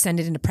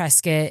descended into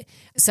Prescott.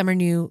 Summer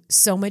knew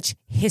so much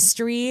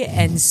history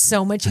and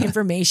so much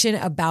information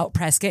about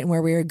Prescott and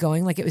where we were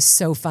going. Like it was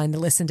so fun to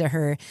listen to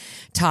her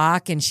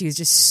talk, and she was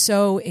just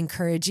so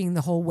encouraging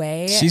the whole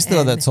way. She's the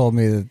one that told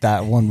me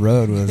that one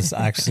road was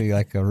actually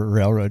like a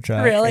railroad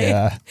track. Really?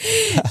 Yeah.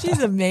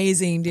 She's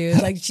amazing,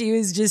 dude. Like she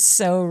was just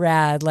so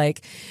rad.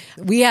 Like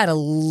we had a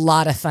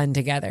lot of fun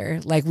together.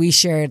 Like we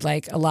shared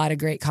like a lot of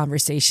great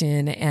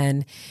conversation,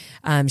 and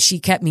she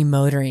kept me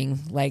motoring.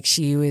 Like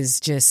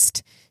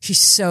she's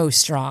so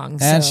strong.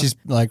 And she's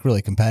like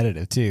really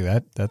competitive too.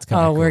 That's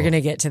kind of cool. We're going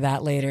to get to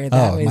that later.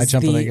 Am I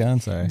jumping the gun?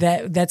 Sorry.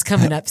 That's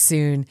coming up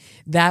soon.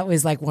 That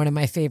was like one of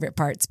my favorite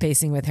parts,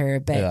 pacing with her.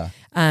 But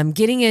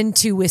getting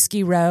into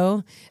Whiskey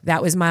Row,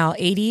 that was mile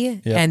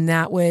 80. Yep. And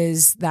that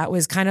was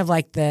kind of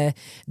like the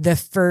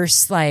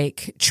first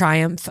like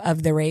triumph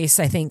of the race,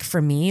 I think,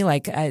 for me,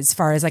 like as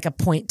far as like a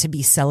point to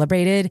be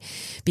celebrated,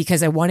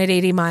 because I wanted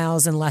 80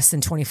 miles in less than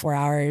 24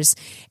 hours.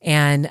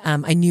 And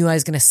I knew I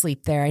was going to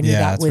sleep there. I knew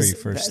that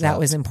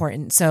was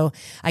important. So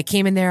I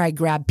came in there, I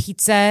grabbed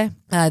pizza.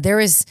 There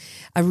was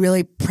a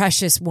really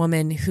precious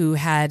woman who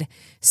had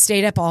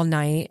stayed up all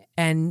night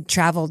and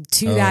traveled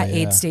to that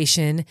aid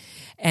station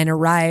and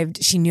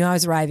arrived. She knew I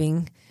was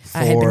arriving.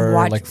 I had been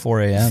like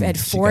 4 a.m. At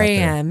 4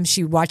 a.m.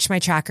 She watched my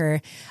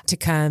tracker to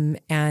come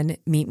and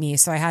meet me.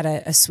 So I had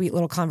a sweet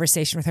little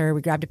conversation with her.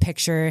 We grabbed a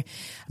picture.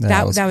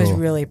 That was cool.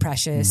 Really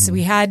precious.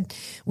 Mm-hmm. So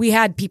we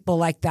had people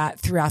like that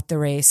throughout the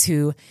race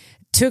who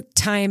took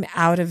time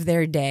out of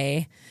their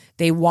day.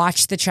 They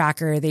watched the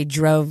tracker. They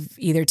drove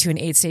either to an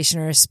aid station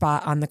or a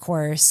spot on the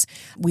course.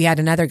 We had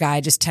another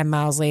guy just 10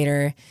 miles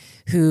later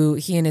who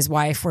he and his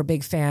wife were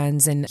big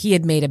fans, and he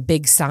had made a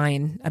big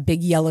sign, a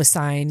big yellow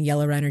sign,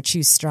 Yellow Runner,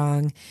 Choose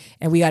Strong.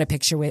 And we got a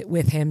picture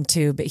with him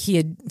too. But he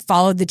had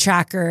followed the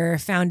tracker,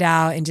 found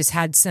out, and just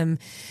had some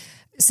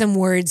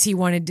words he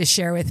wanted to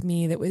share with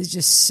me that was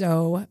just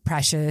so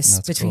precious.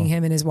 That's between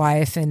him and his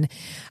wife. And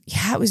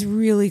yeah, it was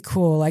really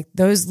cool. Like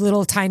those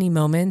little tiny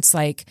moments,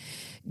 like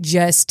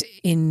just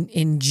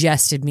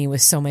ingested me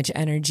with so much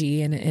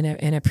energy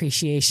and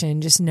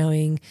appreciation, just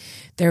knowing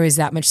there was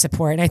that much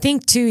support. And I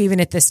think too, even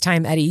at this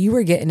time, Eddie, you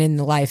were getting in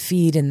the live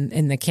feed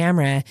and the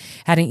camera.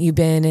 Hadn't you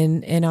been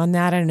in on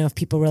that? I don't know if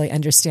people really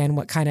understand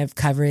what kind of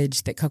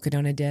coverage that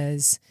Cocodona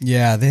does.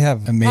 Yeah, they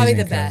have amazing Probably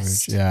the coverage.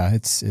 Best. Yeah,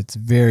 it's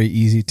very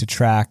easy to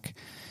track.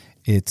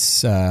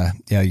 It's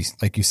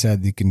like you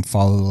said, you can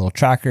follow the little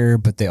tracker,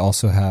 but they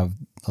also have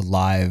a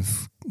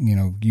live,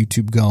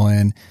 YouTube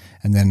going,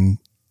 and then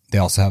they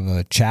also have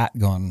a chat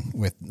going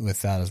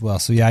with that as well.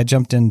 So yeah, I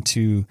jumped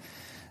into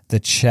the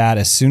chat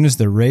as soon as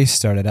the race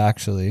started,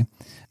 actually,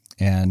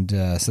 and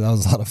so that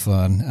was a lot of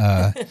fun.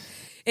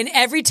 And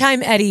every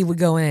time Eddie would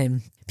go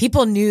in,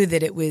 people knew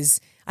that it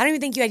was. I don't even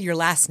think you had your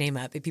last name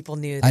up, but people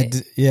knew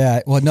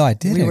that. Well, no, I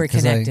didn't. We were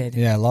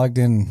connected. I logged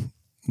in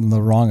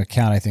the wrong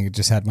account. I think it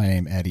just had my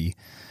name, Eddie.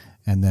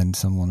 And then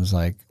someone was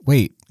like,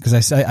 wait,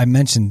 because I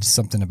mentioned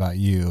something about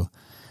you,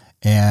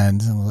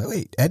 and I'm like,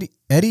 wait,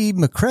 Eddie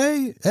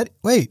McCrae,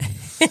 wait,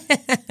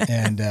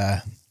 and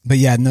but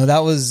yeah, no, that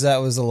was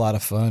a lot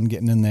of fun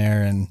getting in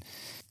there and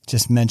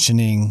just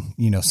mentioning,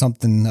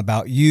 something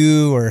about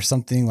you or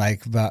something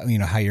like about,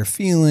 how you're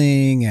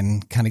feeling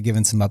and kind of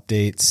giving some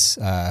updates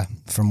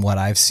from what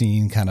I've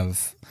seen kind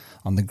of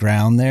on the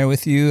ground there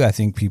with you. I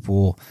think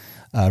people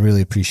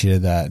really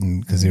appreciated that,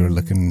 and because they were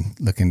looking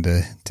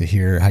to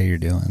hear how you're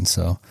doing.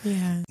 So,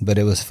 yeah. But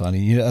it was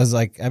funny. I was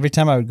like, every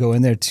time I would go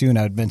in there too, and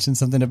I would mention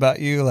something about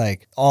you,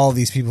 like all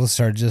these people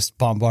started just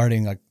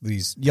bombarding like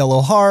these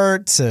yellow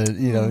hearts,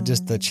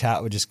 just the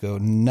chat would just go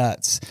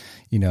nuts.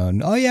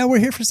 And oh yeah, we're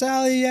here for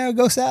Sally. Yeah,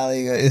 go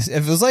Sally. If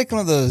it was like one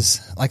of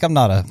those, like I'm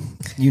not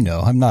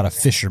a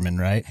fisherman,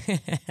 right?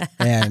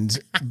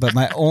 But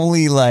my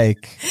only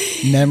like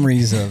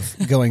memories of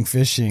going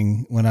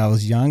fishing when I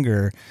was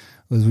younger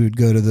was we would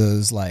go to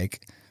those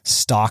like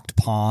stocked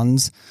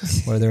ponds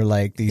where they're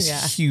like these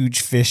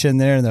huge fish in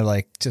there, and they're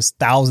like just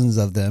thousands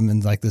of them in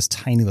like this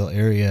tiny little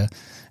area.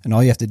 And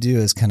all you have to do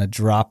is kind of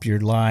drop your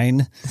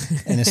line.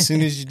 And as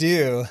soon as you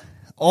do,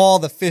 all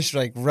the fish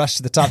like rush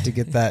to the top to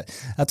get that.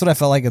 That's what I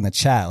felt like in the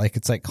chat. Like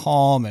it's like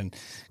calm and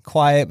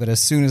quiet. But as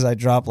soon as I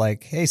drop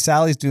like, hey,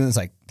 Sally's doing this,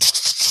 like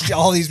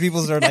all these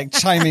people start like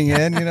chiming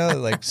in,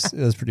 like it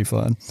was pretty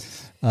fun.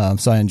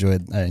 So I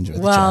enjoyed the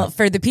chat.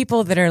 For the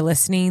people that are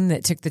listening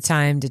that took the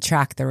time to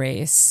track the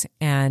race,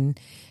 and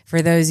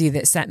for those of you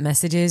that sent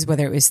messages,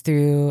 whether it was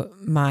through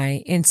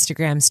my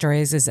Instagram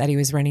stories as Eddie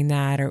was running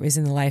that, or it was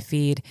in the live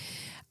feed,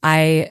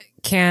 I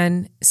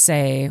can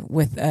say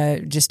with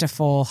just a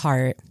full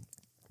heart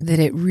that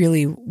it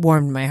really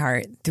warmed my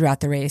heart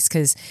throughout the race,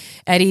 because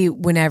Eddie,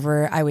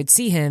 whenever I would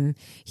see him,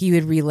 he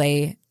would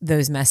relay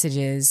those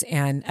messages.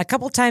 And a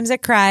couple times I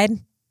cried. I'm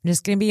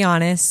just going to be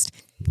honest.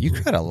 You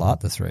cried a lot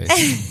this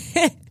race.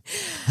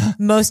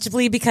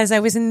 Mostly because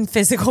I was in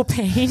physical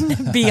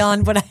pain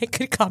beyond what I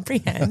could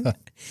comprehend.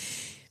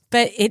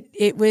 But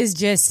it was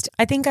just,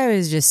 I think I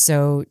was just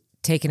so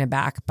taken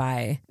aback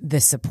by the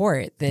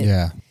support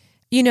that,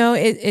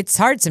 it's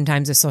hard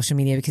sometimes with social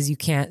media because you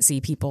can't see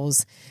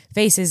people's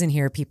faces and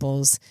hear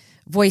people's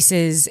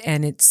voices.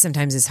 And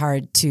sometimes it's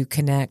hard to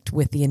connect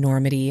with the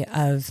enormity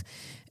of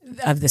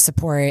the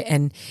support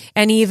and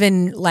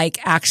even like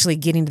actually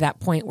getting to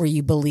that point where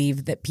you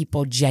believe that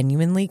people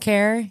genuinely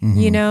care,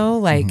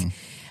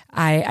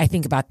 I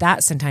think about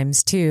that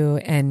sometimes too.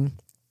 And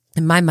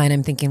in my mind,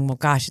 I'm thinking, well,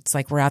 gosh, it's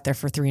like we're out there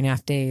for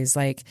 3.5 days.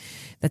 Like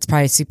that's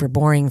probably super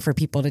boring for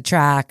people to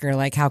track, or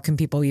like, how can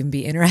people even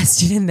be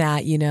interested in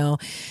that,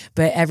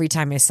 But every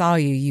time I saw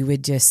you, you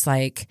would just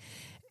like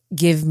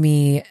give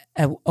me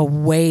a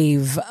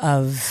wave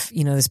of,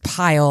 this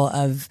pile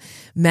of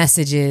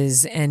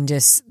messages and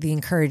just the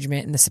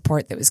encouragement and the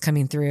support that was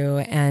coming through.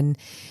 And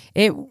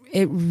it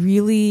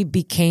really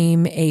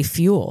became a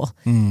fuel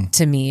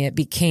to me. It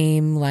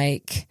became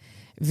like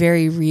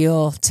very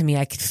real to me.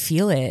 I could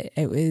feel it.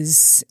 It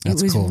was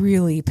cool.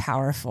 Really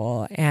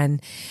powerful.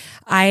 And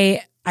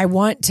I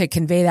want to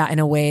convey that in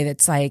a way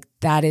that's like,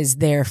 that is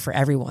there for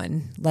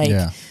everyone.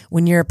 Like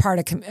when you're a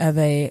part of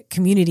a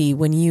community,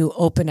 when you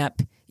open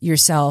up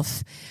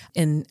yourself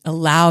and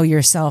allow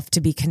yourself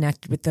to be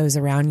connected with those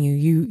around you,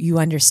 you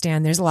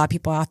understand there's a lot of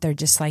people out there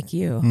just like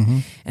you,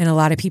 and a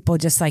lot of people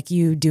just like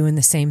you doing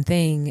the same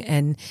thing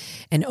and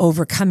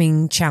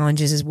overcoming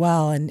challenges as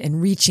well,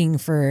 and reaching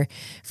for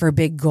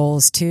big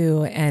goals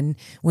too. And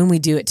when we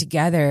do it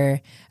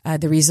together,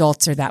 the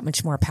results are that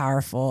much more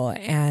powerful.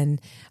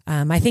 And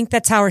I think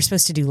that's how we're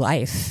supposed to do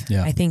life.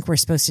 Yeah. I think we're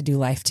supposed to do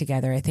life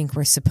together. I think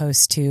we're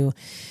supposed to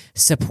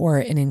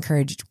support and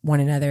encourage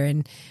one another.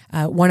 And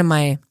one of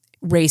my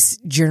race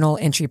journal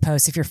entry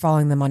posts, if you're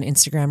following them on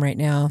Instagram right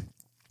now,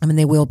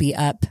 they will be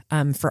up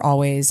for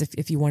always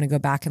if you want to go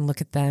back and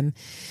look at them.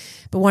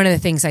 But one of the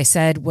things I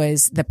said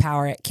was the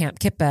power at Camp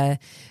Kippa,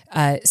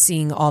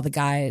 seeing all the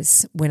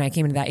guys when I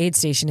came into that aid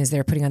station as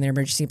they're putting on their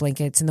emergency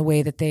blankets, and the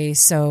way that they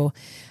so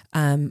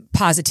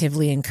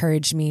positively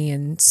encouraged me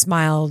and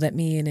smiled at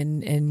me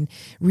and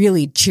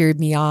really cheered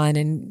me on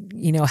and,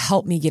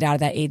 helped me get out of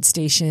that aid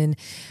station.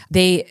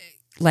 They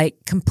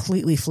like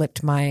completely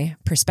flipped my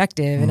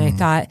perspective. And I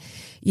thought,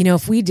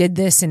 if we did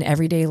this in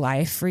everyday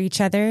life for each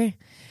other,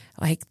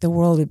 like the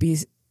world would be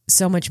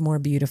so much more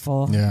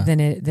beautiful than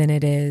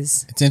it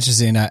is. It's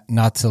interesting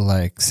not to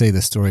like say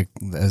the story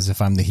as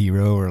if I'm the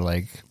hero or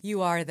like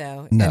you are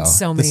though. No,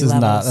 so many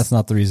levels. That's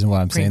not the reason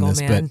why I'm Pringle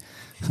saying this, man.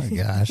 But oh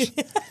gosh,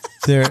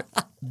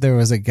 there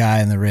was a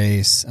guy in the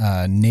race,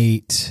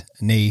 Nate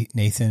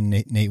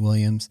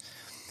Williams.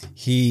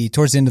 He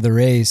towards the end of the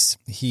race,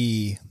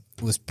 he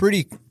was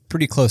pretty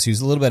close. He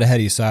was a little bit ahead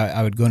of you, so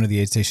I would go into the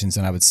aid stations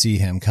and I would see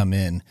him come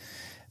in.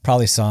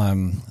 Probably saw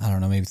him, I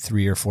don't know, maybe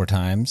 3 or 4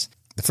 times.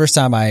 The first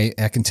time I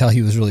can tell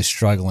he was really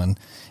struggling,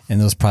 and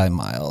it was probably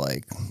mile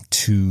like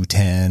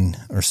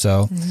 2:10 or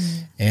so.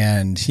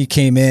 And he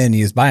came in,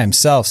 he was by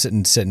himself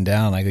sitting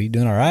down. I go, you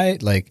doing all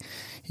right? Like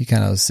he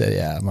kind of said,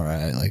 yeah, I'm all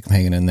right. Like I'm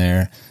hanging in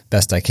there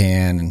best I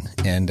can.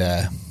 And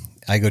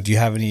I go, do you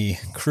have any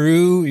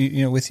crew,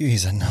 with you? He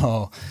said,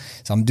 no.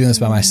 So I'm doing this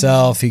by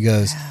myself. He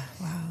goes,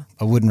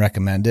 I wouldn't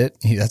recommend it.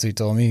 That's what he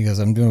told me. He goes,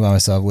 I'm doing it by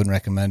myself. I wouldn't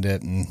recommend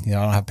it. And, I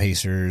don't have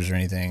pacers or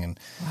anything. And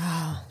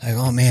I go,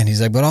 oh man. He's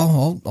like, but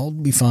I'll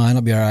be fine.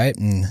 I'll be all right.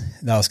 And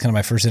that was kind of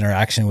my first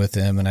interaction with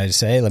him. And I just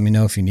say, hey, let me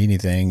know if you need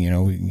anything.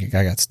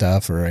 I got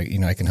stuff or,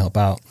 I can help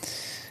out.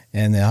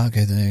 And they,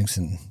 okay, thanks.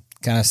 And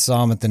kind of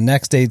saw him at the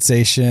next aid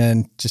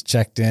station, just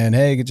checked in.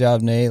 Hey, good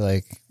job, Nate.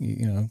 Like,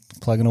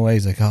 plugging away.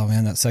 He's like, oh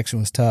man, that section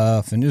was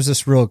tough. And it was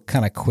just real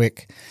kind of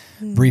quick,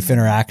 brief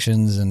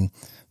interactions.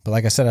 But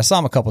like I said, I saw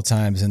him a couple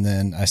times, and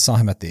then I saw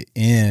him at the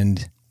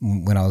end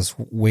when I was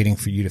waiting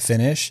for you to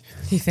finish.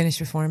 He finished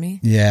before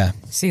me? Yeah.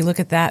 See, look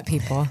at that,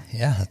 people.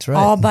 Yeah, that's right.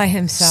 All by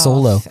himself.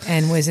 Solo.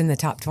 And was in the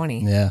top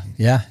 20. Yeah.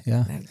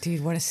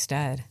 Dude, what a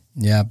stud.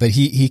 Yeah, but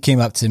he came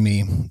up to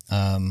me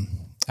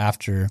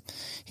after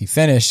he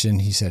finished,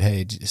 and he said, hey,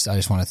 I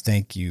just want to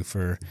thank you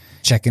for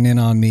checking in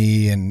on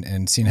me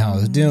and seeing how I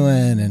was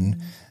doing, and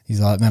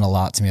it meant a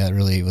lot to me. That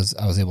really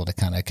I was able to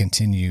kind of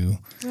continue.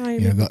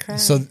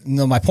 So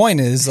my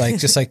point is, like,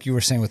 just like you were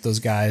saying with those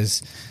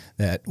guys,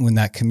 that when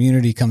that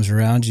community comes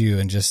around you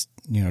and just,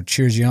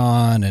 cheers you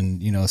on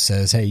and,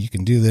 says, hey, you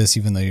can do this,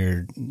 even though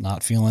you're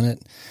not feeling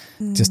it.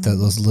 Just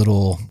those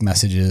little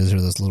messages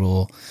or those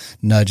little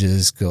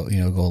nudges go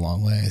a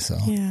long way. So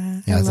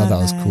I thought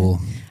that was cool.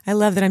 I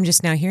love that I'm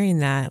just now hearing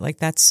that. Like,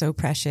 that's so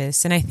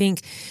precious. And I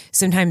think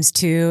sometimes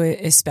too,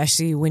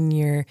 especially when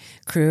you're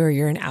crew or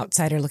you're an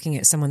outsider looking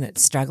at someone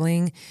that's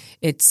struggling,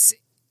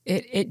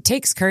 it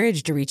takes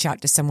courage to reach out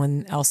to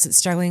someone else that's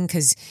struggling,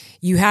 because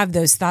you have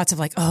those thoughts of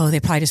like, oh, they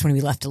probably just want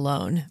to be left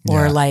alone,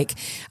 or like,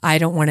 I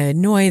don't want to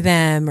annoy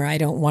them, or I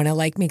don't want to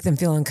like make them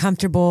feel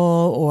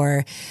uncomfortable,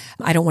 or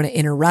I don't want to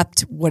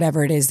interrupt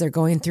whatever it is they're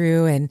going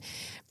through. And,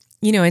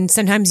 and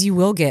sometimes you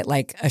will get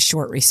like a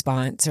short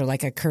response or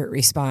like a curt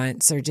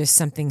response or just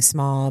something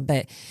small.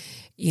 But,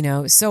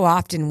 so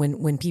often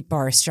when people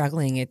are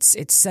struggling, it's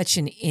such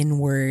an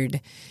inward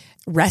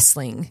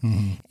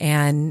wrestling.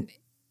 And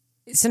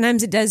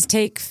sometimes it does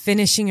take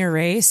finishing a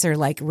race or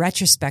like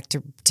retrospect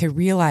to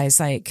realize,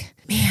 like,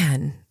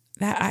 man,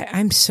 that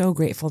I'm so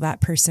grateful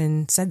that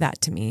person said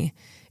that to me.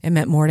 It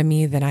meant more to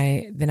me than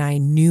I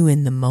knew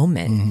in the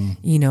moment.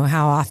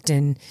 How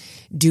often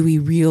do we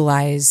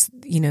realize,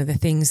 the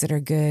things that are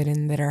good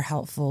and that are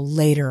helpful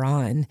later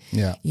on?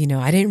 Yeah.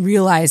 I didn't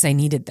realize I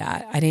needed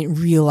that. I didn't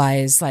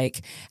realize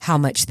like how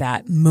much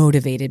that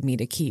motivated me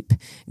to keep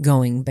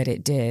going, but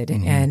it did.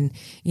 And,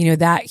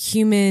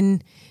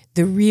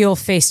 the real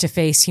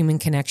face-to-face human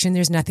connection,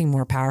 there's nothing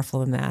more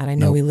powerful than that. I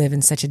know we live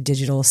in such a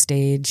digital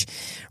stage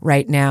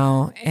right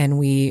now, and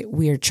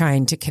we are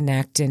trying to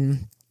connect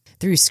and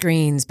through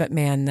screens, but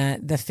man,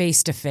 the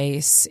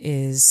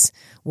face-to-face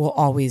will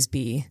always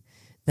be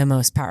the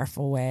most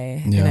powerful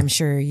way. Yeah. And I'm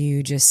sure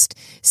you just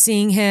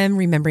seeing him,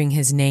 remembering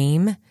his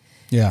name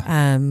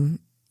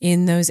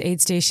in those aid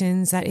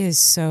stations, that is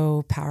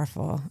so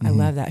powerful. I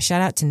love that.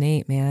 Shout out to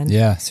Nate, man.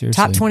 Yeah, seriously.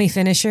 Top 20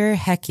 finisher,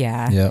 heck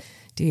yeah. Yep.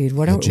 Dude,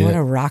 what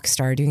a rock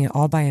star doing it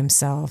all by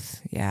himself.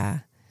 Yeah.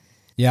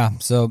 Yeah.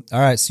 So, all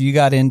right. So you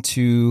got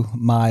into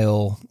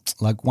mile,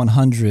 like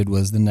 100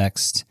 was the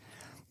next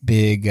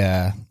big,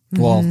 I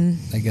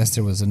guess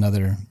there was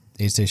another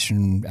aid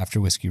station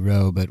after Whiskey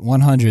Row, but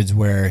 100's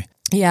where.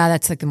 Yeah,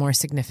 that's like the more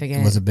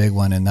significant. It was a big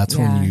one. And that's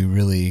when you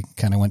really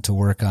kind of went to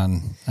work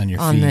on your feet.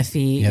 On the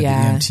feet, you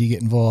had the EMT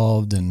get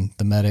involved and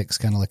the medics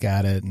kind of look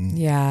at it.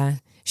 And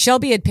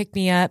Shelby had picked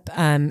me up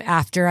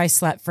after I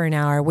slept for an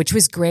hour, which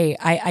was great.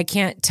 I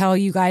can't tell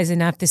you guys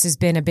enough. This has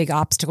been a big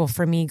obstacle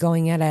for me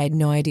going in. I had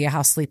no idea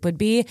how sleep would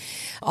be.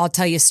 I'll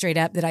tell you straight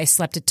up that I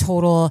slept a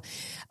total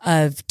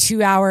of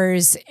 2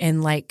 hours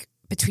and like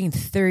between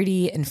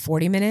 30 and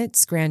 40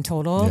 minutes grand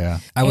total. Yeah.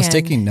 I was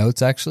taking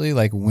notes actually,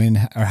 like when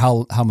or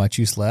how much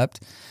you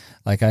slept.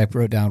 Like I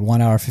wrote down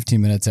 1 hour,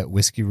 15 minutes at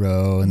Whiskey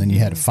Row, and then you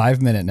had a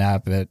 5-minute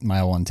nap at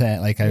mile 110.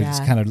 Like I was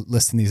just kind of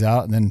listing these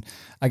out, and then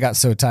I got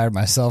so tired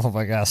myself. I'm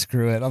like,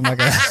 screw it. I'm not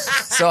gonna.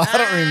 So I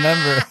don't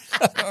remember.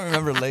 I don't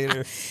remember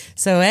later.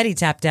 So Eddie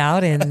tapped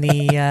out in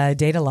the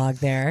data log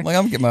there. I'm like,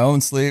 I'm gonna get my own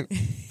sleep.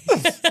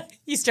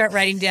 You start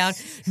writing down.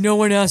 No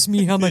one asked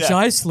me how much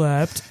I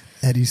slept.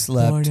 Eddie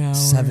slept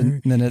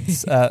 7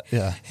 minutes.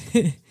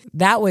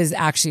 That was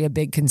actually a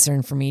big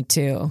concern for me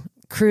too.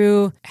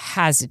 Crew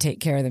has to take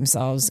care of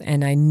themselves,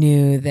 and I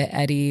knew that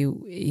Eddie,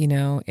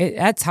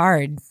 that's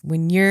hard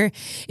when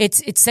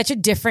it's such a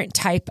different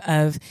type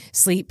of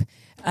sleep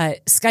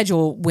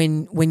schedule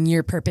when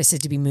your purpose is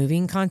to be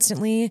moving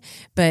constantly.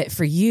 But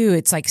for you,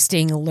 it's like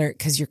staying alert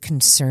because you're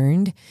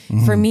concerned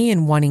for me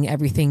and wanting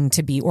everything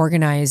to be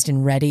organized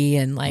and ready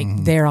and like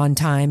there on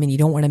time, and you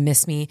don't want to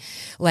miss me.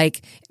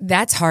 Like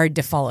that's hard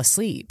to fall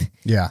asleep.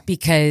 Yeah.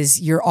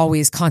 Because you're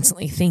always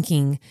constantly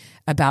thinking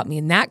about me,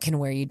 and that can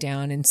wear you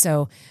down. And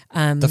so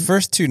the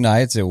first 2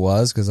 nights it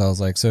was because I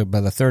was like, so by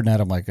the third night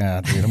I'm like, dude,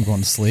 I'm going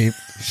to sleep.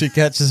 She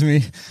catches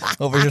me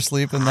over here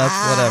sleeping,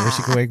 that's whatever.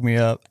 She can wake me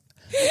up.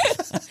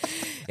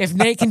 If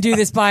Nate can do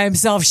this by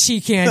himself,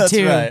 she can that's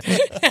too. Right.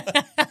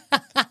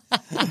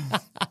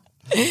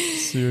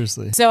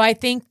 Seriously. So I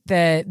think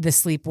the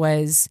sleep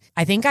was,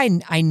 I think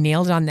I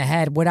nailed it on the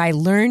head. What I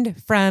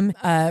learned from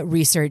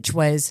research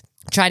was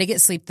try to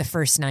get sleep the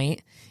first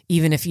night.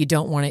 Even if you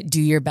don't want it,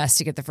 do your best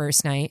to get the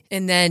first night.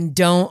 And then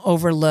don't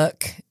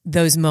overlook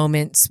those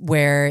moments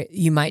where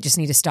you might just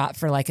need to stop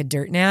for like a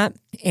dirt nap.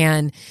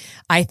 And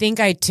I think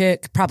I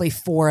took probably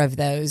 4 of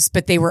those,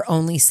 but they were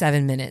only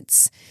 7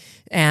 minutes.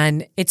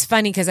 And it's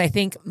funny because I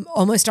think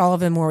almost all of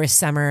them were with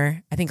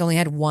Summer. I think only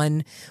had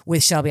one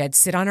with Shelby. I'd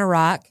sit on a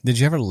rock. Did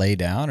you ever lay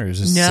down or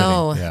is this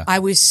No, sitting? Yeah. I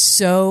was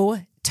so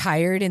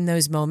tired in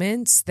those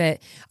moments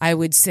that I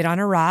would sit on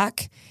a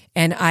rock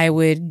and I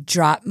would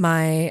drop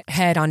my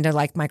head onto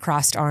like my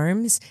crossed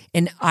arms,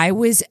 and I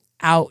was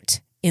out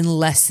in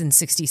less than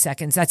 60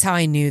 seconds. That's how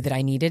I knew that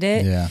I needed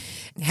it. Yeah.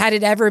 Had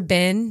it ever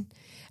been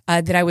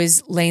that I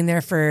was laying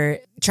there for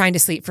trying to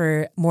sleep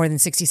for more than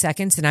 60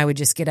 seconds, then I would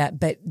just get up.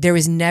 But there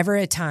was never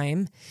a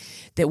time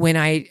that when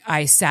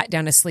I sat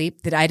down to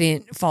sleep that I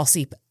didn't fall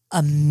asleep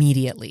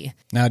immediately.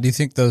 Now, do you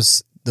think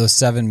those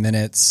 7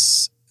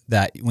 minutes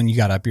that when you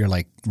got up, you're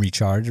like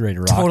recharged, ready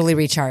to rock? Totally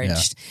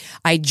recharged. Yeah.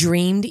 I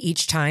dreamed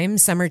each time.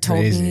 Summer told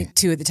Crazy. me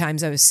 2 of the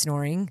times I was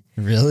snoring.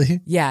 Really?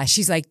 Yeah.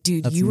 She's like,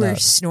 dude, That's you were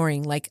nuts.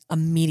 snoring like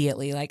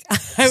immediately. Like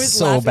I was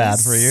so laughing. bad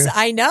for you.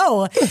 I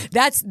know.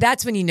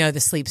 That's when you know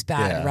the sleep's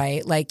bad, Yeah.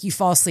 right? Like you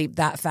fall asleep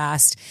that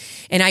fast.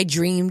 And I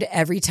dreamed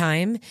every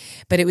time,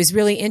 but it was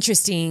really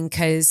interesting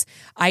because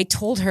I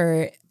told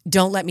her,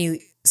 don't let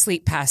me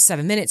sleep past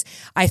 7 minutes.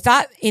 I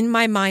thought in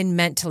my mind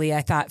mentally,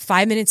 I thought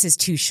 5 minutes is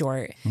too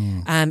short.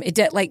 It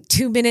did like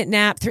 2 minute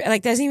nap,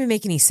 like doesn't even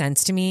make any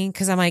sense to me.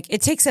 Cause I'm like,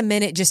 it takes a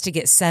minute just to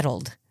get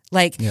settled.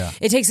 Like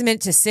it takes a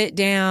minute to sit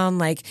down,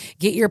 like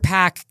get your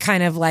pack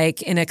kind of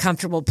like in a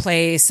comfortable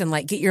place and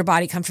like get your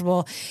body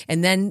comfortable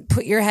and then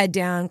put your head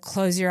down,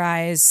 close your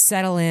eyes,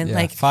 settle in. Yeah,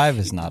 like 5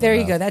 is not there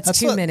enough. You go. That's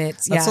 2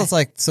 minutes. That's what's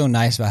like so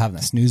nice about having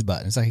a snooze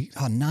button. It's like,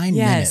 9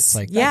 minutes.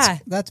 Like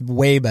that's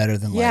way better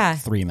than like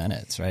 3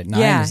 minutes, right?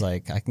 9 is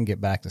like, I can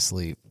get back to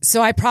sleep.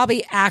 So I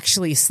probably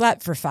actually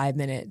slept for 5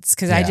 minutes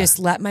because I just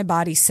let my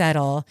body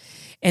settle.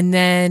 And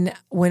then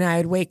when I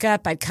would wake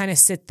up, I'd kind of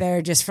sit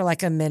there just for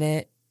like a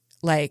minute,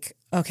 like,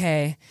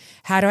 okay,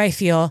 how do I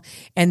feel?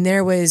 And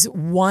there was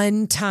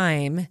one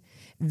time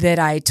that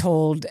I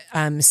told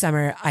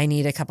Summer, I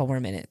need a couple more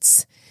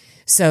minutes.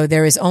 So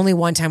there was only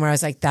one time where I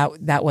was like,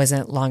 that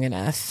wasn't long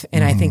enough.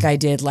 And I think I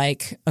did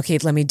like, okay,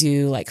 let me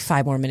do like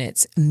 5 more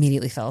minutes,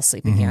 immediately fell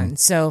asleep again.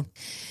 So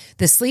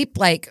the sleep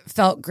like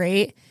felt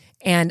great.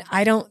 And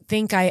I don't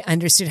think I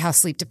understood how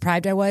sleep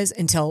deprived I was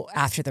until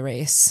after the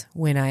race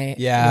when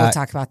we'll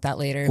talk about that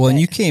later. Well, and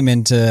you came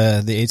into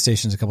the aid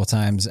stations a couple of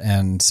times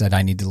and said,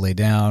 I need to lay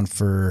down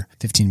for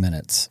 15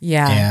 minutes.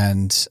 Yeah.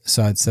 And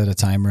so I'd set a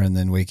timer and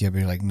then wake you up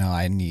and you're like, no,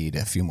 I need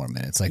a few more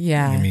minutes. Like,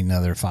 give me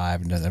another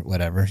 5, another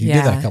whatever. You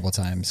did that a couple of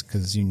times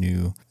because you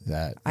knew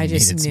that you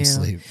needed some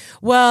sleep.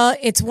 Well,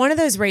 it's one of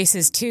those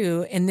races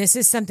too. And this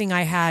is something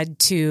I had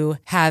to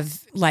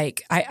have,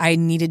 like, I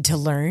needed to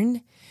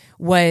learn.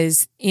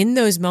 Was in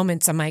those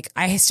moments, I'm like,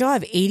 I still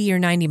have 80 or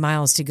 90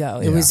 miles to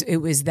go. It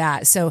was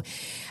that. So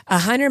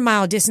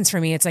 100-mile distance for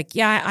me, it's like,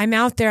 I'm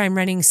out there, I'm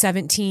running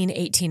 17,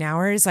 18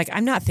 hours. Like,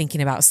 I'm not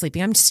thinking about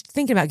sleeping. I'm just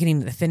thinking about getting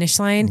to the finish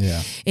line.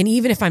 Yeah. And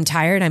even if I'm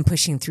tired, I'm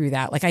pushing through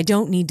that. Like, I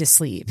don't need to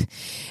sleep.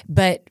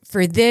 But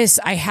for this,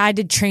 I had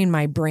to train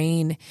my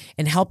brain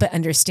and help it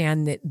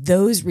understand that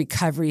those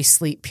recovery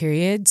sleep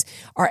periods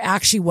are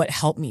actually what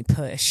helped me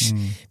push.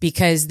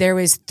 Because there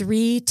was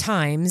 3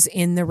 times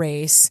in the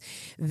race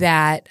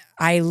that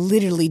I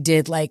literally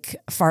did like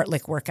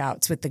fartlek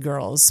workouts with the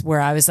girls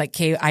where I was like,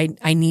 okay,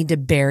 I need to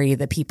bury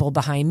the people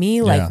behind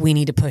me. Like we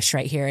need to push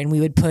right here. And we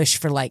would push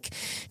for like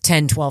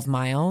 10, 12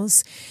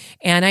 miles.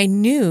 And I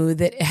knew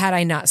that had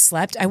I not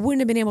slept, I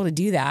wouldn't have been able to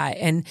do that.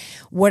 And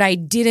what I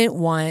didn't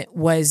want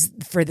was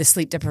for the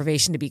sleep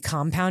deprivation to be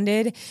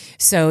compounded.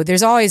 So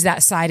there's always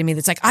that side of me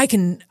that's like, I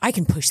can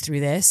push through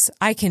this.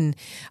 I can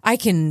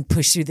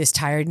push through this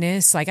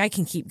tiredness. Like I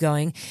can keep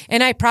going.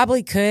 And I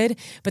probably could.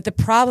 But the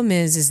problem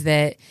is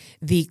that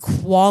the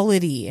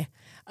quality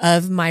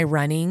of my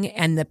running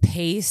and the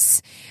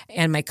pace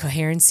and my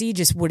coherency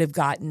just would have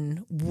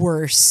gotten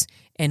worse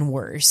and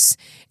worse.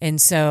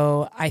 And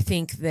so I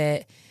think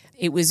that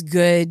it was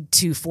good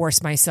to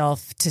force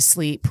myself to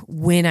sleep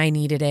when I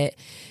needed it,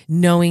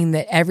 knowing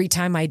that every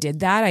time I did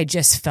that, I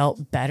just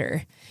felt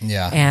better.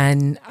 Yeah.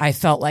 And I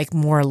felt like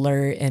more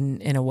alert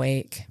and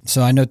awake.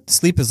 So I know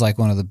sleep is like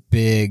one of the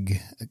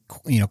big,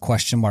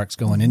 question marks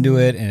going into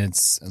it. And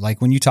it's like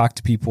when you talk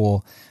to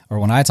people or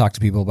when I talk to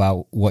people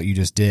about what you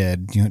just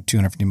did,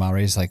 250-mile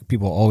race, like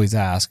people always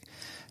ask,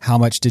 how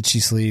much did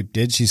she sleep?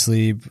 Did she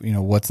sleep?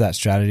 What's that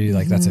strategy?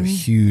 Like that's a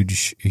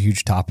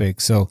huge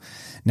topic. So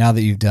now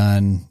that you've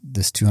done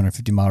this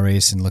 250-mile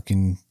race and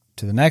looking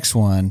to the next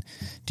one,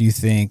 do you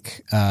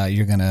think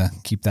you're going to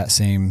keep that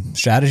same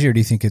strategy, or do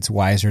you think it's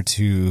wiser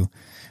to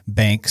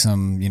bank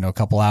some, a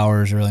couple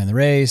hours early in the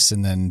race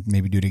and then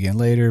maybe do it again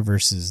later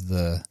versus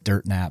the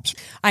dirt naps?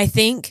 I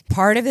think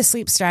part of the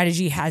sleep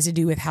strategy has to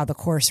do with how the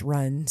course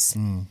runs.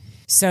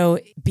 So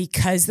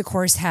because the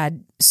course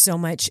had so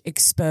much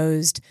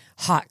exposed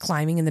hot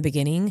climbing in the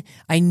beginning,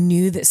 I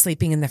knew that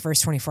sleeping in the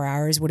first 24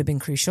 hours would have been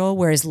crucial,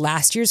 whereas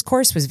last year's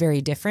course was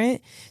very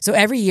different. So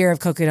every year of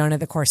Cocodona,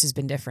 the course has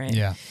been different.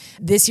 Yeah.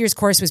 This year's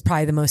course was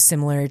probably the most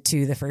similar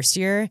to the first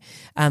year.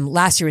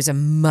 Last year was a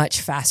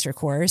much faster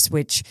course,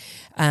 which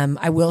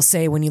I will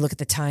say when you look at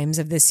the times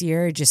of this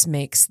year, it just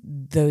makes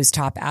those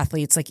top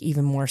athletes like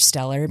even more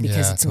stellar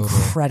because it's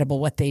incredible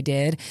what they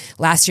did.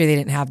 Last year, they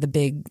didn't have the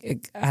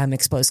big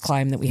exposed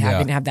climb that we have. They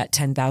didn't have that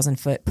 10,000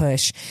 foot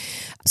push.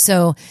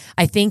 So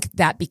I think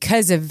that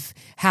because of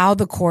how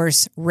the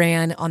course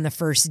ran on the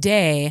first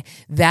day,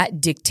 that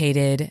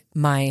dictated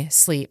my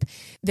sleep.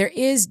 There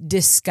is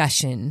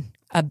discussion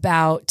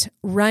about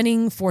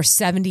running for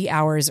 70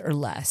 hours or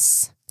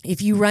less.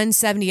 If you run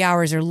 70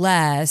 hours or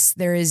less,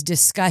 there is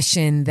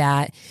discussion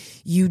that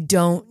you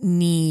don't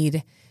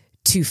need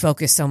to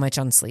focus so much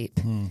on sleep,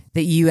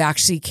 that you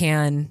actually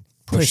can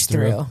push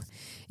through.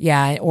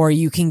 Yeah, or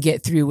you can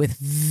get through with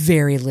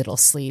very little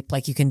sleep.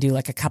 Like you can do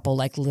like a couple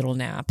like little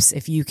naps.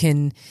 If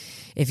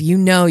you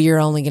know you're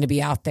only going to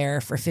be out there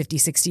for 50,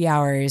 60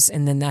 hours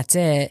and then that's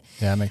it.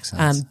 Yeah, that makes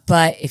sense.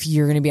 But if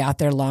you're going to be out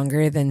there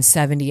longer than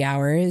 70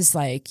 hours,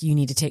 like you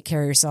need to take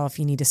care of yourself.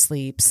 You need to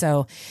sleep.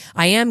 So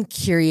I am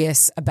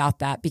curious about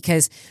that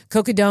because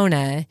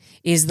Cocodona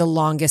is the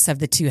longest of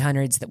the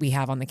 200s that we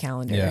have on the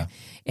calendar. Yeah.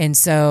 And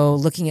so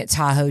looking at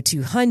Tahoe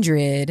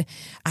 200,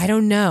 I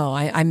don't know.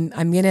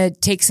 I'm going to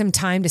take some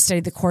time to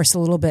study the course a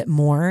little bit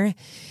more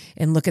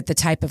and look at the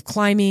type of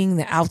climbing,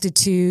 the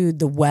altitude,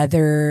 the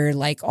weather,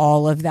 like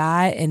all of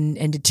that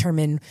and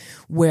determine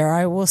where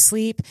I will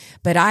sleep.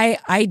 But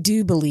I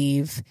do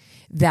believe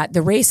that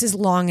the race is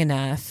long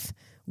enough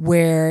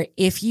where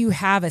if you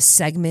have a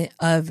segment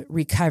of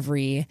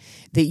recovery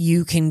that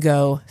you can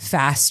go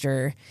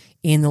faster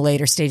in the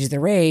later stage of the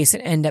race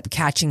and end up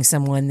catching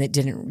someone that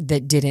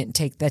didn't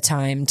take the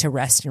time to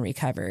rest and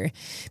recover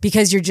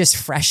because you're just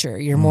fresher,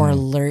 you're more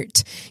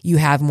alert, you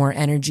have more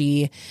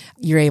energy,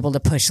 you're able to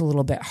push a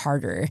little bit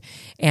harder.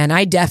 And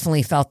I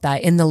definitely felt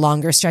that in the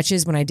longer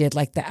stretches when I did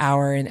like the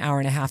hour and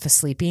a half of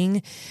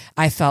sleeping,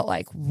 I felt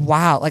like,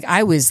 wow, like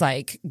I was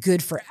like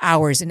good for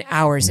hours and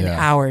hours and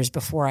hours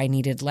before I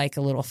needed like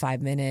a little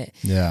 5-minute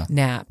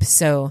nap.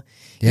 So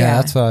yeah,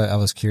 that's what I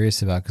was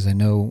curious about because I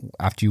know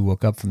after you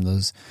woke up from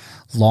those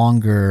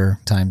longer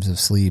times of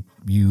sleep,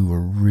 you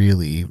were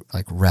really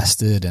like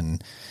rested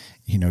and,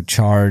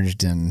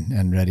 charged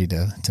and ready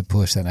to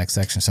push that next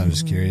section. So I'm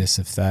just curious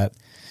if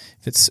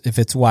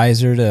it's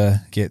wiser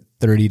to get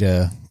 30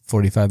 to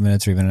 45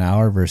 minutes or even an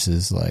hour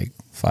versus like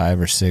 5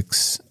 or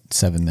 6,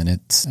 7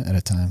 minutes at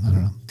a time. I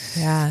don't know.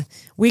 Yeah.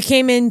 We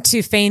came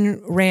into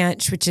Fain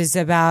Ranch, which is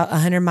about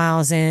 100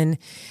 miles in.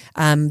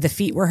 The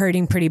feet were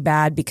hurting pretty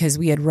bad because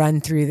we had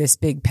run through this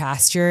big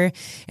pasture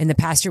and the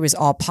pasture was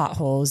all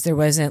potholes. There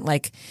wasn't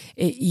like,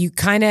 you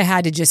kind of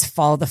had to just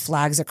follow the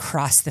flags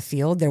across the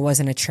field. There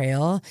wasn't a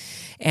trail.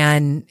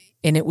 And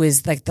it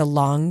was like the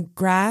long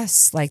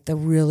grass, like the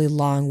really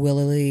long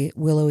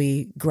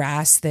willowy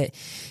grass that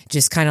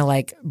just kind of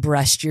like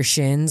brushed your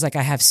shins. Like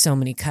I have so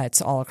many cuts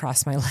all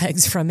across my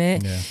legs from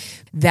it. Yeah.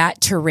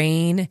 That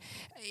terrain,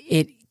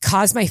 it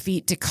caused my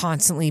feet to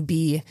constantly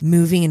be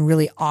moving in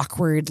really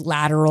awkward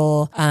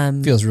lateral.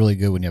 Feels really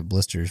good when you have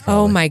blisters.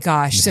 Probably. Oh my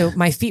gosh. So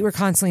my feet were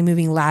constantly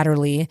moving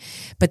laterally,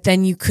 but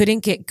then you couldn't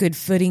get good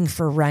footing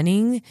for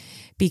running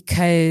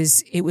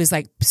because it was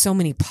like so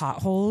many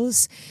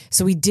potholes.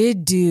 So we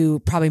did do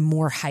probably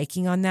more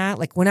hiking on that.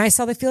 Like when I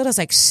saw the field, I was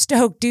like,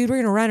 stoked, dude, we're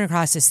going to run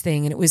across this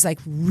thing. And it was like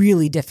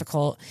really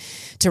difficult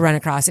to run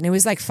across. And it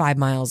was like 5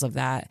 miles of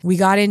that. We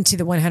got into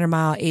the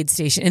 100-mile aid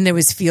station and there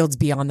was fields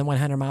beyond the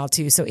 100-mile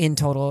too. So in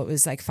total, it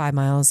was like 5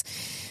 miles.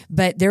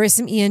 But there was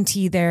some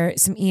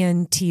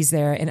EMTs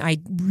there. And I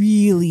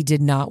really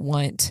did not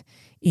want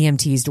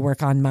EMTs to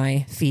work on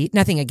my feet.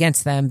 Nothing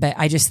against them, but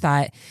I just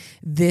thought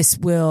they're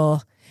so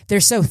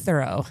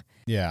thorough.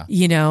 Yeah.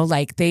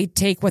 Like they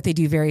take what they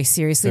do very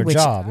seriously,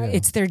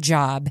 it's their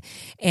job.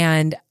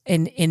 And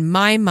in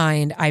my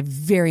mind, I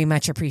very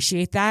much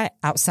appreciate that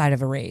outside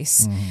of a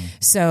race. Mm-hmm.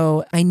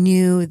 So I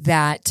knew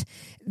that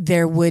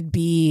there would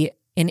be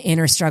an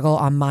inner struggle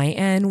on my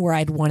end where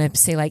I'd want to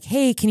say like,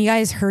 hey, can you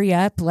guys hurry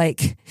up?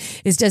 Like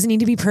this doesn't need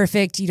to be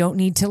perfect. You don't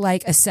need to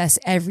like assess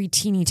every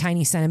teeny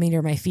tiny centimeter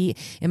of my feet.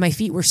 And my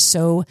feet were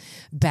so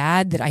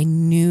bad that I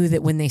knew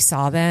that when they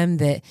saw them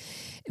that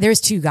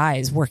there's 2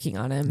 guys working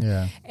on him.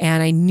 Yeah.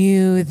 And I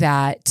knew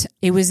that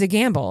it was a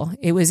gamble.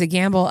 It was a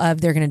gamble of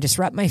they're going to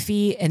disrupt my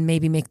feet and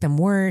maybe make them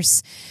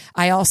worse.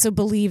 I also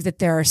believe that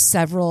there are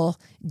several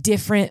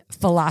different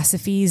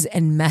philosophies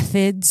and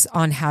methods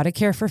on how to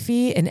care for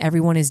feet, and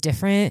everyone is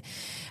different.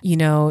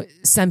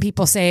 Some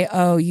people say,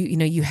 oh,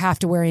 you have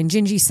to wear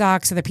Injinji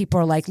socks. Other people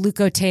are like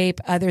Leukotape.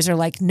 Others are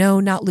like, no,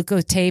 not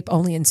Leukotape,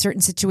 only in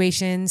certain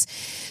situations.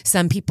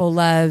 Some people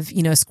love,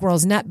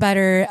 squirrel's nut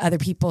butter. Other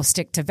people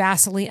stick to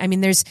Vaseline. I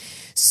mean, there's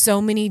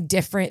so many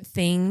different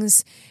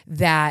things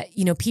that,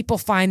 people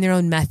find their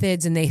own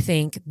methods and they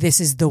think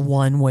this is the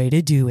one way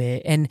to do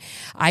it. And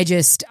I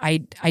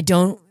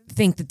don't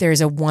think that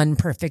there's a one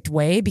perfect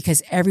way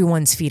because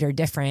everyone's feet are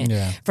different.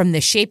 Yeah. From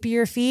the shape of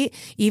your feet,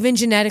 even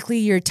genetically,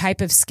 your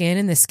type of skin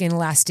and the skin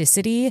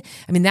elasticity.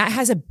 I mean, that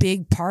has a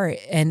big part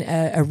and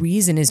a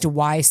reason as to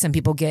why some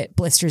people get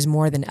blisters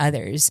more than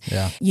others.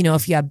 Yeah. You know,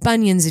 if you have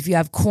bunions, if you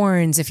have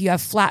corns, if you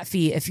have flat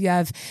feet, if you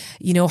have,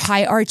 you know,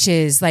 high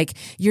arches, like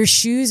your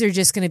shoes are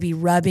just going to be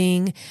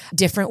rubbing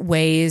different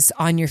ways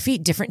on your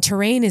feet. Different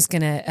terrain is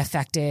going to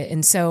affect it.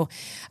 And so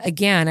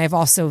again, I've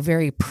also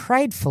very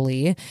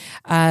pridefully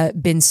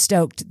been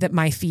stoked that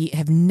my feet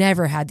have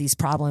never had these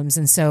problems.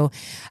 And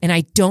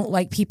I don't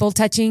like people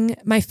touching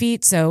my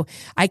feet. So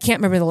I can't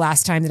remember the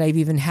last time that I've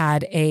even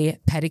had a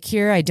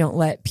pedicure. I don't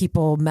let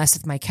people mess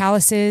with my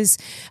calluses.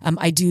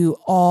 I do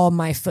all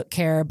my foot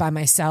care by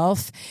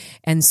myself.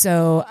 And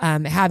so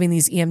having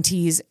these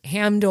EMTs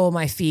handle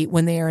my feet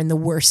when they are in the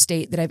worst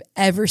state that I've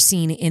ever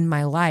seen in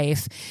my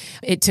life,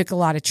 it took a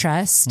lot of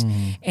trust.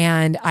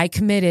 And I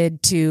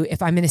committed to,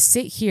 if I'm going to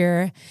sit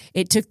here,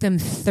 it took them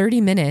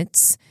 30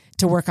 minutes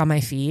to work on my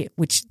feet,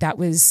 which it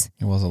was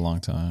a long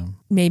time.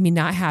 Made me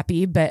not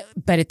happy, but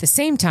at the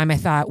same time I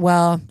thought,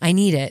 well, I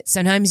need it.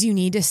 Sometimes you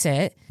need to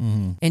sit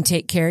and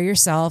take care of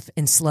yourself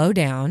and slow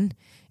down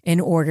in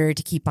order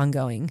to keep on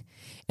going.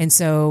 And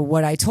so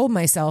what I told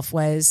myself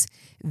was,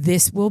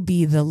 this will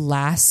be the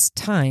last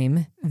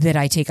time that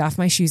I take off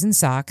my shoes and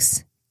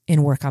socks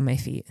and work on my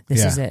feet.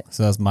 This is it.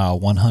 So that's mile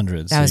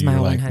 100. That was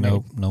mile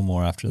 100. No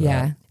more after that.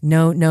 Yeah.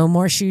 No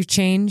more shoe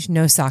change,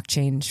 no sock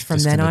change from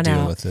Just then on deal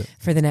out with it.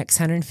 for the next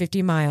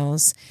 150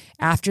 miles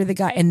after the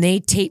guy. And they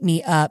tape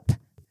me up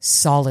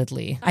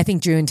solidly. I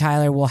think Drew and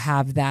Tyler will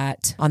have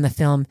that on the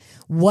film.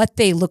 What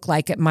they look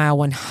like at mile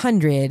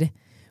 100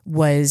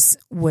 was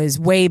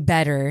way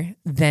better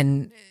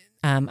than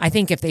I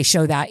think if they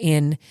show that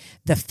in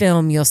the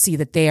film, you'll see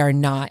that they are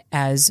not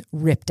as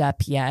ripped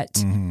up yet.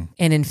 And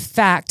in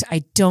fact,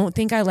 I don't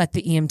think I let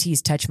the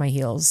EMTs touch my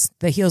heels.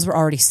 The heels were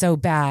already so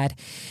bad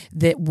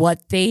that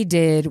what they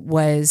did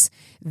was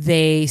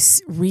they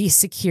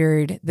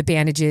re-secured the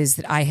bandages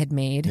that I had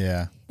made.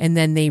 Yeah. And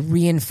then they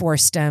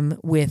reinforced them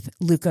with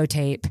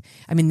Leukotape.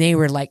 I mean, they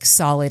were like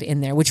solid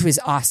in there, which was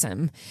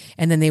awesome.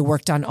 And then they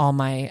worked on all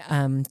my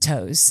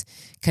toes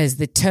because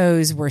the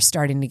toes were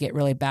starting to get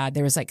really bad.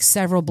 There was like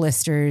several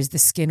blisters.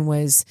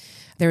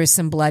 There was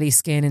some bloody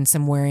skin and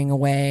some wearing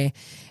away.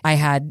 I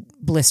had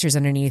blisters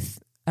underneath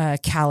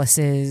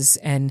calluses.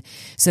 And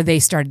so they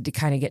started to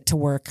kind of get to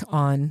work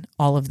on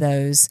all of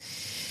those.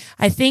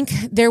 I think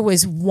there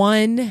was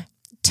one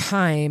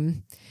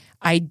time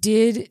I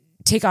did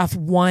take off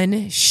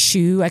one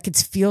shoe. I could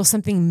feel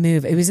something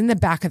move. It was in the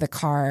back of the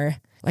car,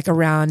 like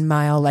around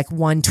mile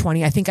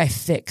 120. I think I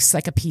fixed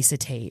like a piece of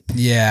tape.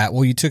 Yeah.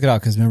 Well, you took it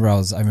out because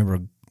I remember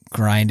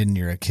grinding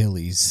your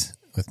Achilles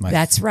with my.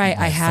 That's right.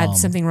 I had thumb.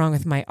 something wrong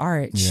with my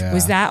arch. Yeah.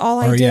 Was that all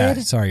I did? Yeah.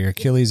 Sorry, your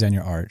Achilles and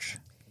your arch.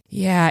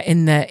 Yeah,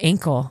 in the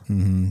ankle.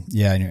 Mm-hmm.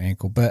 Yeah, in your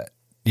ankle. But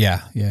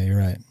yeah, you're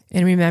right.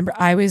 And remember,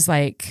 I was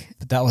like,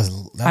 I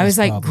was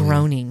like probably,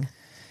 groaning.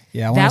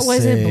 Yeah, that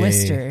wasn't a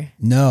blister.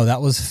 No, that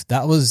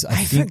was.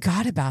 I think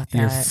forgot about that.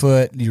 Your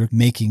foot, you're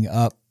making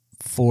up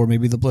for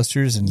maybe the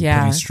blisters and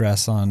putting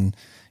stress on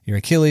your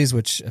Achilles,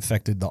 which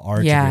affected the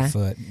arch of your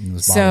foot. And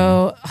was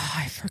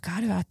I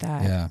forgot about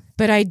that. Yeah,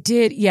 but I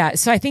did. Yeah,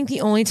 so I think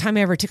the only time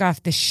I ever took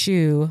off the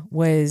shoe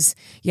was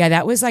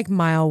that was like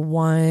mile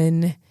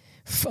 1.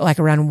 Like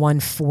around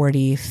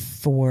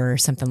 144 or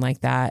something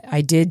like that.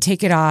 I did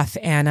take it off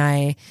and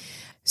I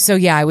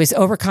was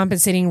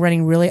overcompensating,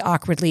 running really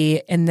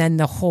awkwardly. And then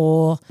the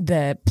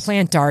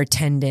plantar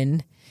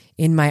tendon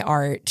in my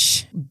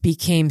arch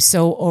became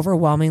so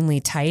overwhelmingly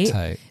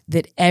tight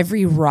that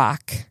every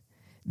rock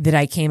that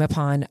I came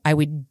upon, I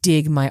would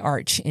dig my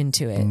arch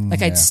into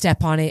it. I'd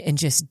step on it and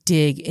just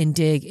dig and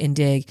dig and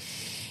dig.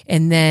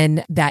 And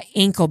then that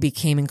ankle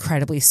became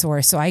incredibly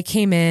sore. So I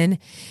came in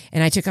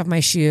and I took off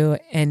my shoe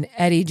and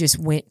Eddie just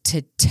went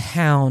to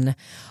town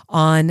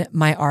on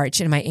my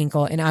arch and my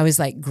ankle. And I was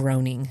like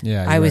groaning.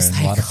 Yeah, I was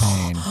like, a lot of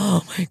pain.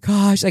 Oh my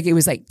gosh. Like it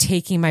was like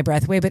taking my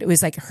breath away, but it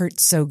was like hurt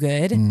so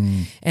good.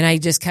 And I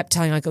just kept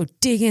telling him, like, go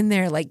dig in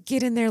there, like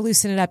get in there,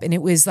 loosen it up. And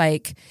it was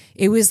like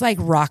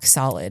rock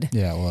solid.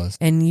 Yeah, it was.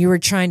 And you were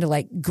trying to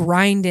like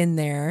grind in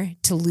there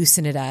to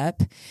loosen it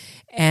up.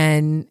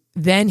 And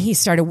then he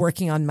started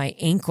working on my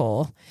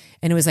ankle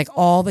and it was like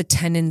all the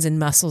tendons and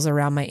muscles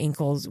around my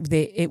ankles.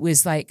 It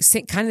was like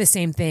kind of the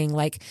same thing.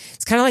 Like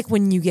it's kind of like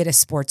when you get a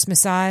sports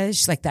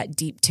massage, like that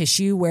deep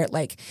tissue where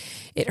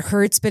it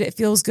hurts, but it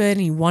feels good.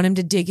 And you want him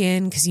to dig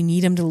in because you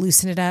need him to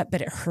loosen it up,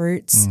 but it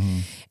hurts.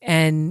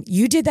 And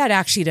you did that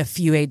actually at a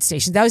few aid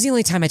stations. That was the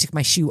only time I took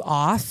my shoe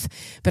off.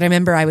 But I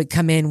remember I would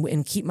come in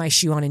and keep my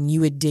shoe on and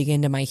you would dig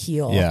into my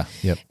heel. Yeah.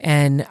 Yep.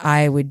 And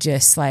I would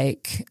just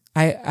like,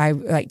 I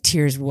like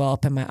tears would well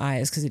up in my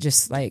eyes because it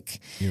just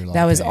like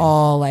that was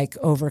all like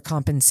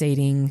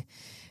overcompensating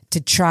to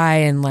try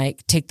and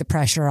like take the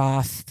pressure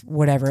off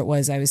whatever it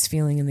was I was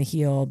feeling in the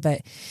heel.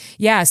 But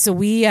yeah, so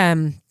we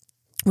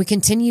we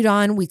continued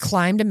on. We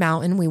climbed a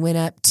mountain. We went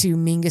up to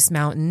Mingus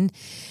Mountain.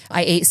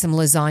 I ate some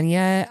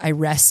lasagna. I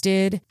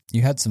rested.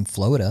 You had some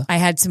floata. I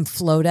had some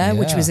floata,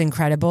 which was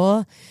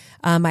incredible.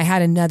 I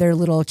had another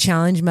little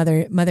challenge.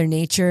 Mother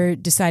Nature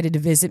decided to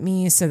visit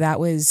me, so that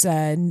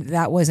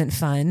wasn't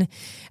fun,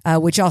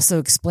 which also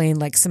explained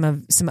like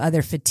some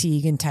other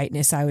fatigue and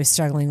tightness I was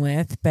struggling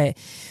with. But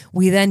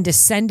we then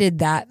descended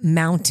that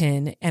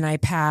mountain, and I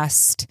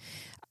passed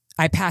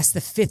the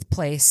 5th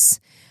place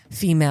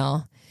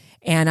female.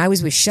 And I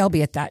was with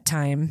Shelby at that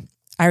time.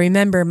 I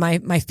remember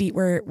my feet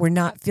were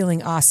not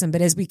feeling awesome,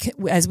 but as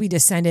we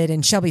descended,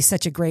 and Shelby's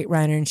such a great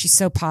runner and she's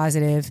so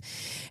positive,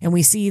 and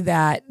we see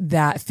that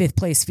 5th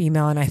place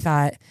female, and I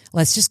thought,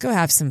 let's just go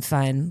have some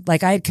fun.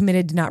 Like, I had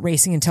committed to not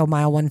racing until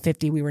mile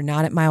 150. We were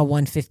not at mile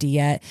 150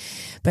 yet,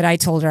 but I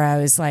told her, I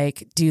was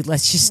like, dude,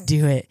 let's just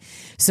do it.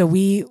 So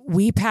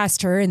we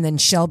passed her, and then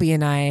Shelby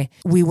and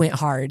we went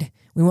hard.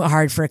 We went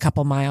hard for a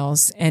couple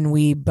miles, and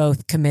we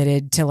both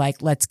committed to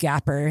like, let's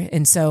gap her.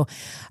 And so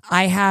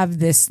I have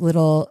this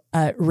little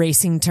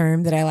racing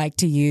term that I like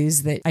to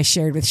use that I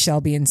shared with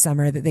Shelby in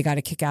summer that they got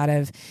a kick out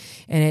of.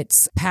 And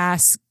it's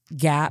pass,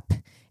 gap,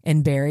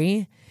 and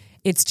bury.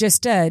 It's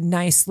just a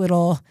nice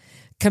little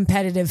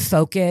competitive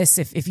focus.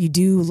 If you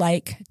do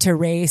like to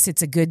race,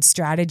 it's a good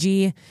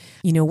strategy.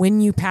 You know, when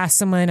you pass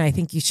someone, I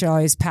think you should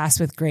always pass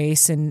with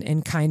grace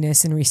and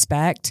kindness and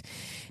respect,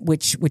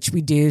 which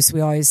we do. So we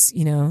always,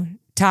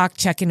 talk,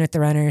 check in with the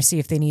runner, see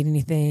if they need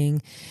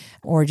anything,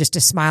 or just a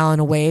smile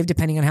and a wave,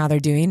 depending on how they're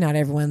doing. Not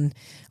everyone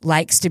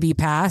likes to be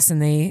passed, and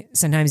they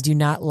sometimes do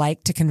not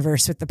like to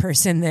converse with the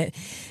person that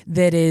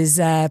is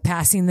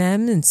passing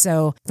them. And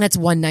so that's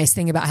one nice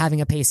thing about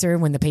having a pacer.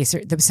 When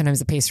sometimes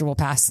the pacer will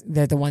pass,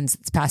 they're the ones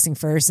that's passing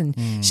first.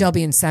 And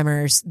Shelby and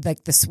Summer's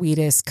like the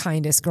sweetest,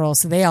 kindest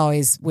girls, so they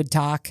always would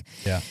talk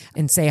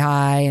and say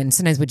hi, and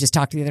sometimes would just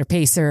talk to the other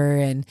pacer.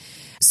 And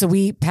so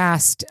we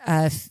passed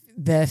the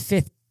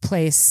 5th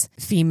place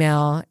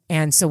female,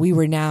 and so we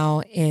were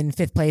now in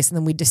 5th place, and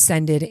then we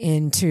descended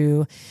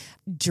into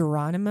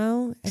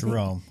Geronimo.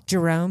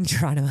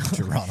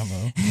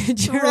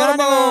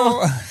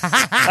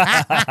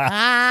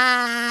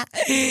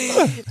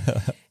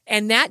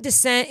 And that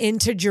descent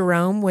into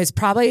Jerome was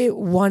probably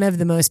one of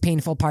the most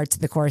painful parts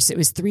of the course. It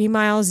was 3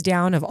 miles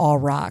down of all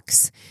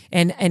rocks.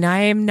 And I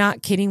am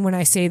not kidding when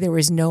I say there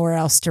was nowhere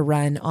else to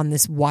run on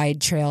this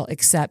wide trail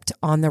except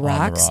on the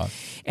rocks.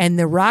 And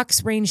the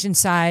rocks ranged in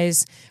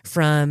size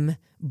from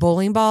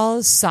bowling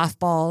balls,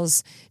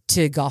 softballs,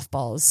 to golf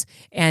balls.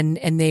 And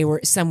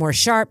some were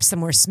sharp,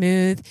 some were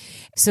smooth.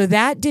 So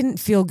that didn't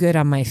feel good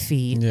on my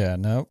feet. Yeah,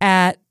 no.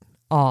 At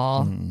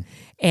all.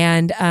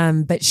 And,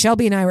 but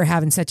Shelby and I were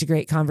having such a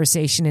great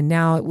conversation, and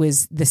now it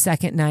was the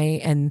second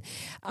night, and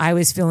I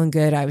was feeling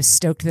good. I was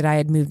stoked that I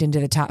had moved into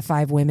the top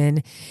 5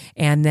 women.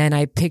 And then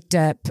I picked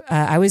up,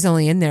 I was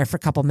only in there for a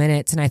couple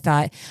minutes, and I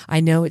thought, I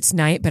know it's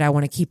night, but I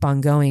want to keep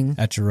on going.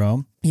 At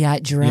Jerome? Yeah,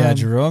 at Jerome. Yeah,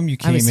 Jerome, you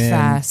came in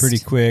fast. Pretty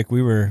quick.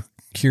 We were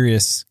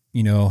curious,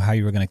 how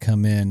you were going to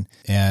come in,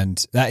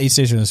 and that aid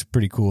station was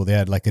pretty cool. They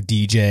had like a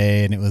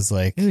DJ, and it was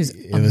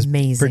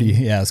amazing.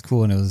 Pretty, it was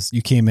cool. And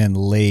you came in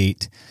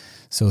late,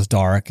 so it was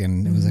dark,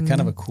 and it was a kind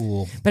of a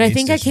cool. But I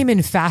think I came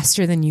in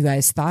faster than you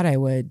guys thought I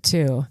would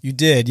too. You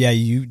did, yeah.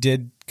 You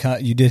did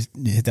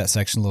hit that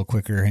section a little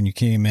quicker, and you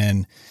came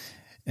in.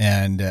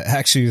 And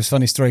actually, it was a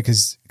funny story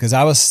because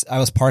I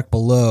was parked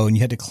below, and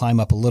you had to climb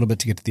up a little bit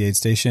to get to the aid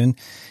station.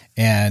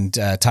 And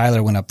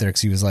Tyler went up there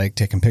because he was like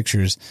taking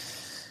pictures.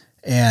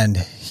 And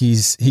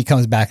he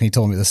comes back and he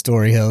told me the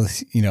story.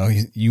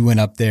 You went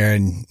up there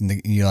and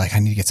you're like, I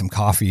need to get some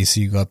coffee. So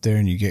you go up there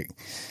and the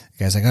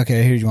guy's like,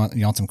 okay, here, you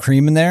want some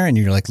cream in there? And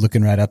you're like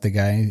looking right at the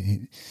guy.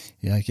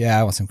 You're like, yeah,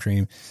 I want some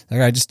cream. Like,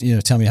 all right, just,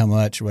 tell me how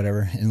much or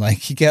whatever. And like,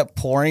 he kept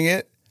pouring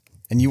it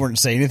and you weren't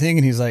saying anything.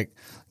 And he's like,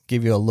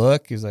 give you a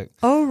look. He was like,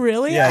 oh,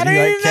 really? Yeah, I don't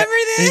remember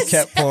this. He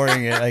kept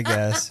pouring it, I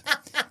guess.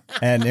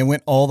 And it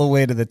went all the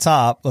way to the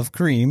top of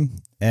cream.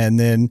 And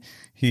then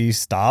he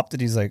stopped and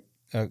he's like,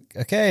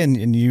 okay.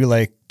 And you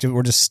like,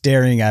 were just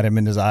staring at him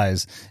in his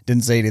eyes,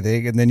 didn't say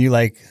anything. And then you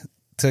like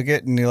took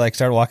it and you like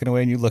started walking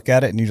away and you look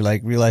at it and you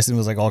like realized it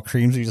was like all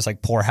cream. So you just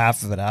like pour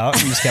half of it out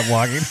and you just kept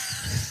walking.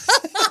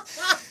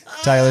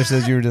 Tyler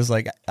says you were just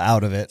like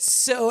out of it.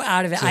 So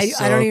out of it. I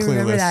don't even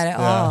remember that at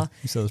all.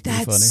 So it was pretty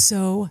funny. That's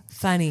so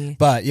funny.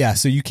 But yeah,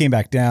 so you came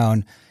back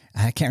down.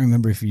 I can't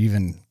remember if you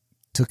even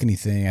took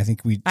anything. I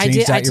think we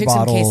changed out your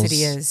bottles. I took some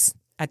quesadillas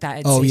at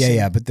that station.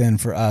 Yeah. But then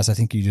for us, I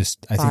think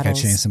I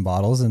changed some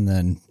bottles and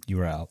then you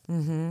were out,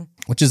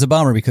 which is a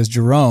bummer because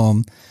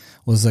Jerome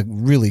was like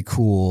really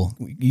cool.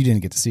 You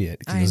didn't get to see it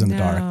because it was in the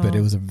dark, but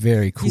it was a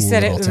very cool. You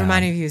said little it town.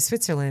 reminded you of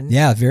Switzerland.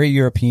 Yeah, very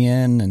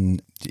European,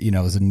 and it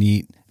was a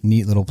neat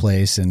little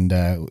place. And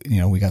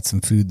we got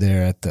some food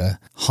there at the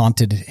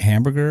Haunted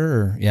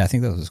Hamburger, I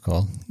think that was what it's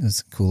called.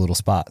 It's a cool little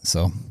spot.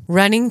 So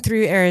running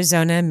through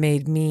Arizona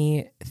made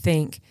me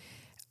think,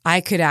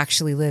 I could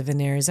actually live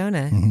in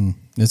Arizona. Mm-hmm.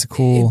 It's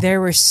cool.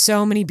 There were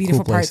so many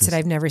beautiful parts that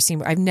I've never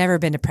seen. I've never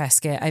been to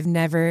Prescott. I've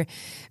never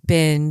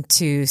been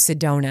to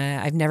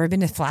Sedona. I've never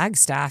been to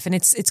Flagstaff. And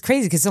it's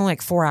crazy because it's only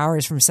like 4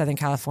 hours from Southern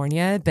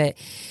California, but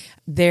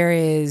there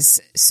is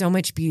so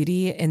much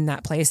beauty in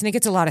that place, and it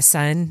gets a lot of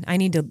sun. I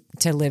need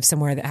to live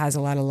somewhere that has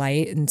a lot of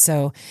light. And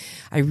so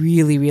I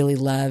really, really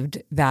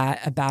loved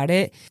that about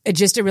it.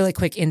 Just a really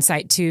quick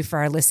insight too, for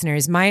our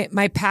listeners.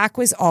 My pack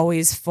was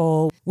always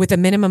full with a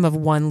minimum of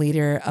 1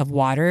 liter of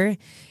water.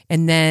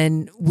 And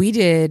then we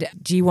did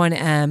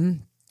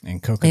G1M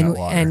and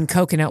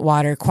coconut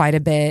water quite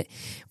a bit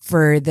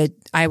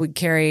I would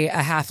carry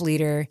a half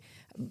liter,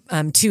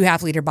 2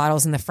 half-liter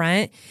bottles in the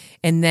front.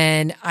 And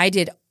then I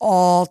did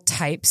all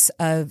types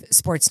of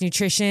sports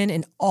nutrition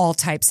and all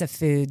types of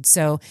food.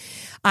 So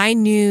I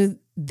knew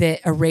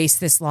that a race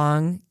this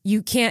long,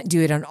 you can't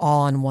do it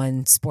all on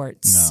one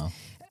sports. No.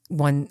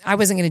 I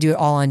wasn't going to do it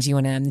all on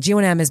G1M.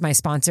 G1M is my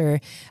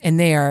sponsor, and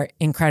they are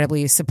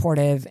incredibly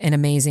supportive and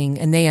amazing,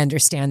 and they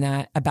understand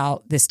that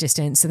about this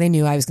distance. So they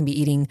knew I was going to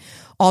be eating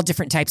all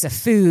different types of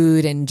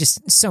food and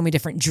just so many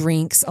different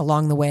drinks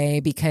along the way,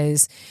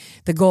 because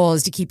the goal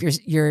is to keep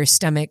your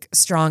stomach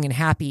strong and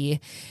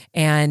happy.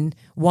 And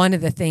one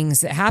of the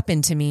things that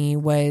happened to me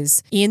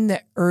was in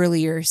the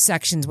earlier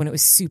sections when it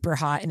was super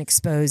hot and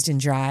exposed and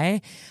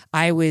dry,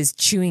 I was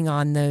chewing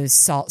on those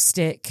salt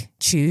stick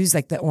chews,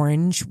 like the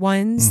orange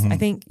ones. Mm-hmm. I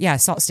think,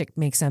 Salt Stick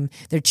makes them.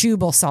 They're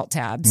chewable salt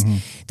tabs. Mm-hmm.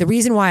 The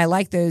reason why I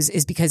like those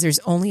is because there's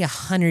only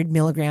 100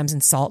 milligrams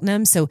in salt in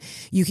them. So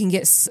you can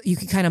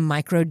kind of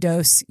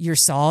microdose your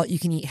salt. You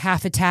can eat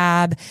half a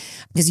tab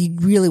because you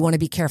really want to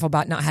be careful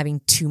about not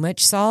having too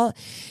much salt.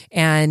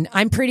 And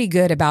I'm pretty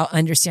good about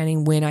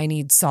understanding when I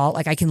need salt.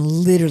 Like I can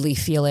literally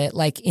feel it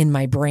like in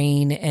my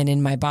brain and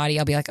in my body.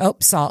 I'll be like, oh,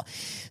 salt.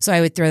 So I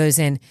would throw those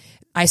in.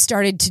 I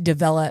started to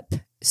develop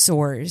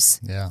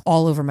sores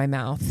all over my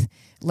mouth,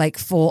 like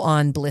full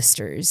on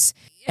blisters,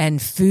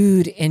 and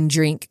food and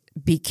drink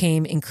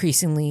became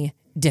increasingly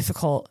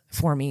difficult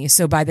for me.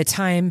 So by the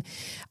time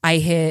I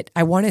hit,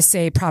 I want to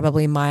say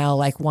probably mile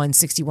like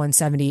 160,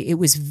 170, it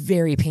was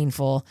very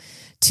painful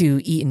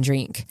to eat and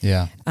drink.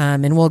 Yeah.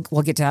 And we'll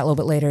get to that a little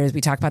bit later as we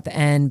talk about the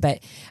end.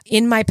 But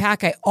in my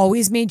pack, I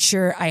always made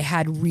sure I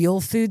had real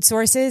food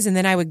sources, and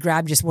then I would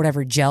grab just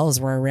whatever gels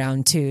were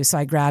around too. So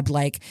I grabbed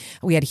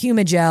we had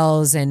Huma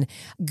gels and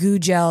goo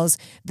gels.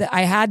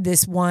 I had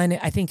this one,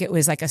 I think it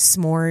was like a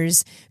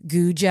s'mores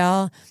goo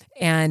gel.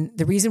 And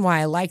the reason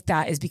why I like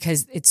that is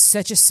because it's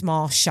such a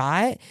small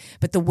shot,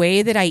 but the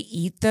way that I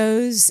eat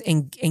those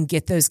and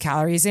get those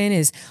calories in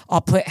is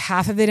I'll put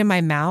half of it in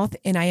my mouth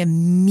and I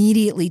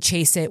immediately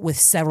chase it with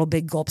several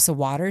big gulps of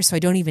water, so I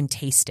don't even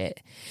taste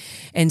it.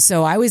 And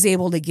so I was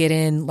able to get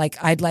in,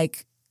 I'd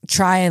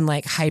try and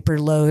hyper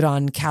load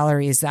on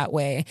calories that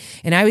way.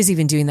 And I was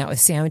even doing that with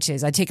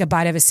sandwiches. I'd take a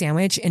bite of a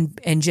sandwich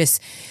and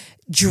just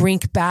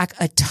drink back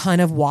a ton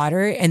of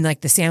water, and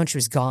the sandwich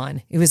was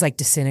gone. It was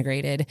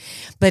disintegrated,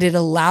 but it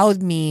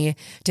allowed me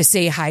to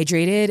stay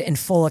hydrated and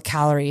full of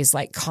calories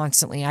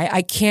constantly.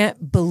 I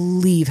can't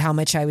believe how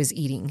much I was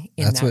eating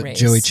in that race. That's what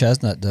Joey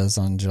Chestnut does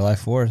on July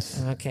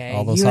 4th. Okay.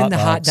 All those you hot and the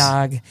dogs.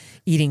 hot dog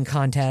eating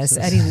contest.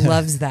 Eddie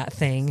loves that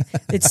thing.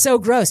 It's so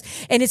gross.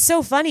 And it's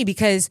so funny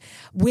because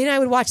when I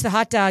would watch the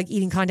hot dog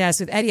eating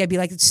contest with Eddie, I'd be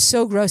like, it's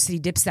so gross that he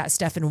dips that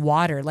stuff in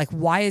water.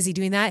 Why is he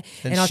doing that?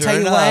 And I'll tell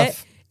you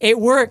what. It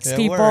works,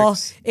 people.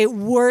 It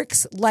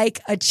works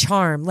like a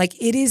charm.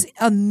 It is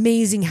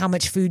amazing how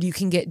much food you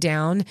can get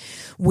down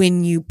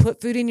when you put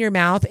food in your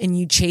mouth and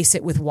you chase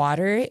it with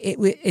water.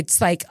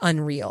 It's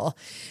unreal.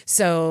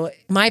 So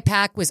my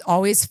pack was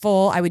always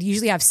full. I would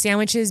usually have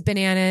sandwiches,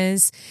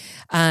 bananas,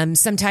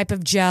 some type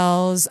of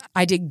gels.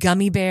 I did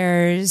gummy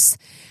bears.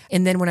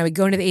 And then when I would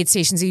go into the aid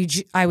stations,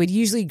 I would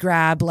usually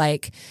grab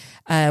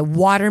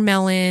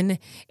watermelon,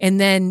 and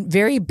then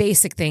very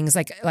basic things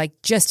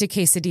like just a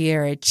quesadilla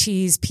or a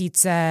cheese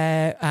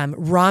pizza.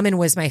 Ramen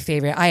was my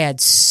favorite. I had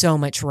so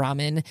much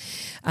ramen,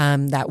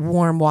 that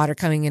warm water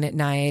coming in at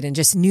night, and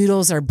just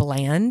noodles are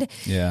bland.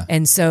 Yeah.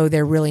 And so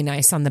they're really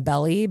nice on the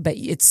belly, but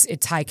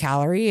it's high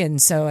calorie.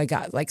 And so I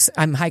got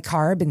I'm high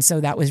carb. And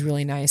so that was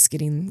really nice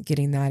getting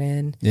that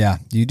in. Yeah.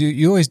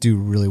 You always do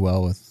really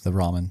well with the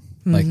ramen.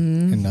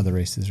 In other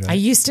races, right? I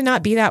used to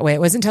not be that way. It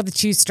wasn't until the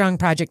Choose Strong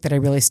project that I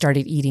really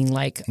started eating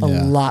a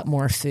lot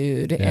more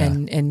food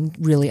and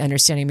really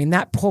understanding. I mean,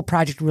 that whole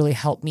project really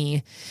helped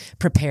me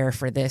prepare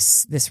for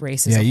this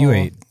race as a whole. Yeah, you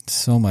ate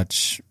so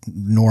much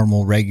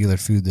normal, regular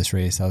food this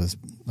race. I was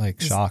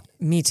shocked.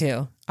 Me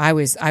too. I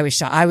was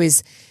shocked. I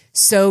was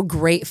so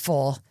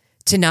grateful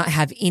to not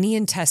have any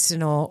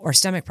intestinal or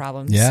stomach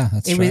problems. Yeah,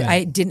 that's right.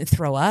 I didn't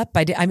throw up.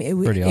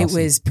 It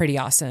was pretty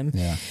awesome.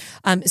 Yeah.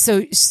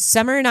 So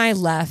Summer and I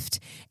left,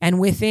 and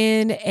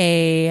within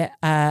a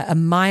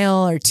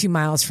mile or 2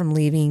 miles from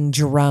leaving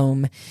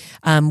Jerome,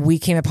 we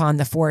came upon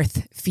the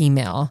fourth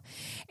female.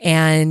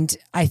 And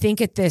I think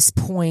at this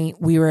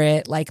point we were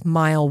at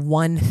mile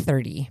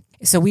 130.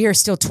 So we are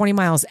still 20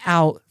 miles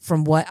out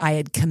from what I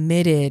had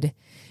committed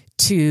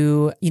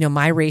to,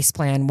 my race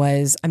plan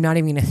was I'm not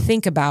even going to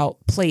think about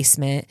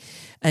placement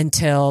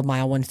until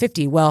mile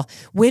 150. Well,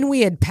 when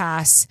we had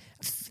passed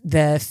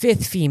the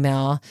fifth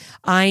female,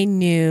 I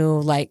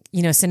knew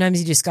sometimes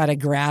you just got to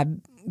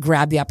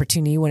grab the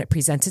opportunity when it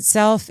presents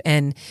itself.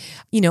 And,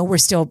 we're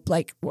still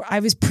I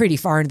was pretty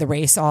far into the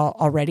race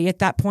already at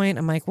that point.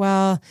 I'm like,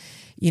 well,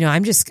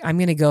 I'm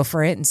going to go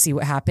for it and see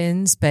what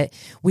happens. But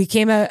we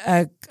came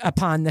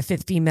upon the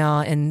fifth female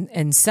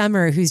and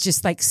Summer, who's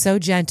just so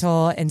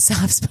gentle and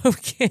soft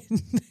spoken.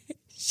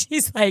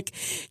 She's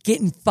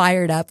getting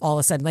fired up all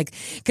of a sudden.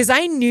 Cause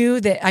I knew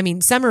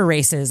that, Summer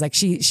races,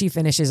 she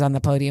finishes on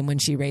the podium when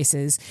she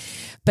races,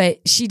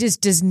 but she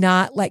just does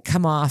not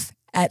come off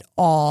at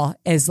all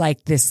as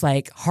this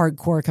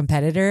hardcore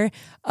competitor.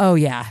 Oh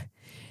yeah.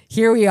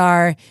 Here we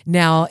are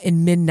now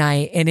in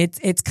midnight and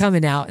it's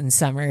coming out in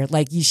Summer.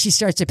 She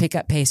starts to pick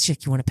up pace. She's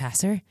like, you want to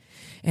pass her?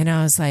 And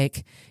I was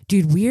like,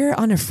 dude, we're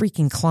on a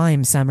freaking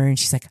climb, Summer. And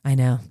she's like, I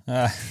know.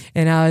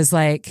 And I was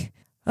like,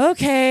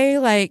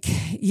 okay,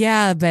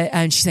 yeah, but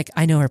she's like,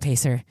 I know her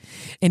pacer.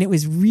 And it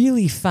was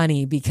really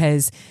funny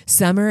because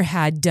Summer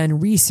had done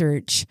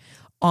research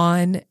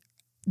on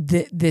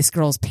this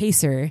girl's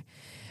pacer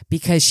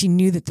because she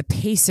knew that the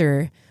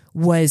pacer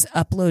was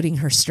uploading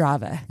her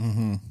Strava.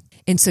 Mm-hmm.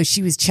 And so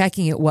she was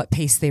checking at what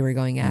pace they were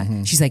going at.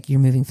 Mm-hmm. She's like, you're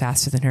moving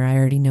faster than her. I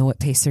already know what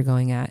pace they're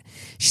going at.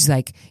 She's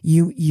like,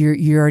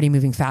 you're already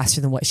moving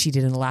faster than what she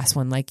did in the last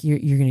one.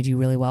 You're going to do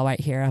really well right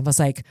here. I was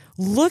like,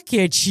 look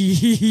at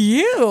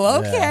you.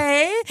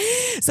 Okay.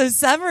 Yeah. So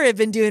Summer had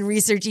been doing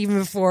research even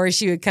before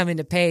she would come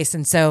into pace.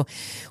 And so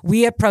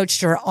we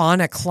approached her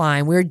on a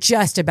climb. We were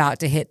just about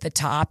to hit the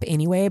top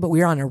anyway, but we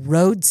were on a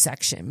road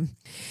section.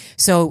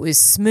 So it was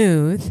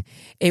smooth.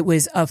 It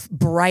was a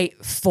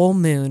bright full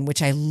moon,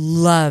 which I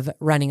love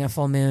running a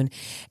full moon.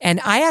 And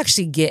I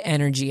actually get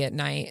energy at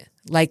night.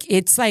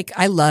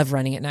 I love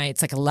running at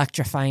night. It's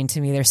electrifying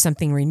to me. There's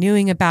something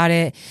renewing about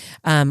it.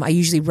 I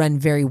usually run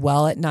very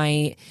well at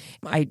night.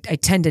 I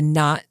tend to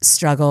not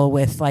struggle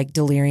with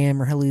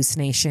delirium or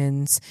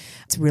hallucinations.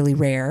 It's really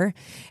rare.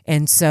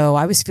 And so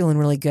I was feeling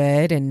really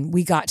good and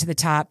we got to the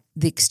top.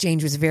 The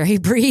exchange was very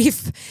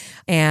brief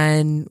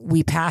and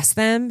we passed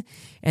them.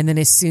 And then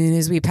as soon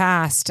as we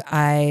passed,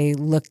 I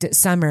looked at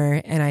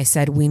Summer and I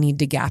said, we need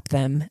to gap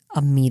them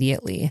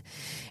immediately.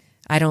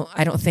 I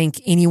don't think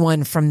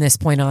anyone from this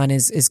point on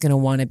is going to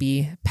want to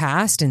be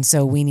passed. And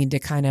so we need to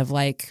kind of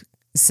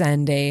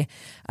send a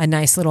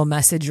nice little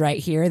message right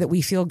here that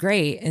we feel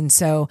great. And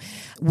so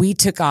we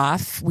took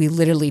off. We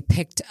literally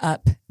picked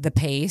up the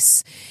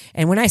pace.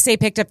 And when I say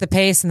picked up the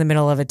pace in the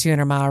middle of a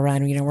 200-mile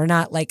run, we're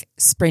not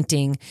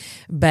sprinting,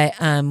 but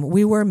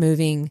we were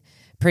moving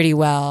pretty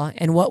well.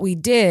 And what we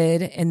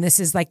did, and this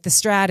is the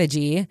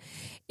strategy,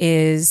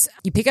 is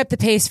you pick up the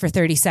pace for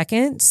 30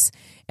 seconds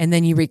and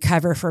then you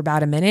recover for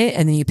about a minute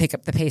and then you pick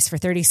up the pace for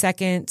 30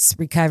 seconds,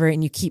 recover,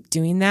 and you keep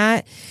doing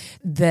that.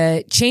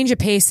 The change of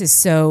pace is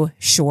so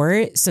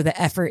short, so the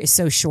effort is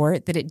so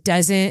short that it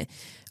doesn't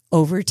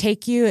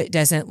overtake you. It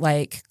doesn't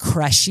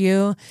crush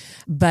you,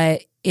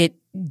 but it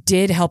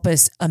did help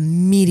us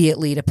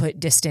immediately to put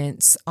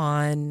distance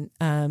on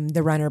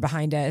the runner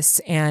behind us.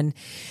 And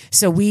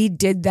so we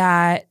did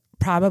that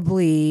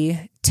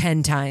probably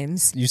 10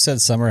 times. You said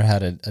Summer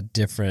had a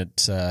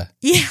different...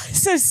 Yeah,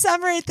 so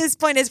Summer at this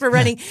point, as we're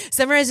running,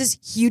 Summer has this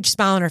huge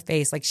smile on her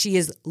face. She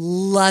is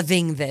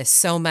loving this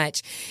so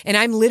much. And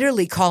I'm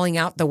literally calling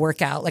out the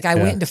workout. I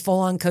went into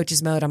full-on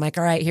coach's mode. I'm like,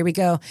 all right, here we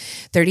go.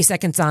 30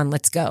 seconds on,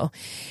 let's go.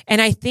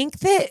 And I think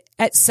that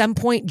at some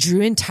point,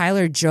 Drew and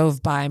Tyler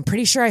drove by. I'm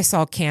pretty sure I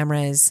saw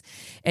cameras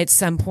at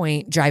some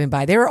point driving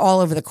by. They were all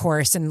over the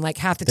course, and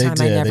half the time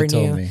I never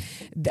knew. Me.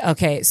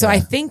 Okay, so I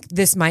think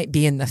this might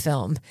be in the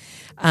film.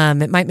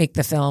 It might make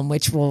the film,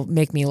 which will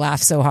make me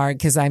laugh so hard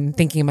because I'm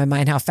thinking in my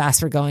mind how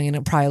fast we're going and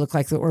it'll probably look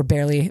like we're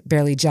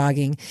barely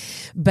jogging.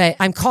 But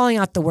I'm calling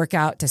out the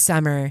workout to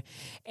Summer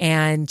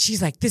and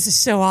she's like, this is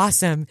so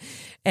awesome.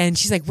 And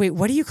she's like, wait,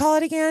 what do you call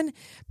it again?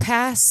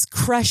 Pass,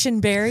 crush,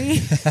 and bury?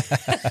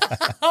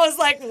 I was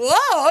like,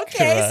 whoa,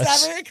 okay, crush.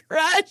 Summer,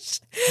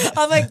 crush.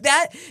 I'm like,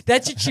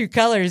 that's your true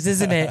colors,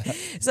 isn't it?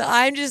 So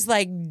I'm just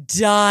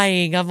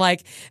dying. I'm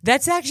like,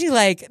 that's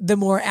actually the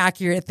more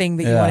accurate thing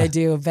that you want to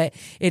do. But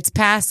it's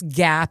pass,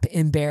 gap,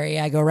 and bury.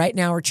 I go, right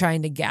now we're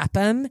trying to gap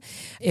them.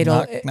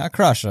 It'll not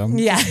crush them.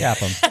 Yeah. Gap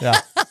them. Yeah.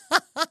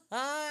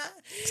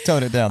 Let's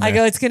tone it down there. I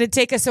go, it's going to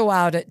take us a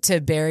while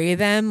to bury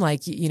them.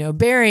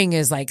 Burying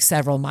is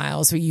several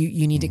miles where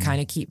you need to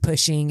kind of keep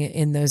pushing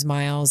in those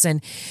miles.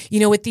 And,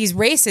 with these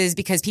races,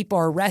 because people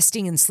are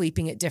resting and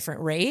sleeping at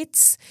different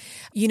rates,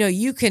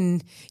 you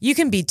can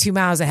be 2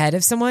 miles ahead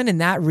of someone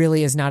and that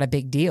really is not a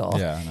big deal.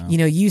 Yeah, I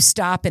know. You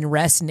stop and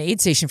rest in an aid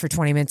station for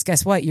 20 minutes.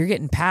 Guess what? You're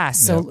getting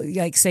passed. So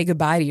say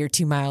goodbye to your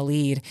 2 mile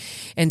lead.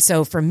 And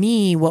so for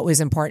me, what was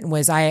important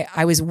was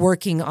I was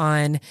working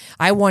on,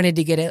 I wanted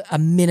to get a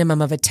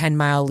minimum of a 10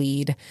 15-mile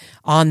lead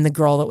on the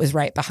girl that was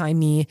right behind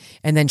me,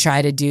 and then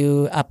try to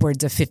do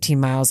upwards of 15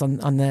 miles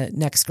on the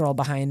next girl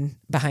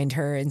behind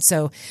her. And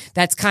so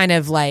that's kind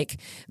of like,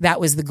 that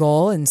was the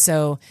goal. And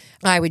so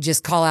I would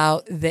just call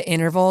out the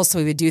intervals. So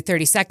we would do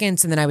 30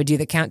 seconds, and then I would do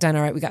the countdown.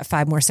 All right, we got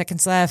 5 more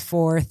seconds left.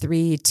 4,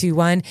 3, 2,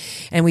 1.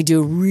 And we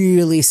do a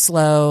really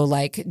slow,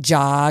 like,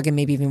 jog and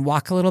maybe even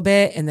walk a little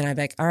bit. And then I'd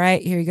be like, all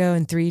right, here you go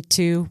in 3,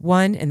 2,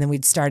 1. And then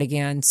we'd start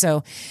again.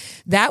 So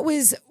that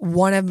was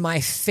one of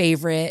my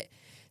favorite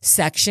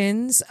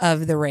sections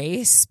of the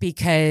race,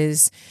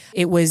 because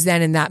it was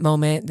then in that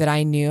moment that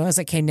I knew, I was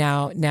like, okay,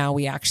 now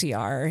we actually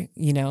are,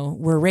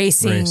 we're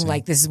racing.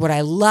 Like, this is what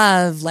I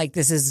love. Like,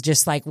 this is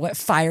just like what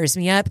fires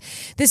me up.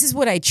 This is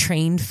what I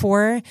trained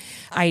for.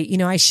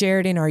 I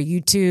shared in our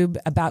YouTube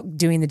about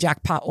doing the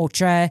Jackpot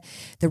Ultra.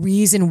 The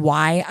reason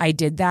why I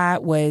did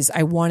that was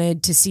I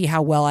wanted to see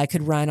how well I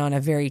could run on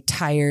a very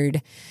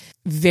tired,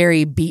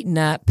 very beaten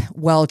up,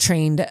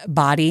 well-trained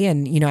body.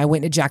 And, I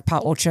went to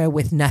Jackpot Ultra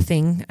with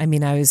nothing. I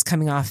mean, I was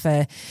coming off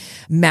a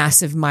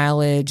massive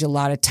mileage, a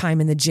lot of time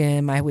in the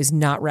gym. I was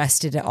not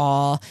rested at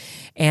all.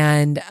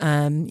 And,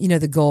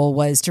 the goal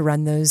was to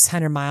run those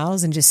 100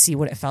 miles and just see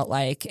what it felt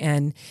like.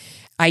 And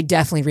I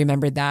definitely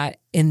remembered that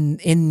in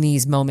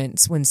these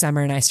moments when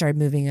Summer and I started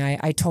moving.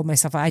 I told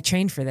myself, I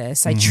trained for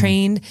this. I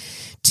trained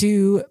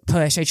to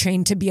push. I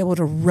trained to be able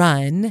to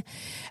run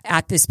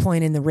at this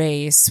point in the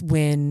race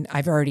when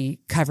I've already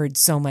covered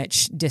so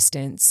much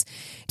distance.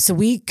 So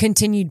we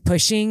continued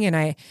pushing. And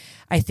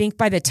I think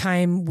by the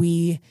time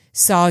we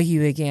saw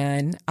you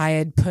again, I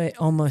had put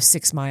almost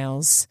 6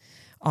 miles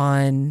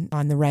on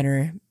the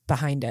runner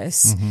behind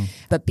us.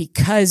 But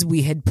because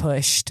we had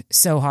pushed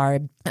so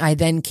hard, I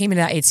then came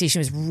into that aid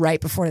station. It was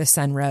right before the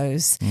sun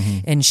rose,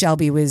 and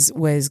Shelby was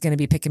going to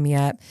be picking me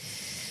up.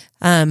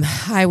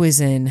 I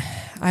was in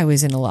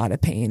a lot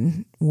of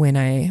pain when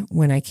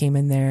I came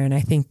in there. And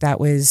I think that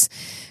was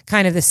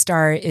kind of the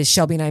start. Is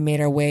Shelby and I made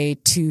our way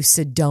to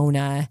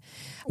Sedona,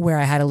 where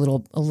I had a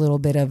little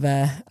bit of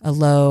a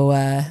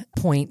low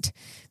point.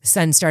 The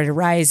sun started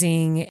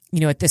rising.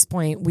 At this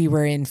point we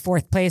were in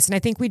 4th place, and I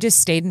think we just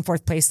stayed in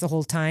 4th place the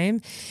whole time.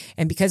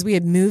 And because we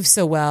had moved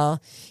so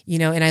well,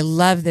 and I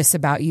love this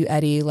about you,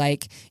 Eddie,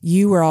 like,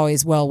 you were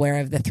always well aware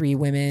of the 3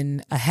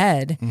 women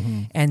ahead.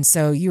 And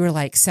so you were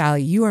like,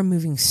 Sally, you are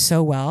moving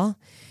so well.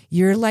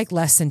 You're like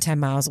less than 10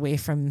 miles away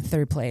from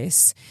 3rd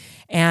place.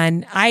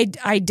 And I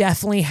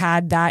definitely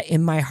had that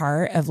in my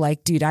heart of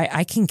like, dude,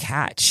 I can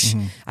catch.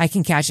 I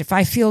can catch. If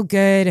I feel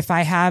good, if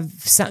I have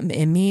something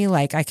in me,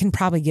 like, I can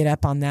probably get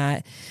up on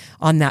that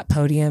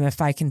podium if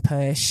I can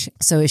push.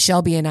 So as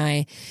Shelby and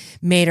I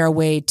made our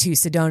way to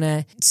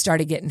Sedona, it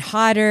started getting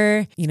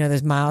hotter.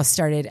 Those miles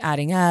started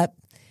adding up.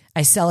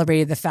 I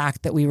celebrated the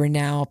fact that we were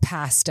now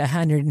past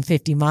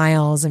 150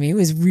 miles. I mean, it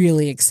was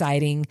really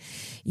exciting,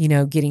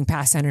 getting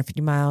past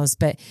 150 miles.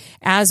 But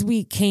as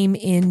we came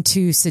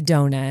into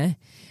Sedona,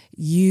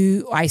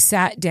 I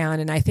sat down,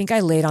 and I think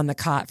I laid on the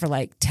cot for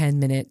like 10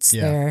 minutes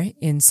there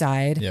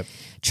inside. Yep.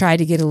 Tried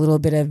to get a little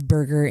bit of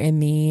burger in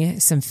me,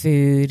 some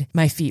food.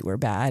 My feet were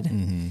bad.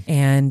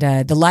 And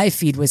the live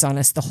feed was on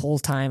us the whole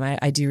time.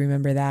 I do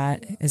remember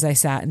that as I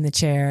sat in the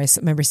chair. I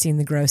remember seeing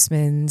the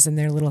Grossmans and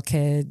their little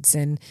kids,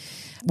 and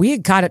we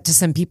had caught up to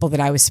some people that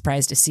I was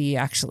surprised to see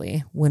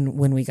actually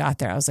when we got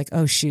there. I was like,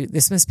 oh shoot,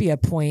 this must be a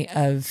point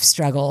of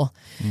struggle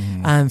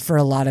for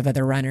a lot of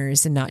other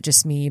runners and not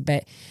just me.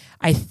 But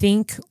I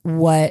think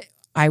what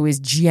I was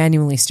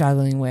genuinely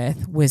struggling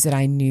with was that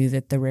I knew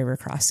that the river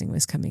crossing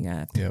was coming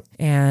up. Yep.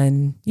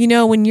 And,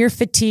 when you're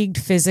fatigued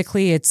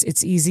physically,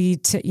 it's easy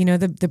to,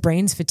 the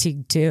brain's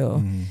fatigued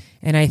too.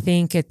 And I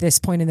think at this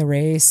point in the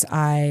race,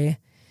 I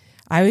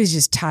was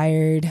just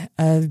tired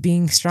of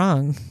being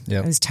strong.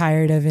 Yep. I was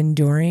tired of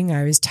enduring.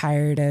 I was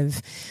tired of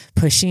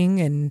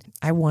pushing, and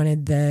I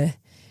wanted the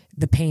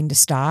pain to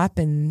stop,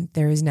 and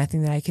there was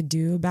nothing that I could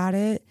do about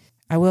it.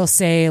 I will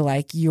say,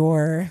 like,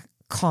 your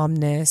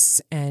calmness,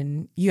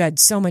 and you had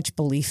so much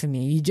belief in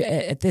me.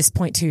 At this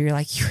point too, you're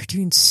like, you're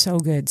doing so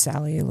good,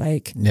 Sally.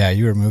 Like, yeah,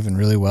 you were moving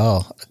really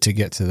well to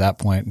get to that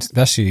point,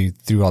 especially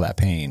through all that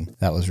pain.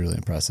 That was really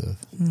impressive.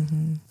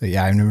 But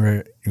yeah, I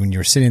remember when you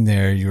were sitting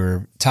there, you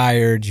were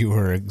tired, you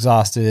were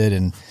exhausted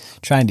and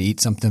trying to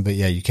eat something. But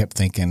yeah, you kept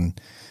thinking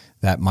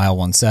that mile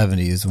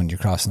 170 is when you're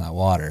crossing that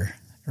water.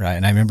 Right.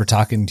 And I remember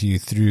talking to you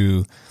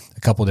through a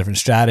couple different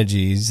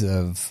strategies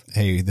of,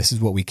 hey, this is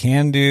what we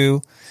can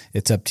do.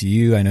 It's up to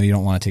you. I know you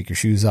don't want to take your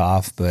shoes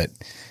off, but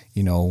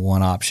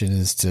one option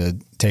is to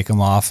take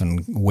them off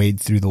and wade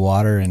through the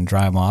water and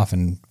dry them off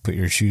and put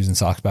your shoes and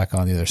socks back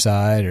on the other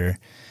side. Or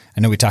I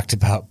know we talked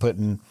about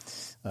putting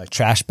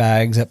trash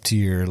bags up to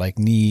your like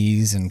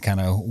knees and kind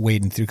of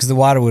wading through, because the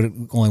water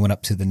only went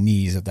up to the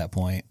knees at that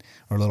point,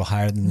 or a little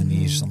higher than the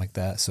knees or something like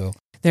that. So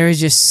there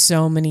was just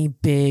so many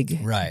big,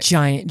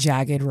 giant,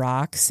 jagged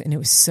rocks, and it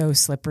was so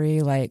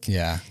slippery. Like,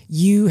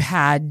 you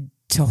had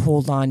to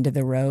hold on to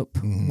the rope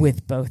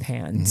with both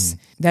hands.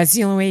 That's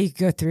the only way you could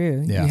go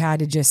through. You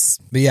had to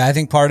just... But yeah, I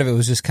think part of it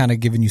was just kind of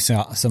giving you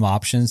some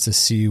options to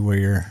see where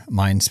your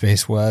mind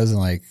space was, and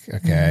like,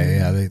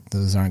 okay,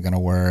 those aren't going to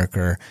work,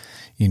 or,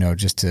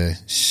 just to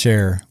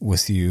share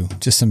with you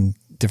just some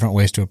different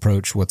ways to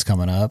approach what's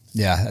coming up.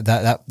 Yeah,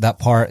 that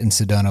part in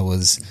Sedona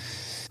was,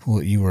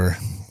 well, you were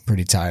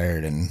pretty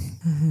tired and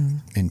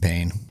in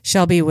pain.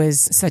 Shelby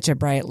was such a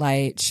bright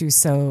light. She was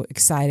so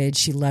excited.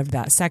 She loved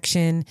that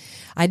section.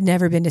 I'd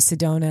never been to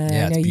Sedona.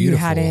 Yeah, I know it's you beautiful.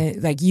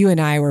 hadn't. Like, you and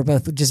I were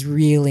both just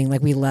reeling.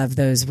 Like, we love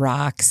those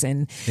rocks.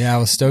 And yeah, I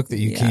was stoked that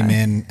you came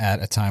in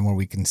at a time where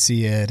we can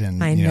see it,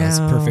 and it's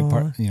a perfect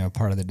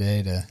part of the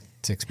day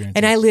to experience.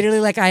 And it. I literally,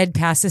 like, I had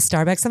passed a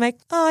Starbucks. I'm like,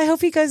 oh, I hope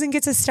he goes and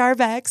gets a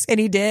Starbucks, and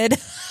he did.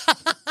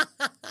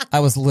 I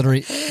was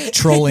literally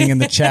trolling in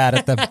the chat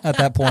at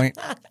that point.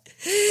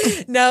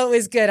 No, it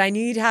was good. I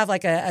knew you'd have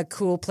like a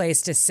cool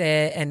place to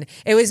sit. And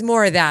it was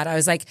more of that. I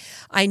was like,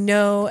 I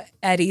know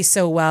Eddie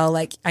so well.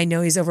 Like, I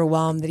know he's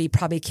overwhelmed that he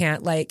probably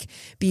can't like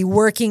be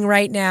working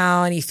right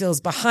now, and he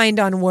feels behind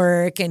on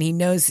work, and he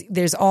knows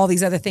there's all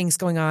these other things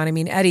going on. I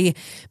mean, Eddie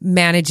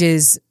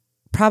manages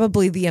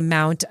probably the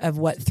amount of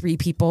what 3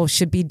 people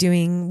should be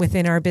doing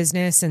within our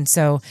business. And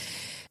so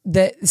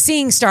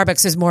seeing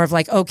Starbucks is more of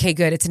like, okay,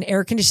 good. It's an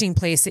air conditioning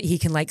place that he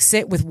can like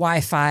sit with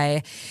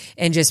Wi-Fi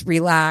and just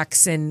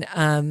relax and,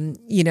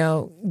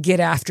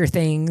 get after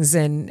things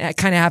and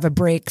kind of have a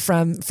break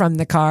from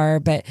the car.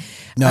 But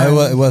no,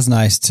 it was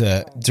nice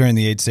to, during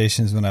the aid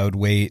stations when I would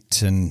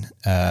wait, and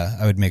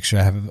I would make sure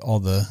I have all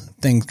the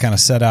things kind of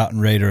set out and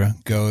ready to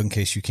go in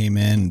case you came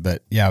in.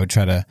 But yeah, I would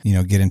try to,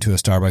 get into a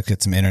Starbucks,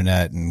 get some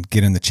internet and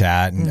get in the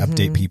chat and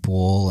update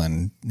people,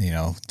 and,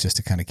 just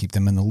to kind of keep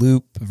them in the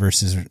loop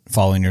versus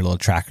following your little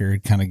tracker,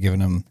 kind of giving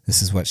them,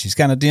 this is what she's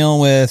kind of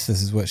dealing with.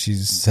 This is what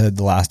she's said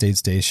the last aid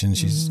station.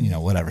 She's,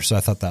 whatever. So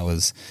I thought that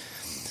was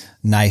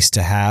nice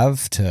to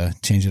have to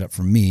change it up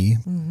for me.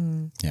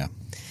 Yeah.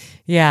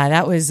 Yeah.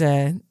 That was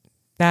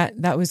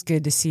that was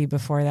good to see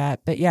before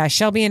that. But yeah,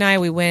 Shelby and I,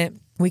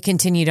 we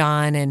continued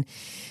on, and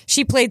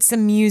she played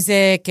some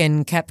music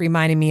and kept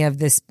reminding me of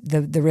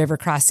the river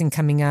crossing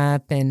coming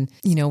up. And,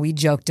 we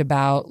joked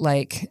about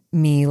like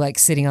me, like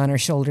sitting on her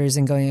shoulders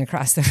and going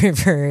across the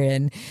river.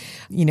 And,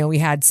 we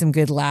had some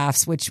good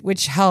laughs,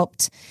 which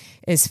helped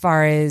as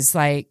far as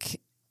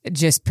like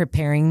just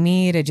preparing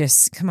me to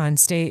just, come on,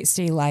 stay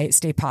light,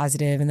 stay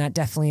positive. And that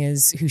definitely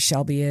is who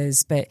Shelby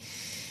is. But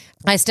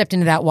I stepped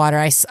into that water.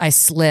 I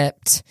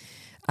slipped,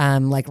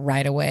 like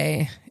right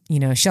away.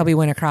 Shelby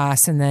went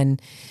across, and then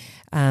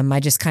I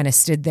just kind of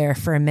stood there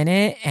for a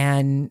minute,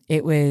 and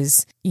it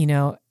was,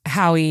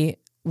 Howie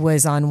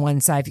was on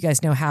one side. If you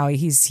guys know Howie,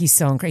 he's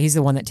so incredible. He's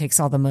the one that takes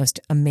all the most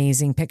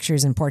amazing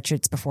pictures and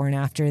portraits before and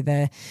after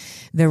the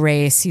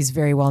race. He's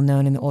very well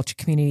known in the ultra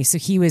community. So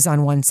he was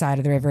on one side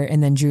of the river,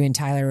 and then Drew and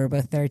Tyler were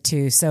both there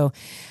too. So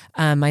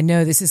I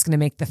know this is going to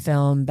make the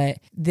film, but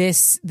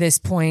this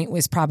point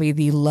was probably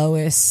the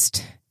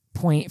lowest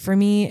point for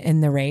me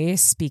in the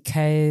race,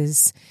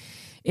 because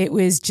it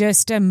was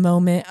just a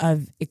moment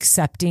of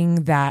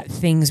accepting that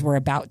things were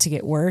about to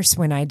get worse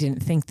when I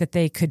didn't think that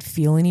they could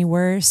feel any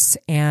worse.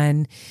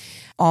 And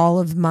all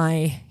of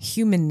my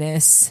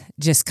humanness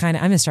just kind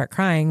of, I'm going to start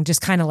crying,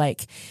 just kind of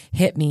like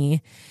hit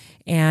me.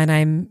 And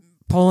I'm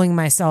pulling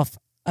myself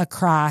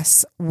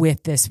across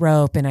with this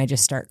rope, and I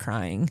just start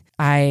crying.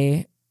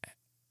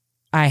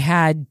 I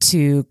had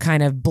to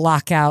kind of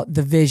block out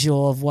the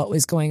visual of what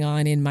was going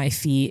on in my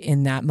feet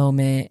in that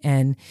moment.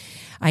 And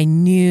I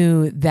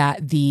knew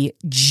that the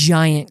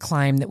giant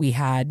climb that we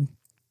had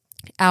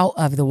out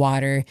of the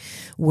water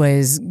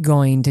was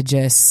going to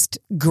just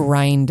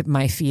grind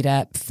my feet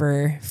up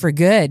for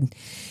good.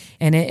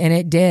 And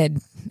it did.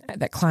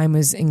 That climb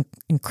was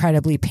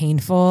incredibly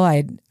painful.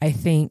 I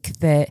think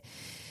that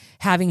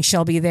having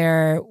Shelby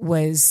there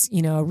was,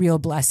 a real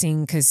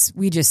blessing, because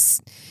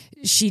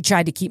she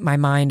tried to keep my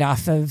mind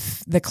off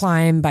of the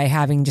climb by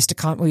having just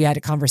we had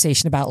a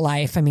conversation about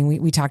life. I mean,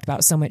 we talked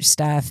about so much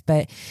stuff,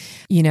 but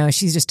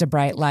she's just a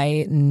bright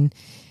light,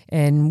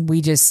 and we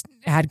just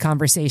had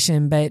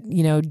conversation. But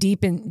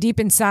deep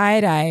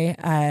inside,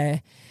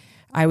 I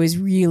was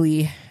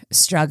really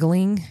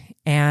struggling,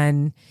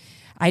 and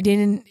I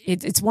didn't.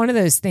 It's one of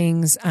those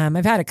things.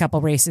 I've had a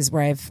couple races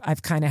where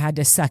I've kind of had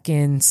to suck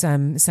in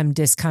some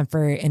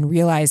discomfort, and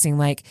realizing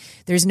like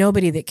there's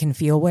nobody that can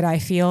feel what I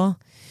feel.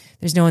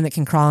 There's no one that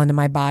can crawl into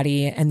my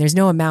body, and there's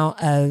no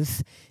amount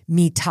of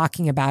me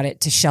talking about it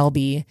to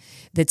Shelby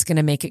that's going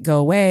to make it go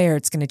away, or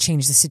it's going to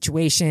change the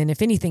situation.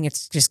 If anything,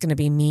 it's just going to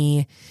be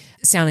me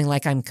sounding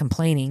like I'm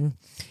complaining.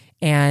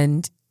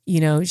 And,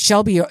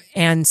 Shelby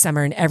and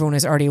Summer and everyone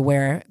was already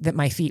aware that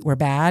my feet were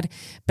bad,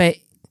 but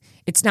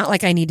it's not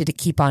like I needed to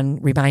keep on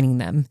reminding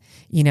them,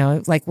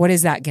 like, what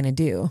is that going to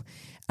do?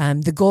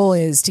 The goal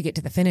is to get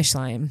to the finish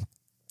line,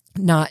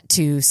 not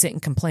to sit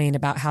and complain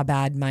about how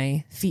bad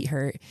my feet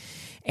hurt.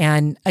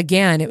 And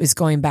again, it was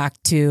going back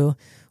to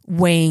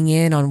weighing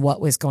in on what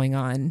was going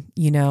on.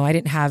 I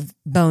didn't have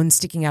bones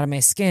sticking out of my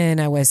skin.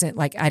 I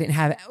didn't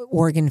have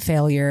organ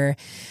failure.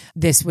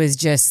 This was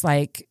just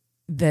like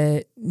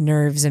the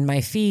nerves in my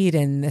feet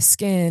and the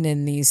skin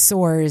and these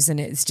sores, and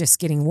it's just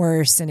getting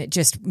worse, and it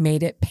just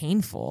made it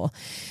painful.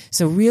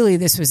 So really,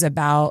 this was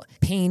about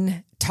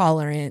pain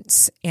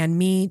tolerance and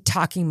me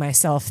talking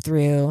myself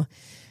through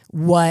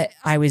what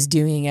I was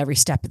doing every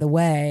step of the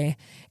way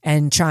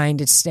and trying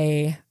to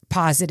stay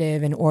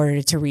positive in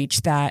order to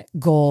reach that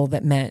goal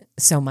that meant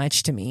so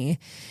much to me.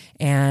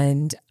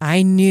 And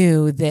I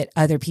knew that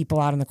other people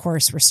out on the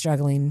course were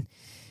struggling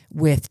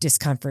with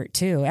discomfort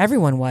too.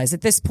 Everyone was at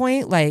this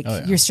point. Like,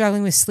 you're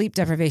struggling with sleep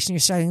deprivation, you're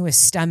struggling with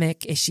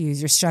stomach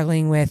issues, you're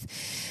struggling with,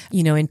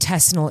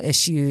 intestinal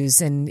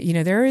issues. And,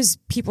 there is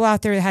people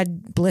out there that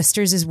had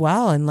blisters as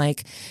well. And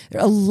like,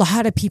 a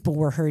lot of people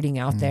were hurting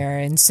out there.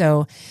 And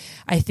so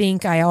I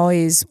think I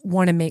always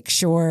want to make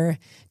sure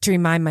to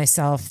remind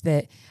myself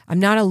that I'm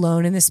not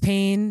alone in this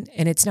pain,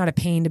 and it's not a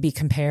pain to be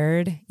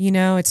compared.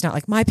 It's not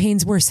like my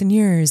pain's worse than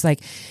yours.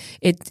 Like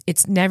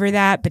it's never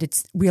that, but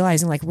it's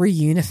realizing like we're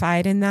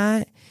unified in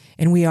that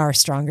and we are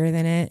stronger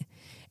than it.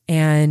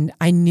 And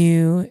I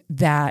knew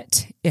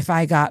that if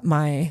I got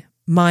my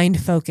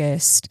mind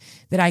focused,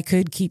 that I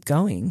could keep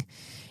going.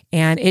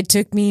 And it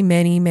took me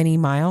many, many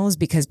miles,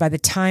 because by the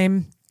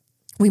time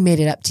we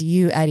made it up to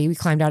you, Eddie, we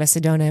climbed out of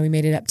Cocodona, we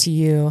made it up to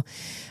you.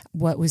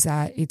 What was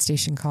that aid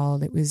station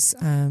called? It was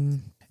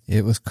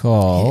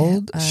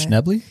called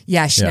Schnebly?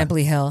 Yeah,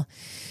 Schnebly Hill.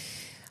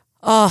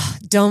 Oh,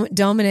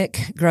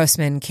 Dominic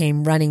Grossman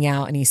came running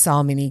out and he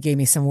saw me and he gave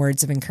me some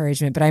words of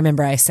encouragement. But I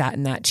remember I sat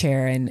in that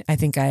chair and I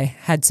think I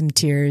had some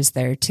tears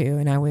there too.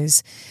 And I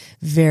was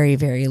very,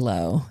 very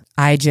low.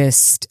 I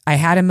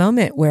had a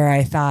moment where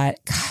I thought,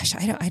 gosh,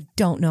 I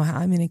don't know how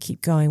I'm going to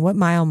keep going. What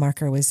mile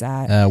marker was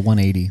that?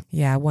 180.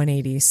 Yeah,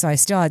 180. So I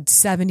still had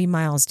 70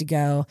 miles to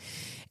go.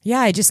 Yeah,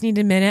 I just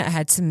needed a minute. I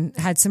had some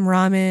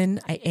ramen.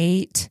 I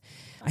ate.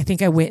 I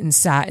think I went and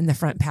sat in the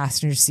front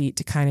passenger seat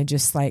to kind of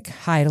just like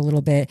hide a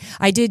little bit.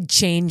 I did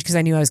change because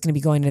I knew I was going to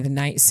be going to the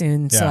night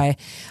soon. Yeah. So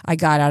I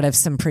got out of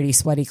some pretty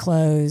sweaty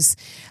clothes.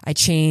 I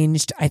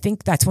changed. I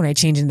think that's when I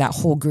changed into that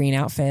whole green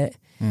outfit,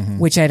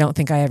 which I don't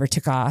think I ever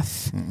took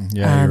off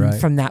you're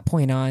right. From that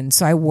point on.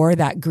 So I wore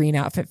that green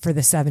outfit for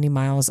the 70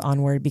 miles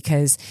onward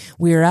because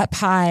we were up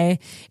high.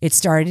 It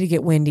started to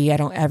get windy. I'd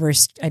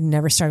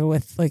never struggled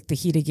with like the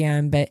heat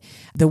again, but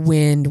the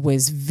wind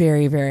was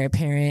very, very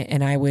apparent.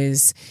 And I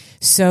was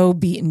so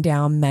beaten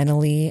down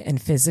mentally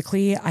and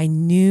physically. I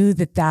knew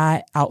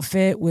that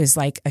outfit was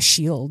like a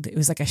shield. It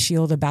was like a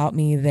shield about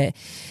me that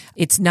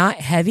it's not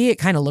heavy. It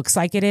kind of looks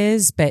like it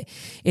is, but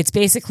it's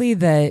basically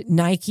the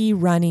Nike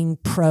Running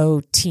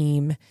Pro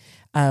Team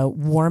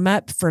warm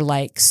up for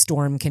like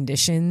storm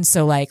conditions.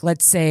 So like,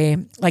 let's say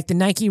like the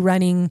Nike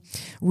running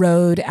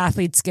road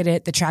athletes get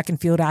it, the track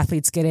and field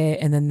athletes get it,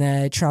 and then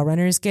the trail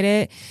runners get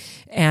it.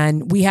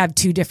 And we have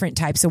two different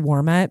types of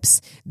warm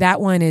ups. That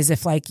one is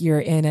if like you're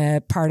in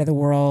a part of the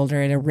world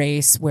or in a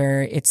race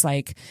where it's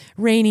like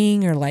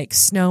raining or like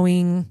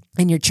snowing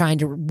and you're trying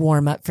to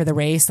warm up for the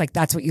race, like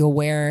that's what you'll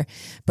wear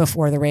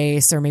before the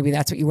race, or maybe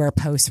that's what you wear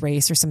post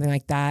race or something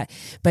like that.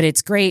 But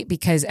it's great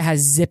because it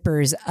has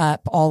zippers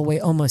up all the way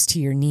almost to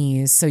your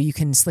knees, so you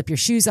can slip your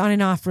shoes on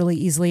and off really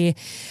easily.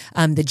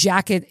 The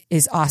jacket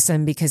is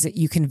awesome because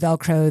you can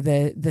Velcro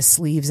the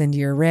sleeves into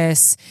your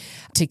wrists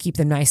to keep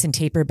them nice and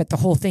tapered, but the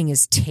whole thing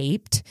is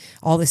taped.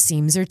 All the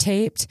seams are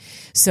taped.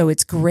 So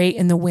it's great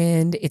in the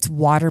wind. It's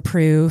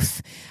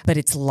waterproof, but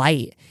it's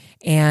light.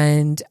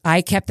 And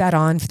I kept that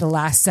on for the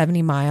last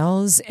 70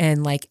 miles.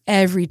 And like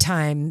every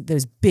time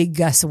those big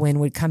gusts of wind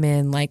would come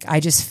in, like I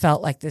just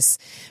felt like this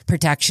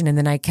protection. And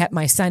then I kept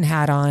my sun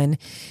hat on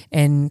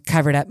and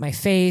covered up my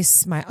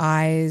face, my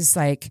eyes.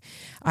 Like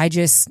I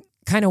just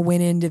kind of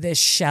went into this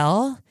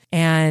shell.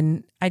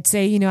 And I'd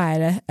say, I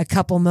had a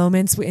couple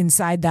moments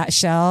inside that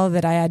shell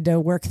that I had to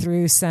work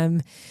through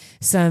some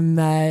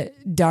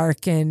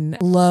dark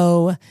and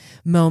low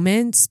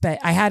moments, but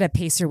I had a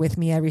pacer with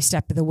me every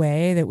step of the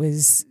way that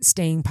was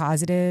staying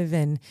positive.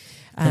 And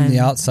from the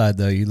outside,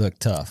 though, you look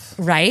tough,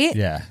 right?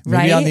 Yeah,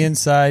 maybe on the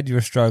inside you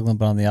were struggling,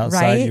 but on the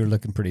outside you were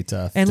looking pretty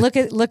tough. And look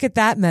at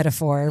that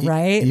metaphor,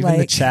 right? Even like,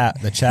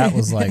 the chat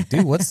was like,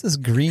 "Dude, what's this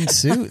green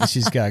suit that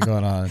she's got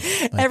going on?"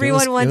 Like,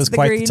 everyone wants the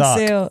green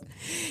suit.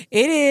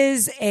 It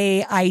is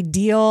a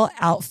ideal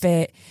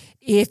outfit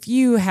if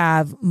you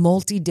have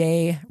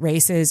multi-day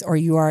races or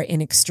you are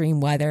in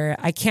extreme weather.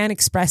 I can't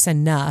express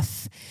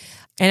enough.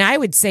 And I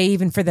would say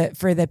even for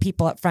the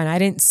people up front, I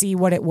didn't see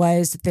what it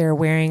was that they were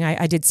wearing.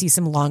 I did see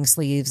some long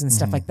sleeves and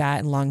stuff like that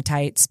and long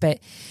tights. But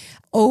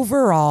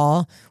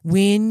overall,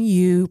 when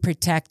you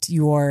protect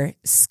your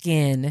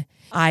skin,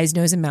 eyes,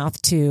 nose, and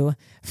mouth too,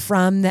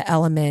 from the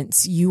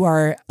elements, you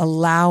are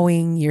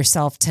allowing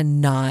yourself to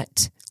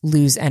not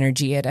lose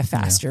energy at a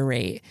faster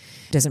rate.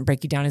 It doesn't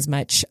break you down as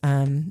much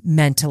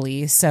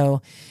mentally.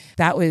 So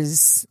that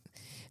was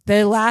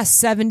the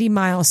last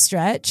 70-mile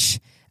stretch.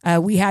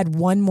 We had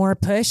one more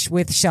push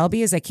with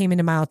Shelby as I came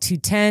into mile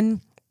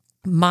 210.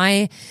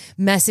 My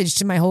message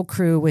to my whole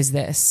crew was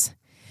this: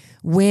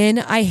 when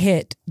I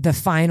hit the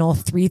final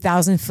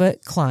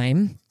 3,000-foot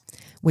climb,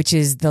 which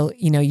is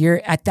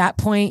you're at that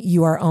point,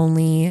 you are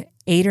only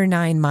 8 or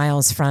 9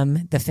 miles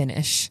from the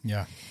finish.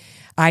 Yeah.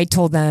 I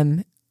told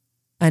them,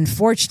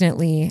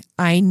 unfortunately,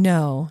 I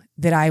know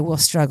that I will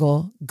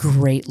struggle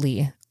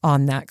greatly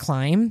on that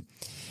climb.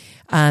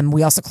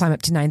 We also climb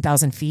up to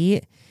 9,000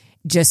 feet.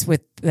 just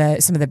with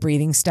some of the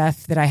breathing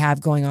stuff that I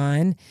have going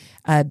on,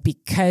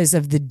 because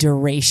of the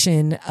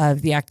duration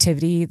of the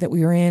activity that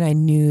we were in, I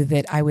knew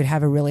that I would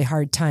have a really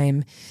hard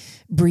time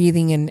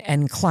breathing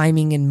and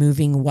climbing and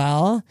moving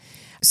well.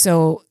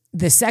 So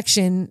the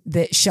section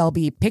that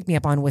Shelby picked me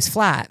up on was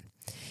flat.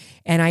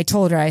 And I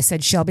told her, I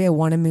said, Shelby, I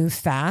want to move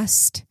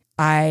fast.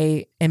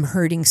 I am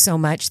hurting so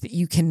much that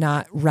you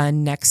cannot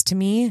run next to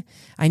me.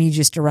 I need you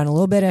just to run a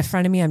little bit in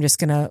front of me. I'm just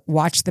going to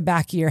watch the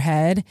back of your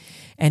head,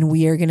 and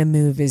we are going to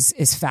move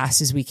as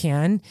fast as we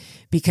can,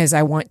 because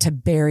I want to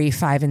bury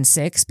 5 and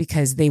 6,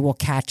 because they will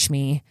catch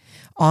me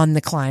on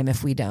the climb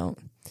if we don't.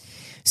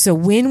 So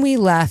when we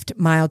left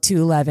mile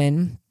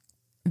 211,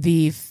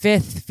 the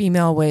 5th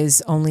female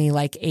was only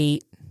like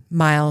 8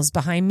 miles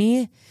behind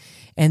me.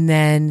 And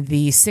then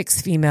the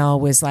 6th female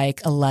was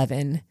like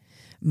 11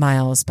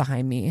 miles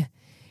behind me.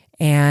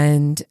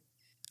 And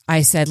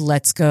I said,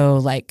 let's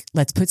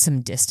put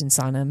some distance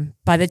on them.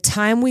 By the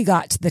time we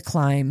got to the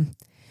climb,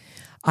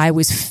 I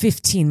was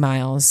 15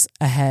 miles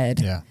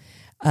ahead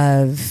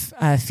of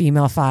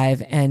female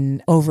 5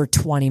 and over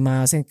 20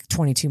 miles, I think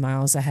 22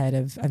 miles ahead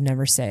of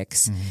number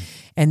 6. Mm-hmm.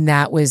 And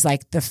that was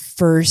like the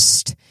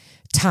first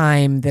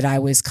time that I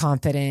was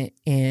confident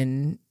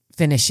in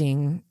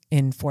finishing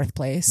in 4th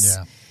place.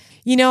 Yeah.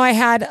 You know, I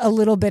had a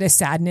little bit of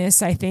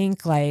sadness, I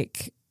think,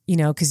 like, you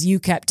know, because you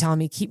kept telling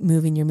me, keep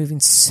moving, you're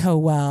moving so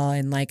well.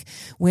 And like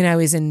when I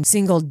was in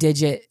single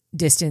digit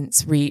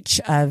distance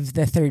reach of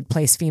the 3rd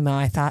place female,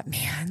 I thought,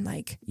 man,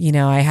 like, you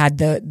know, I had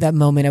the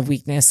moment of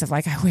weakness of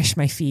like, I wish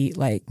my feet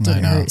like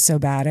didn't hurt so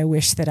bad. I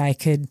wish that I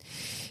could,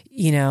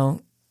 you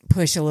know,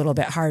 push a little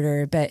bit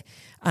harder. But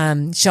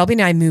Shelby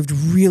and I moved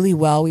really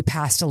well. We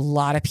passed a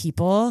lot of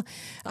people.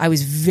 I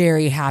was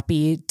very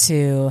happy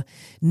to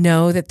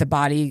know that the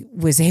body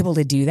was able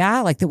to do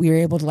that, like that we were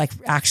able to like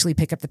actually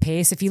pick up the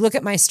pace. If you look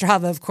at my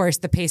Strava, of course,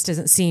 the pace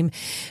doesn't seem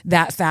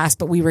that fast,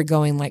 but we were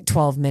going like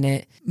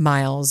 12-minute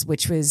miles,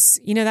 which was,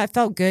 you know, that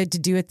felt good to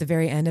do at the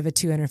very end of a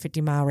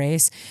 250-mile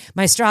race.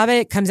 My Strava,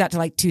 it comes out to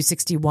like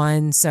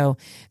 261. So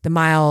the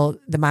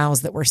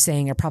miles that we're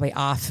saying are probably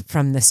off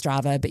from the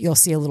Strava, but you'll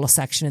see a little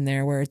section in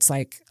there where it's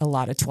like a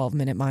lot of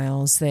 12-minute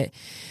miles that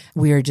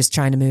we are just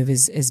trying to move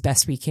as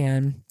best we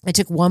can. I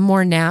took one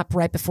more nap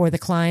right before the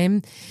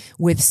climb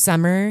with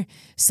Summer.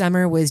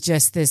 Summer was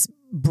just this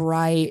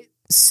bright,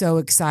 so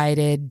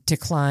excited to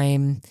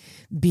climb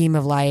beam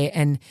of light.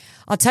 And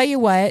I'll tell you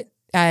what,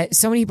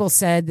 so many people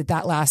said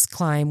that last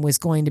climb was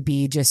going to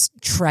be just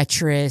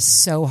treacherous,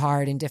 so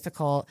hard and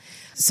difficult.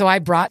 So I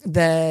brought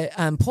the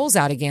poles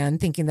out again,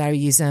 thinking that I would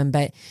use them.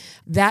 But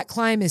that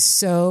climb is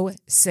so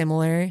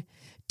similar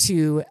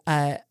to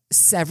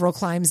several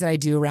climbs that I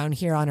do around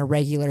here on a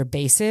regular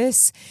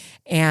basis.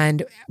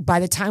 And by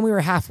the time we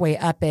were halfway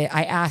up it,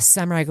 I asked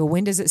Summer, I go,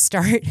 when does it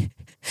start?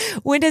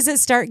 When does it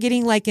start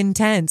getting like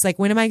intense? Like,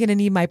 when am I going to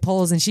need my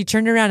poles? And she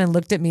turned around and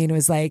looked at me and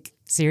was like,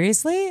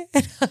 seriously?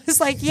 And I was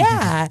like,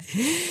 yeah.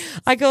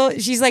 I go,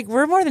 she's like,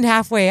 we're more than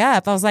halfway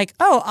up. I was like,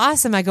 oh,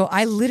 awesome. I go,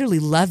 I literally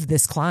love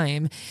this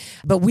climb,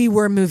 but we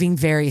were moving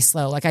very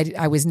slow. Like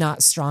I was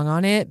not strong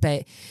on it,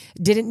 but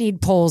didn't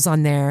need poles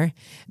on there.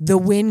 The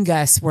wind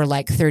gusts were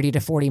like 30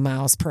 to 40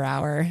 miles per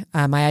hour.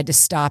 I had to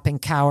stop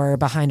and cower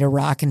behind a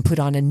rock and put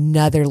on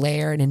another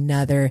layer and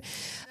another.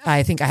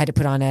 I think I had to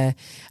put on a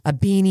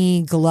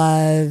beanie,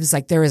 gloves.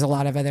 Like there was a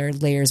lot of other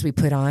layers we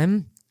put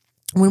on.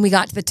 When we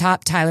got to the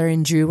top, Tyler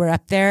and Drew were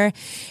up there,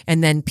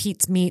 and then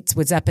Pete's Meats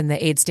was up in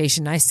the aid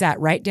station. I sat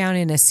right down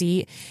in a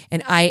seat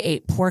and I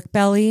ate pork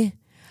belly.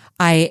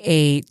 I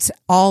ate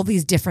all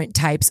these different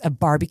types of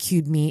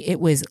barbecued meat. It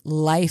was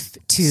life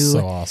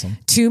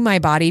to my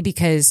body,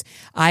 because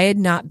I had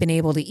not been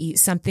able to eat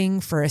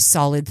something for a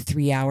solid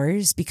 3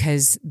 hours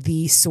because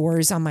the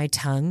sores on my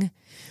tongue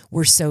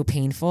were so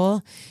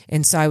painful.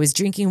 And so I was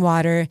drinking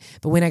water,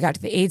 but when I got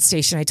to the aid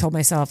station, I told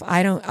myself,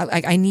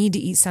 I need to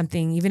eat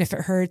something, even if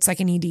it hurts,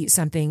 like I need to eat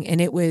something. And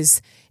it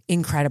was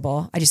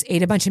incredible. I just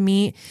ate a bunch of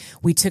meat.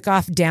 We took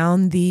off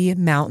down the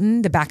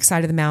mountain, the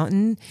backside of the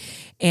mountain.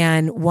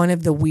 And one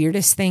of the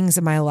weirdest things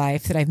in my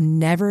life that I've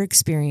never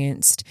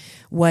experienced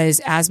was,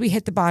 as we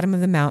hit the bottom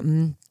of the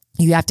mountain,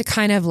 you have to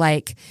kind of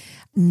like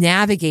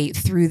navigate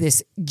through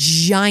this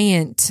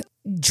giant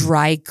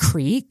dry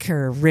creek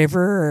or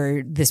river,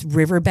 or this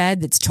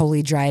riverbed that's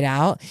totally dried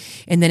out.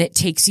 And then it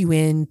takes you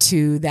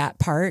into that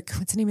park.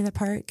 What's the name of that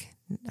park?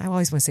 I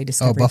always want to say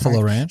Discovery Buffalo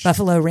Park. Ranch.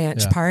 Buffalo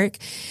Ranch Park.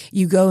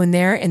 You go in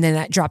there and then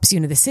that drops you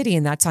into the city,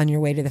 and that's on your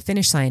way to the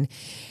finish line.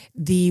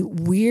 The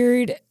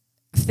weird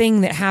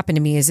thing that happened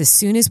to me is, as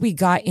soon as we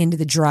got into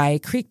the dry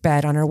creek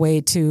bed on our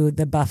way to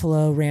the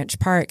Buffalo Ranch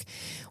Park,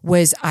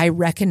 was I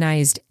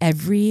recognized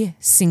every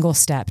single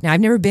step. Now,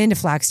 I've never been to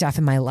Flagstaff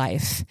in my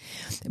life,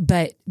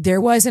 but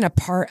there wasn't a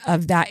part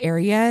of that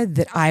area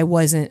that I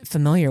wasn't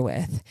familiar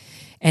with.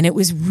 And it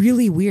was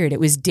really weird. It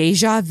was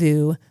deja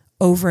vu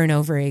over and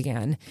over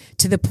again,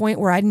 to the point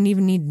where I didn't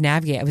even need to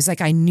navigate. I was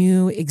like, I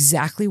knew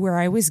exactly where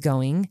I was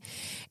going.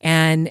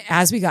 And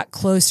as we got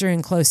closer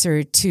and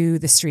closer to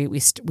the street,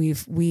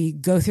 we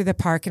go through the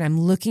park, and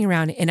I'm looking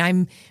around and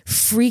I'm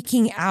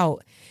freaking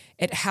out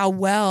at how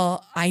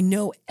well I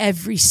know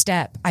every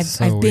step. I've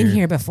been weird.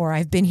 here before.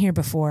 I've been here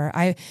before.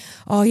 I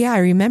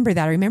remember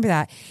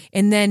that.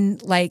 And then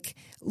like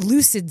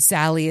Lucid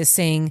Sally is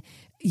saying,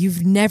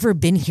 you've never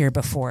been here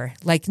before.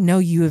 Like, no,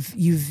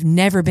 you've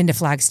never been to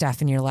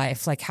Flagstaff in your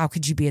life. Like, how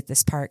could you be at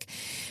this park?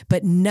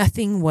 But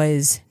nothing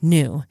was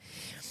new.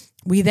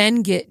 We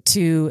then get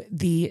to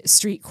the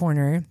street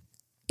corner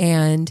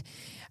and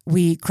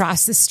we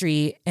cross the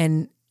street,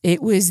 and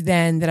it was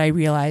then that I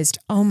realized,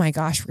 oh my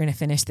gosh, we're going to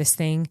finish this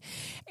thing.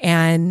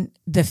 And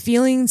the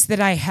feelings that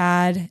I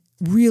had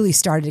really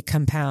started to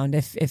compound.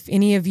 If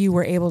any of you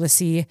were able to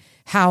see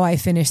how I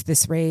finished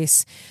this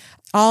race,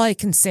 all I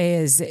can say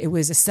is it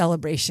was a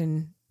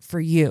celebration for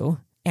you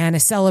and a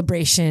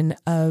celebration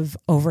of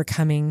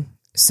overcoming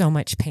so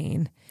much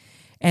pain.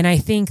 And I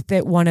think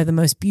that one of the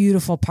most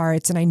beautiful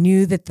parts, and I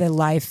knew that the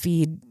live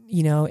feed,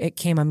 it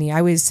came on me.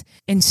 I was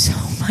in so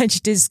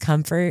much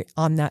discomfort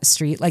on that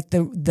street. Like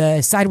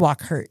the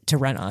sidewalk hurt to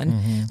run on.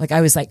 Mm-hmm. Like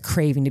I was like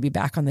craving to be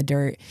back on the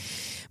dirt.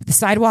 But the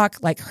sidewalk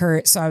like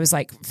hurt. So I was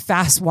like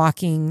fast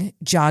walking,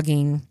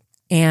 jogging.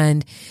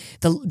 And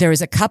there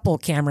was a couple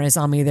cameras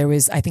on me. There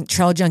was, I think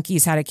Trail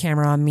Junkies had a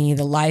camera on me.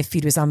 The live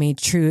feed was on me.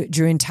 Drew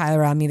and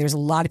Tyler on me. There's a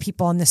lot of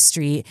people on the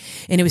street,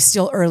 and it was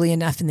still early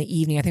enough in the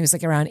evening. I think it was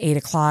like around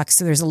 8:00.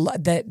 So there's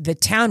the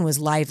town was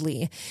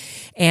lively.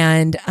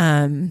 And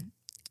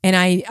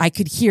I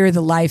could hear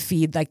the live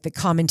feed, like the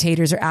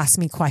commentators are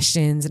asking me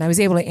questions, and I was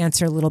able to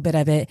answer a little bit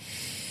of it.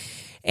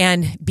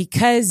 And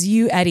because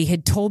you, Eddie,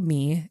 had told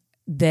me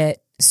that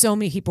so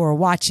many people were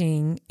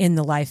watching in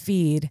the live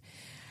feed,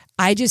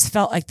 I just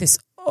felt like this,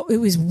 it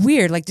was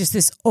weird, like just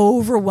this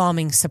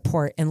overwhelming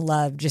support and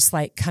love just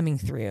like coming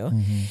through.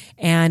 Mm-hmm.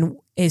 And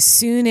as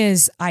soon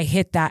as I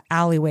hit that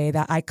alleyway,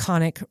 that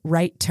iconic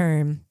right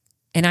turn,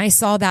 and I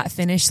saw that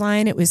finish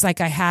line, it was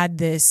like I had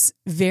this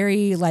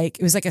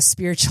it was like a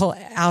spiritual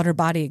outer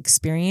body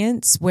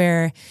experience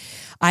where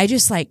I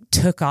just like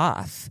took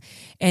off.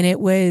 And it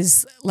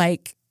was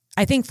like,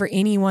 I think for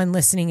anyone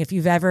listening, if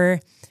you've ever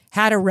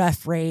had a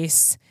rough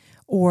race,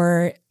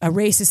 or a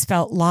race has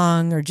felt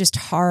long or just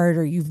hard,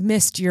 or you've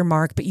missed your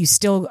mark, but you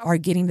still are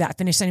getting to that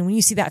finish line. And when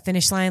you see that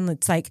finish line,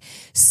 it's like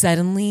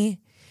suddenly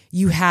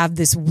you have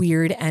this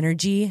weird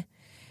energy,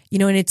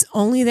 and it's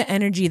only the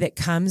energy that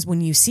comes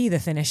when you see the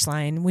finish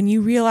line, when you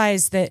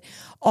realize that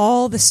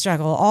all the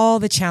struggle, all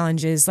the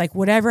challenges, like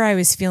whatever I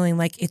was feeling,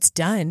 like it's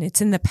done,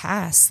 it's in the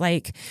past,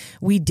 like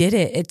we did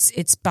it,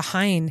 it's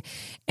behind.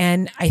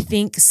 And I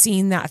think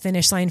seeing that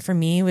finish line for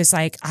me was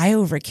like, I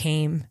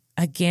overcame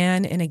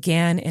again and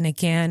again and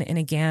again and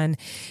again.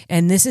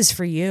 And this is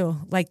for you.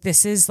 Like,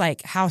 this is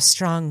like how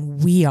strong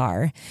we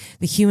are.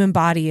 The human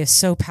body is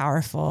so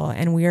powerful,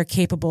 and we are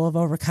capable of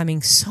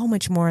overcoming so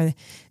much more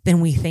than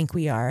we think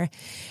we are.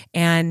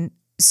 And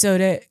so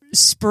to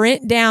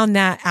sprint down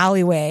that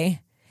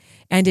alleyway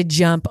and to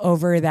jump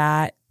over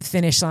that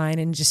finish line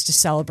and just to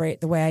celebrate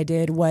the way I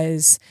did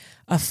was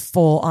a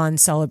full-on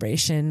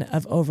celebration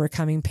of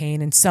overcoming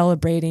pain and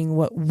celebrating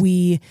what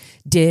we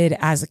did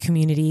as a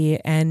community,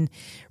 and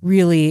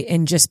really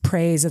in just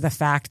praise of the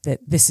fact that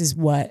this is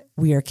what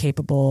we are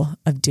capable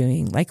of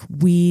doing. Like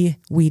we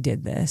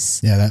did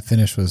this. Yeah, that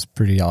finish was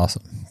pretty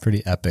awesome,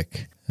 pretty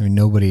epic. I mean,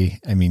 nobody,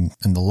 in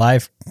the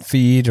live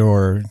feed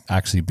or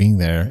actually being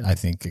there, I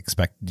think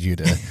expected you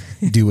to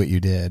do what you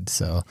did.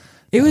 So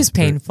it was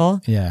painful.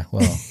 Yeah,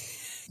 well,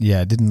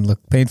 yeah, it didn't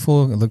look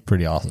painful. It looked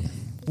pretty awesome.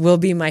 Will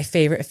be my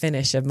favorite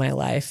finish of my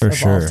life For of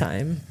sure. all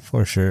time.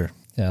 For sure.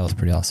 Yeah, that was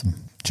pretty awesome.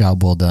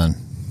 Job well done.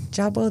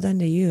 Job well done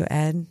to you,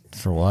 Ed.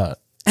 For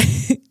what?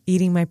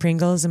 Eating my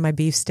Pringles and my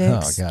beef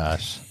sticks. Oh,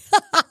 gosh.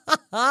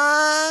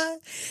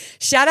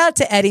 Shout out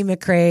to Eddie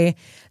McRae,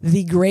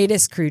 the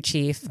greatest crew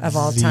chief of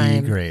all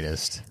time. The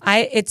greatest.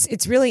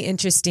 It's really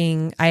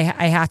interesting. I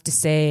have to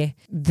say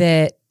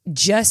that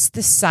just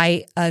the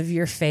sight of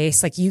your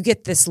face, like you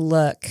get this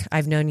look.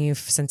 I've known you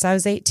since I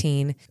was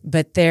 18,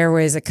 but there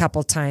was a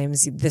couple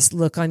times this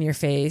look on your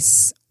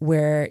face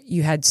where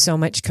you had so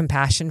much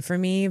compassion for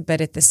me, but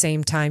at the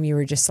same time you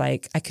were just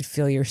like, I could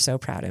feel you're so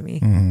proud of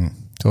me. Mm-hmm.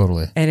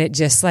 Totally. And it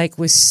just like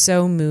was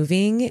so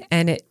moving,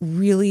 and it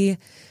really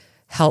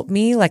helped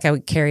me. Like I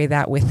would carry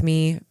that with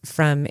me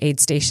from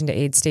aid station to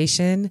aid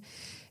station,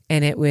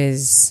 and it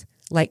was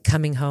like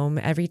coming home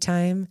every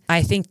time.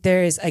 I think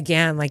there's,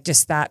 again, like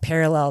just that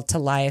parallel to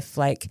life.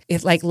 Like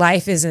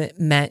life isn't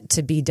meant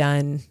to be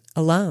done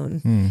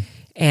alone.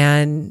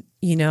 And,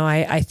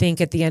 I think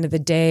at the end of the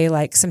day,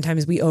 like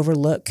sometimes we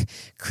overlook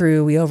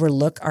crew, we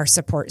overlook our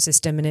support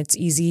system, and it's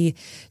easy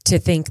to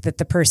think that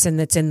the person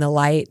that's in the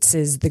lights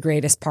is the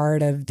greatest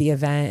part of the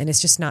event. And it's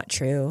just not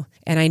true.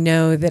 And I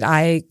know that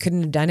I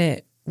couldn't have done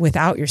it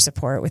without your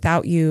support,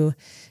 without you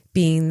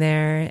being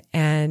there.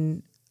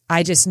 And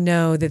I just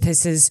know that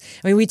this is,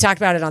 we talked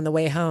about it on the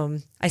way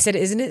home. I said,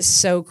 isn't it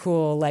so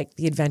cool, like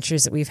the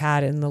adventures that we've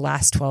had in the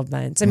last 12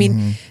 months? I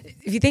mean,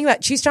 if you think about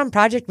it, Tree Strong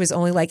Project was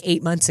only like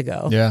 8 months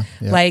ago. Yeah.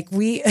 Like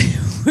we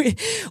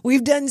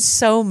we've done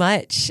so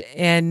much.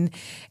 And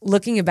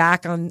looking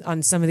back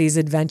on some of these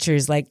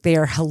adventures, like they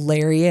are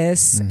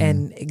hilarious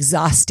and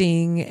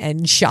exhausting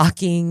and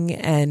shocking.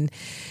 And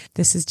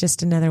this is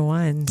just another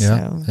one.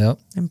 So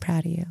I'm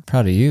proud of you.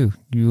 Proud of you.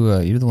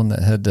 You're the one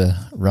that had to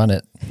run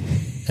it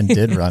and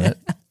did run it.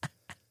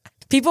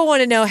 People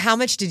want to know, how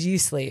much did you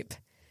sleep?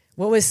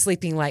 What was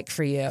sleeping like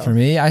for you? For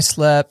me, I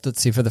slept,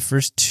 for the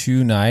first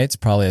 2 nights,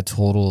 probably a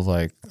total of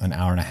like an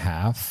hour and a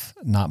half,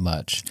 not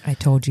much. I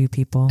told you,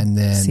 people. And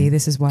then, see,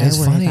 this is why I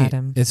worry about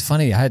him. It's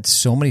funny. I had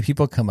so many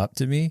people come up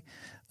to me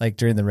like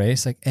during the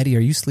race, like, Eddie, are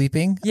you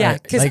sleeping? Yeah,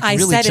 because I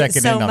really said it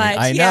so much.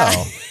 I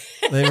know.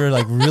 They were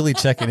like really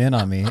checking in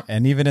on me.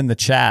 And even in the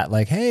chat,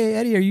 like, hey,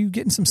 Eddie, are you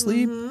getting some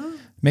sleep?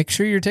 Make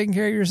sure you're taking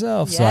care of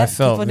yourself. Yeah, so I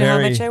felt very,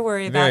 how much I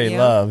worry about you.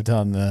 Loved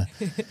on the,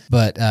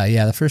 but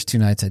the first 2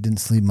 nights I didn't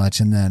sleep much.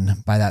 And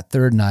then by that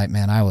third night,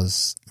 man, I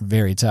was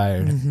very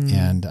tired.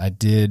 And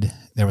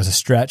there was a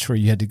stretch where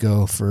you had to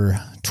go for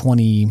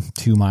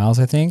 22 miles,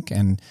 I think.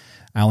 And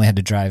I only had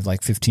to drive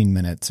like 15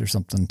 minutes or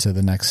something to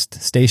the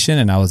next station.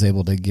 And I was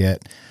able to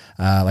get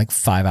like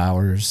 5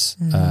 hours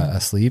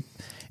of sleep.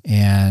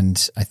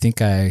 And I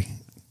think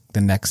the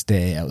next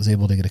day I was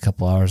able to get a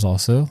couple hours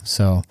also.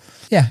 So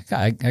yeah,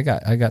 I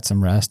got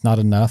some rest, not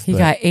enough. He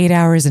got 8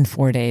 hours in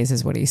 4 days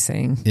is what he's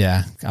saying.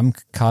 Yeah. I'm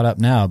caught up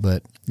now,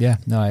 but yeah,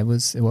 no,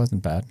 it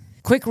wasn't bad.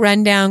 Quick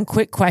rundown,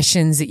 quick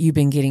questions that you've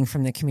been getting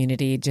from the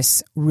community,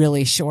 just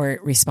really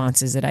short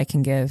responses that I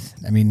can give.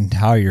 I mean,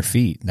 how are your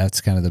feet?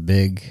 That's kind of the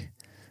big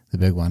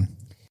one.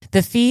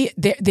 The feet,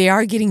 they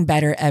are getting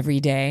better every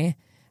day.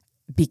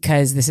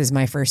 Because this is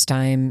my first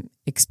time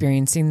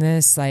experiencing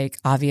this, like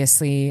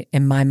obviously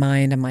in my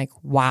mind, I'm like,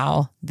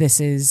 wow, this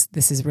is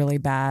really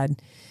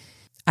bad.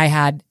 I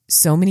had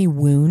so many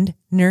wound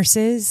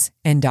nurses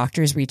and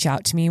doctors reach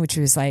out to me, which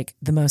was like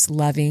the most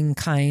loving,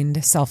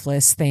 kind,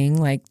 selfless thing,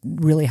 like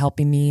really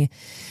helping me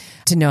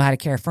to know how to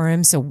care for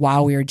him. So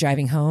while we were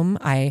driving home,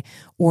 I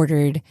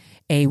ordered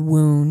a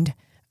wound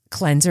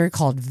cleanser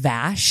called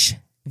VASHE,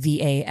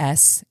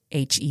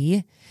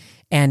 VASHE.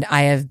 And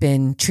I have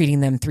been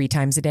treating them 3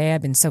 times a day.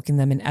 I've been soaking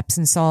them in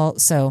Epsom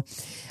salt. So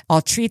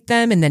I'll treat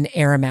them and then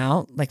air them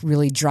out, like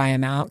really dry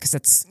them out, because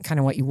that's kind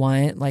of what you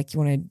want. Like you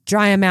want to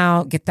dry them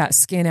out, get that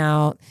skin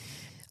out.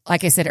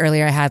 Like I said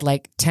earlier, I had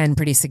like 10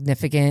 pretty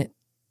significant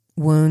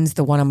wounds.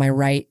 The one on my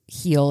right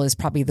heel is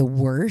probably the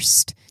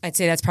worst. I'd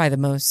say that's probably the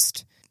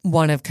most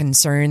one of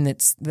concern.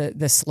 That's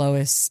the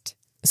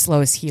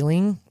slowest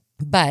healing.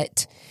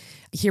 But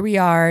here we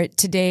are.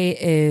 Today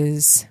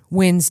is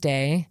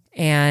Wednesday.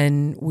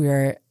 And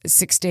we're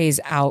 6 days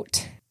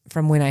out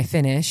from when I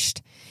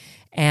finished.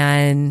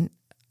 And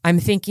I'm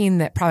thinking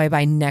that probably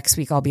by next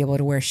week, I'll be able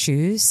to wear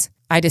shoes.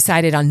 I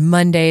decided on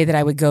Monday that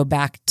I would go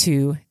back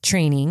to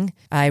training.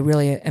 I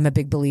really am a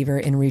big believer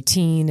in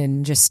routine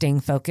and just staying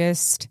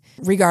focused,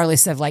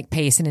 regardless of like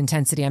pace and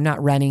intensity. I'm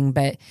not running,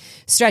 but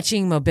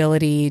stretching,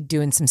 mobility,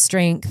 doing some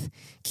strength,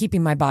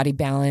 keeping my body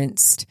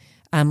balanced.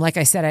 Like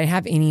I said, I didn't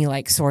have any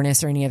like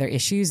soreness or any other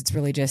issues. It's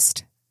really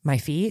just my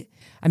feet.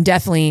 I'm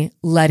definitely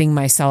letting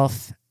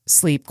myself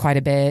sleep quite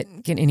a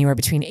bit, getting anywhere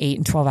between 8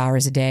 and 12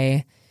 hours a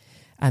day.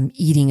 I'm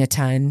eating a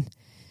ton,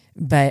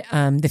 but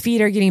the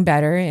feet are getting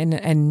better.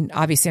 And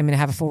obviously I'm going to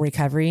have a full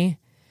recovery.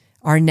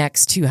 Our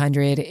next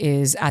 200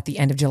 is at the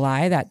end of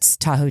July. That's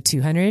Tahoe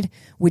 200,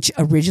 which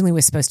originally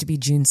was supposed to be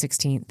June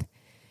 16th.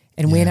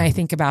 And when I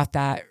think about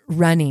that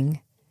running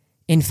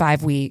in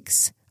 5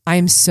 weeks, I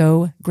am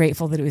so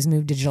grateful that it was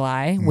moved to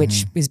July,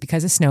 which is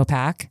because of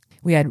snowpack.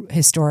 We had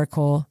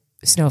historical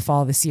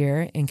snowfall this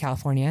year in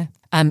California.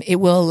 It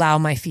will allow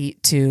my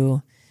feet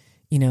to,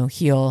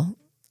 heal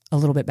a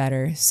little bit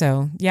better.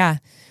 So yeah,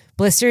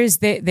 blisters,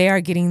 they are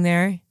getting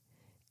there,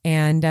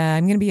 and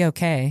I'm going to be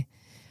okay.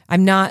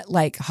 I'm not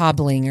like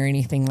hobbling or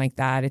anything like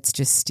that. It's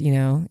just,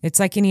 it's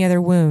like any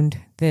other wound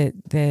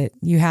that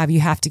you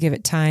have to give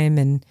it time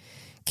and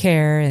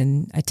care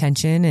and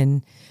attention.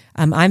 And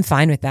I'm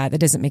fine with that. That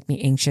doesn't make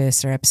me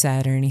anxious or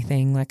upset or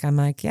anything. Like, I'm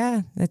like,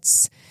 yeah,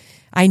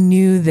 I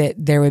knew that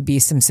there would be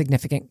some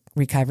significant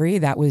recovery.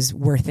 That was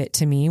worth it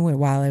to me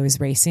while I was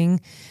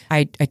racing.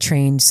 I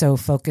trained so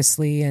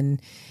focusedly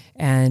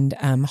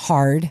and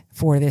hard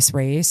for this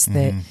race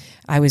that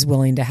I was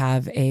willing to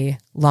have a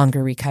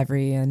longer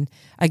recovery. And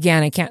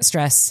again, I can't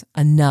stress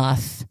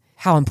enough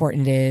how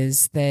important it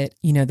is that,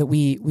 that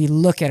we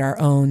look at our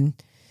own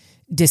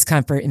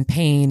discomfort and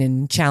pain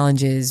and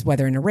challenges,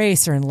 whether in a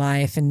race or in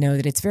life, and know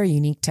that it's very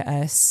unique to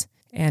us.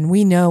 And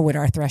we know what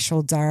our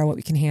thresholds are, what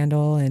we can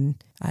handle, and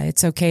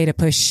it's okay to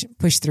push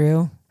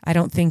through. I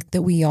don't think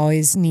that we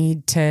always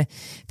need to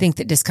think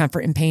that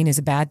discomfort and pain is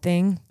a bad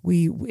thing.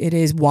 It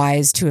is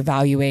wise to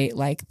evaluate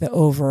like the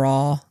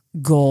overall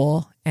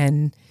goal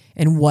and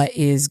what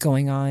is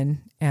going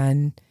on.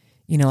 And,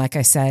 like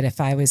I said,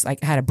 if I was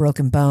like had a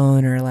broken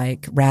bone or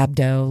like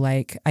rhabdo,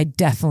 like I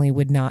definitely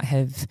would not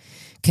have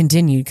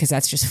continued, because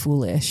that's just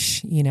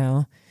foolish.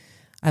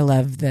 I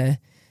love the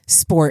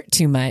sport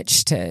too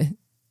much to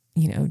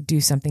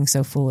do something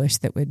so foolish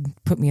that would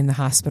put me in the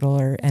hospital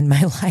or end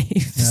my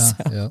life.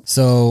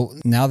 So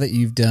now that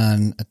you've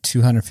done a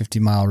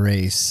 250-mile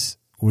race,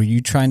 were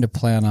you trying to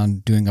plan on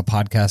doing a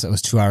podcast that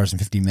was 2 hours and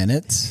 50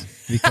 minutes?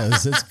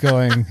 Because it's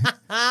going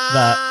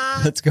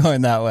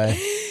that way.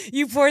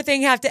 You poor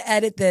thing have to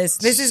edit this.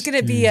 This is going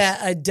to be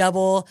a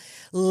double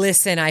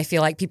listen. I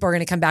feel like people are going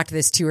to come back to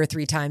this 2 or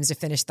 3 times to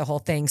finish the whole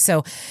thing.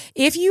 So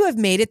if you have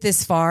made it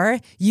this far,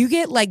 you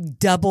get like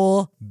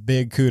double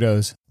big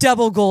kudos.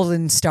 Double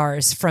golden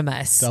stars from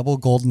us. Double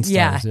golden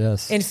stars,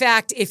 yes. In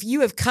fact, if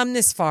you have come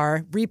this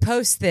far,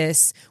 repost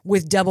this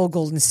with double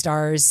golden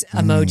stars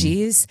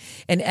emojis,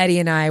 and Eddie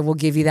and I will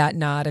give you that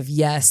nod of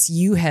yes,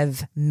 you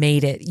have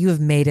made it. You have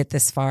made it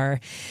this far.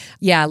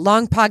 Yeah,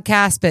 long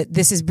podcast, but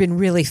this has been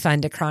really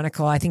fun to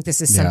chronicle. I think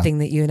this is something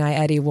that you and I,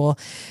 Eddie, will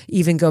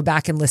even go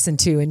back and listen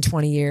to in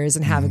 20 years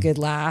and have a good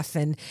laugh.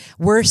 And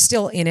we're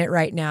still in it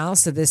right now,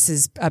 so this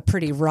is a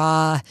pretty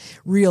raw,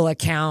 real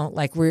account.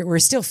 Like we're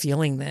still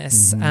feeling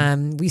this.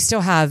 We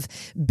still have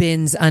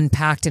bins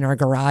unpacked in our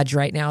garage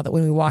right now that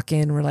when we walk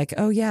in, we're like,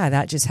 oh yeah,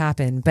 that just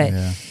happened. But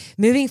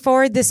moving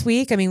forward this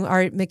week, I mean,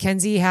 our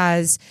Mackenzie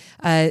has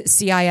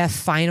CIF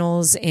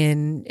finals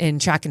in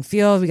track and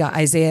field. We got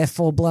Isaiah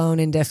full blown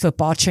into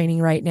football training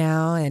right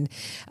now. And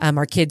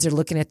our kids are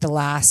looking at the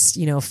last,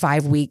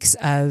 5 weeks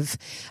of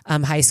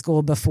high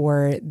school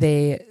before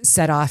they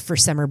set off for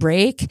summer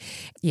break.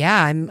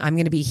 Yeah, I'm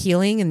going to be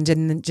healing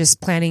and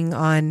just planning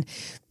on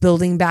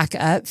building back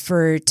up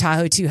for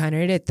Tahoe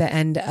 200 at the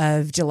end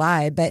of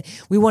July. But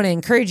we want to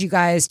encourage you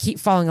guys, keep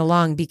following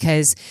along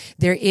because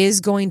there is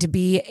going to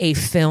be a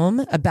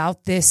film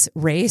about this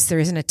race. There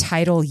isn't a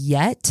title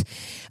yet.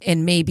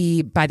 And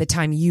maybe by the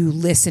time you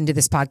listen to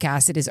this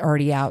podcast, it is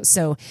already out.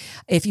 So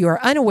if you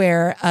are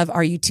unaware of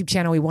our YouTube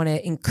channel, we want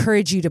to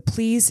encourage you to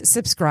please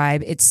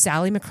subscribe. It's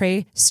Sally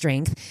McRae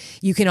Strength.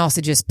 You can also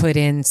just put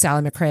in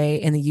Sally McRae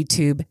in the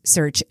YouTube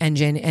search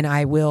engine and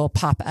I will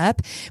pop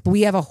up. But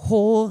we have a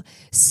whole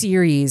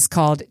series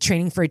called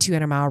Training for a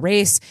 200-Mile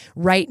Race.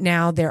 Right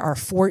now, there are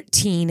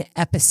 14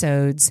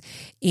 episodes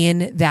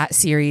in that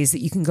series that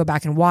you can go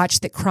back and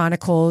watch that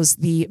chronicles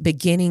the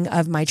beginning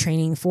of my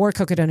training for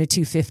Cocodona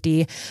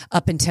 250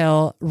 up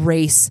until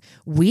race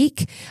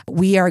week.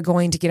 We are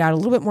going to get out a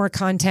little bit more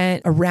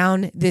content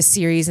around this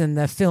series and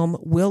the film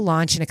will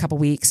launch in a couple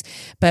weeks,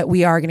 but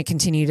we are going to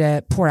continue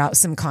to pour out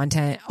some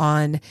content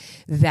on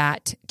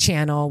that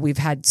channel. We've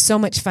had so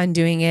much fun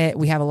doing it.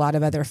 We have a lot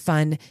of other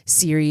fun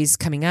series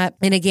coming up.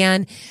 And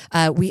again,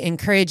 we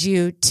encourage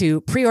you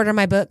to pre-order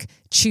my book,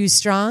 Choose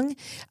Strong,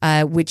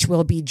 which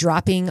will be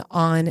dropping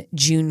on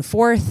June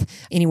 4th,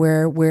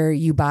 anywhere where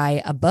you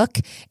buy a book.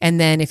 And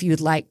then if you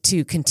would like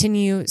to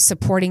continue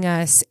supporting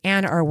us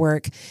and our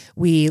work,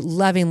 we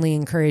lovingly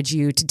encourage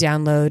you to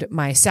download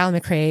my Sally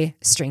McRae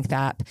Strength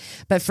app.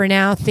 But for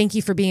now, thank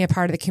you for being a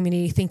part of the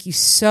community. Thank you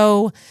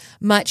so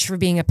much for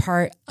being a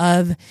part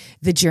of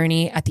the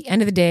journey. At the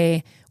end of the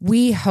day,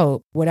 we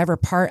hope whatever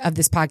part of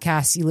this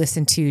podcast you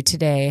listened to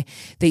today,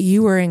 that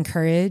you were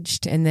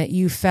encouraged and that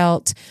you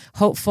felt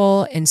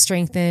hopeful and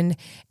strengthened.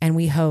 And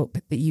we hope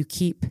that you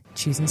keep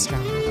choosing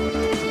strong.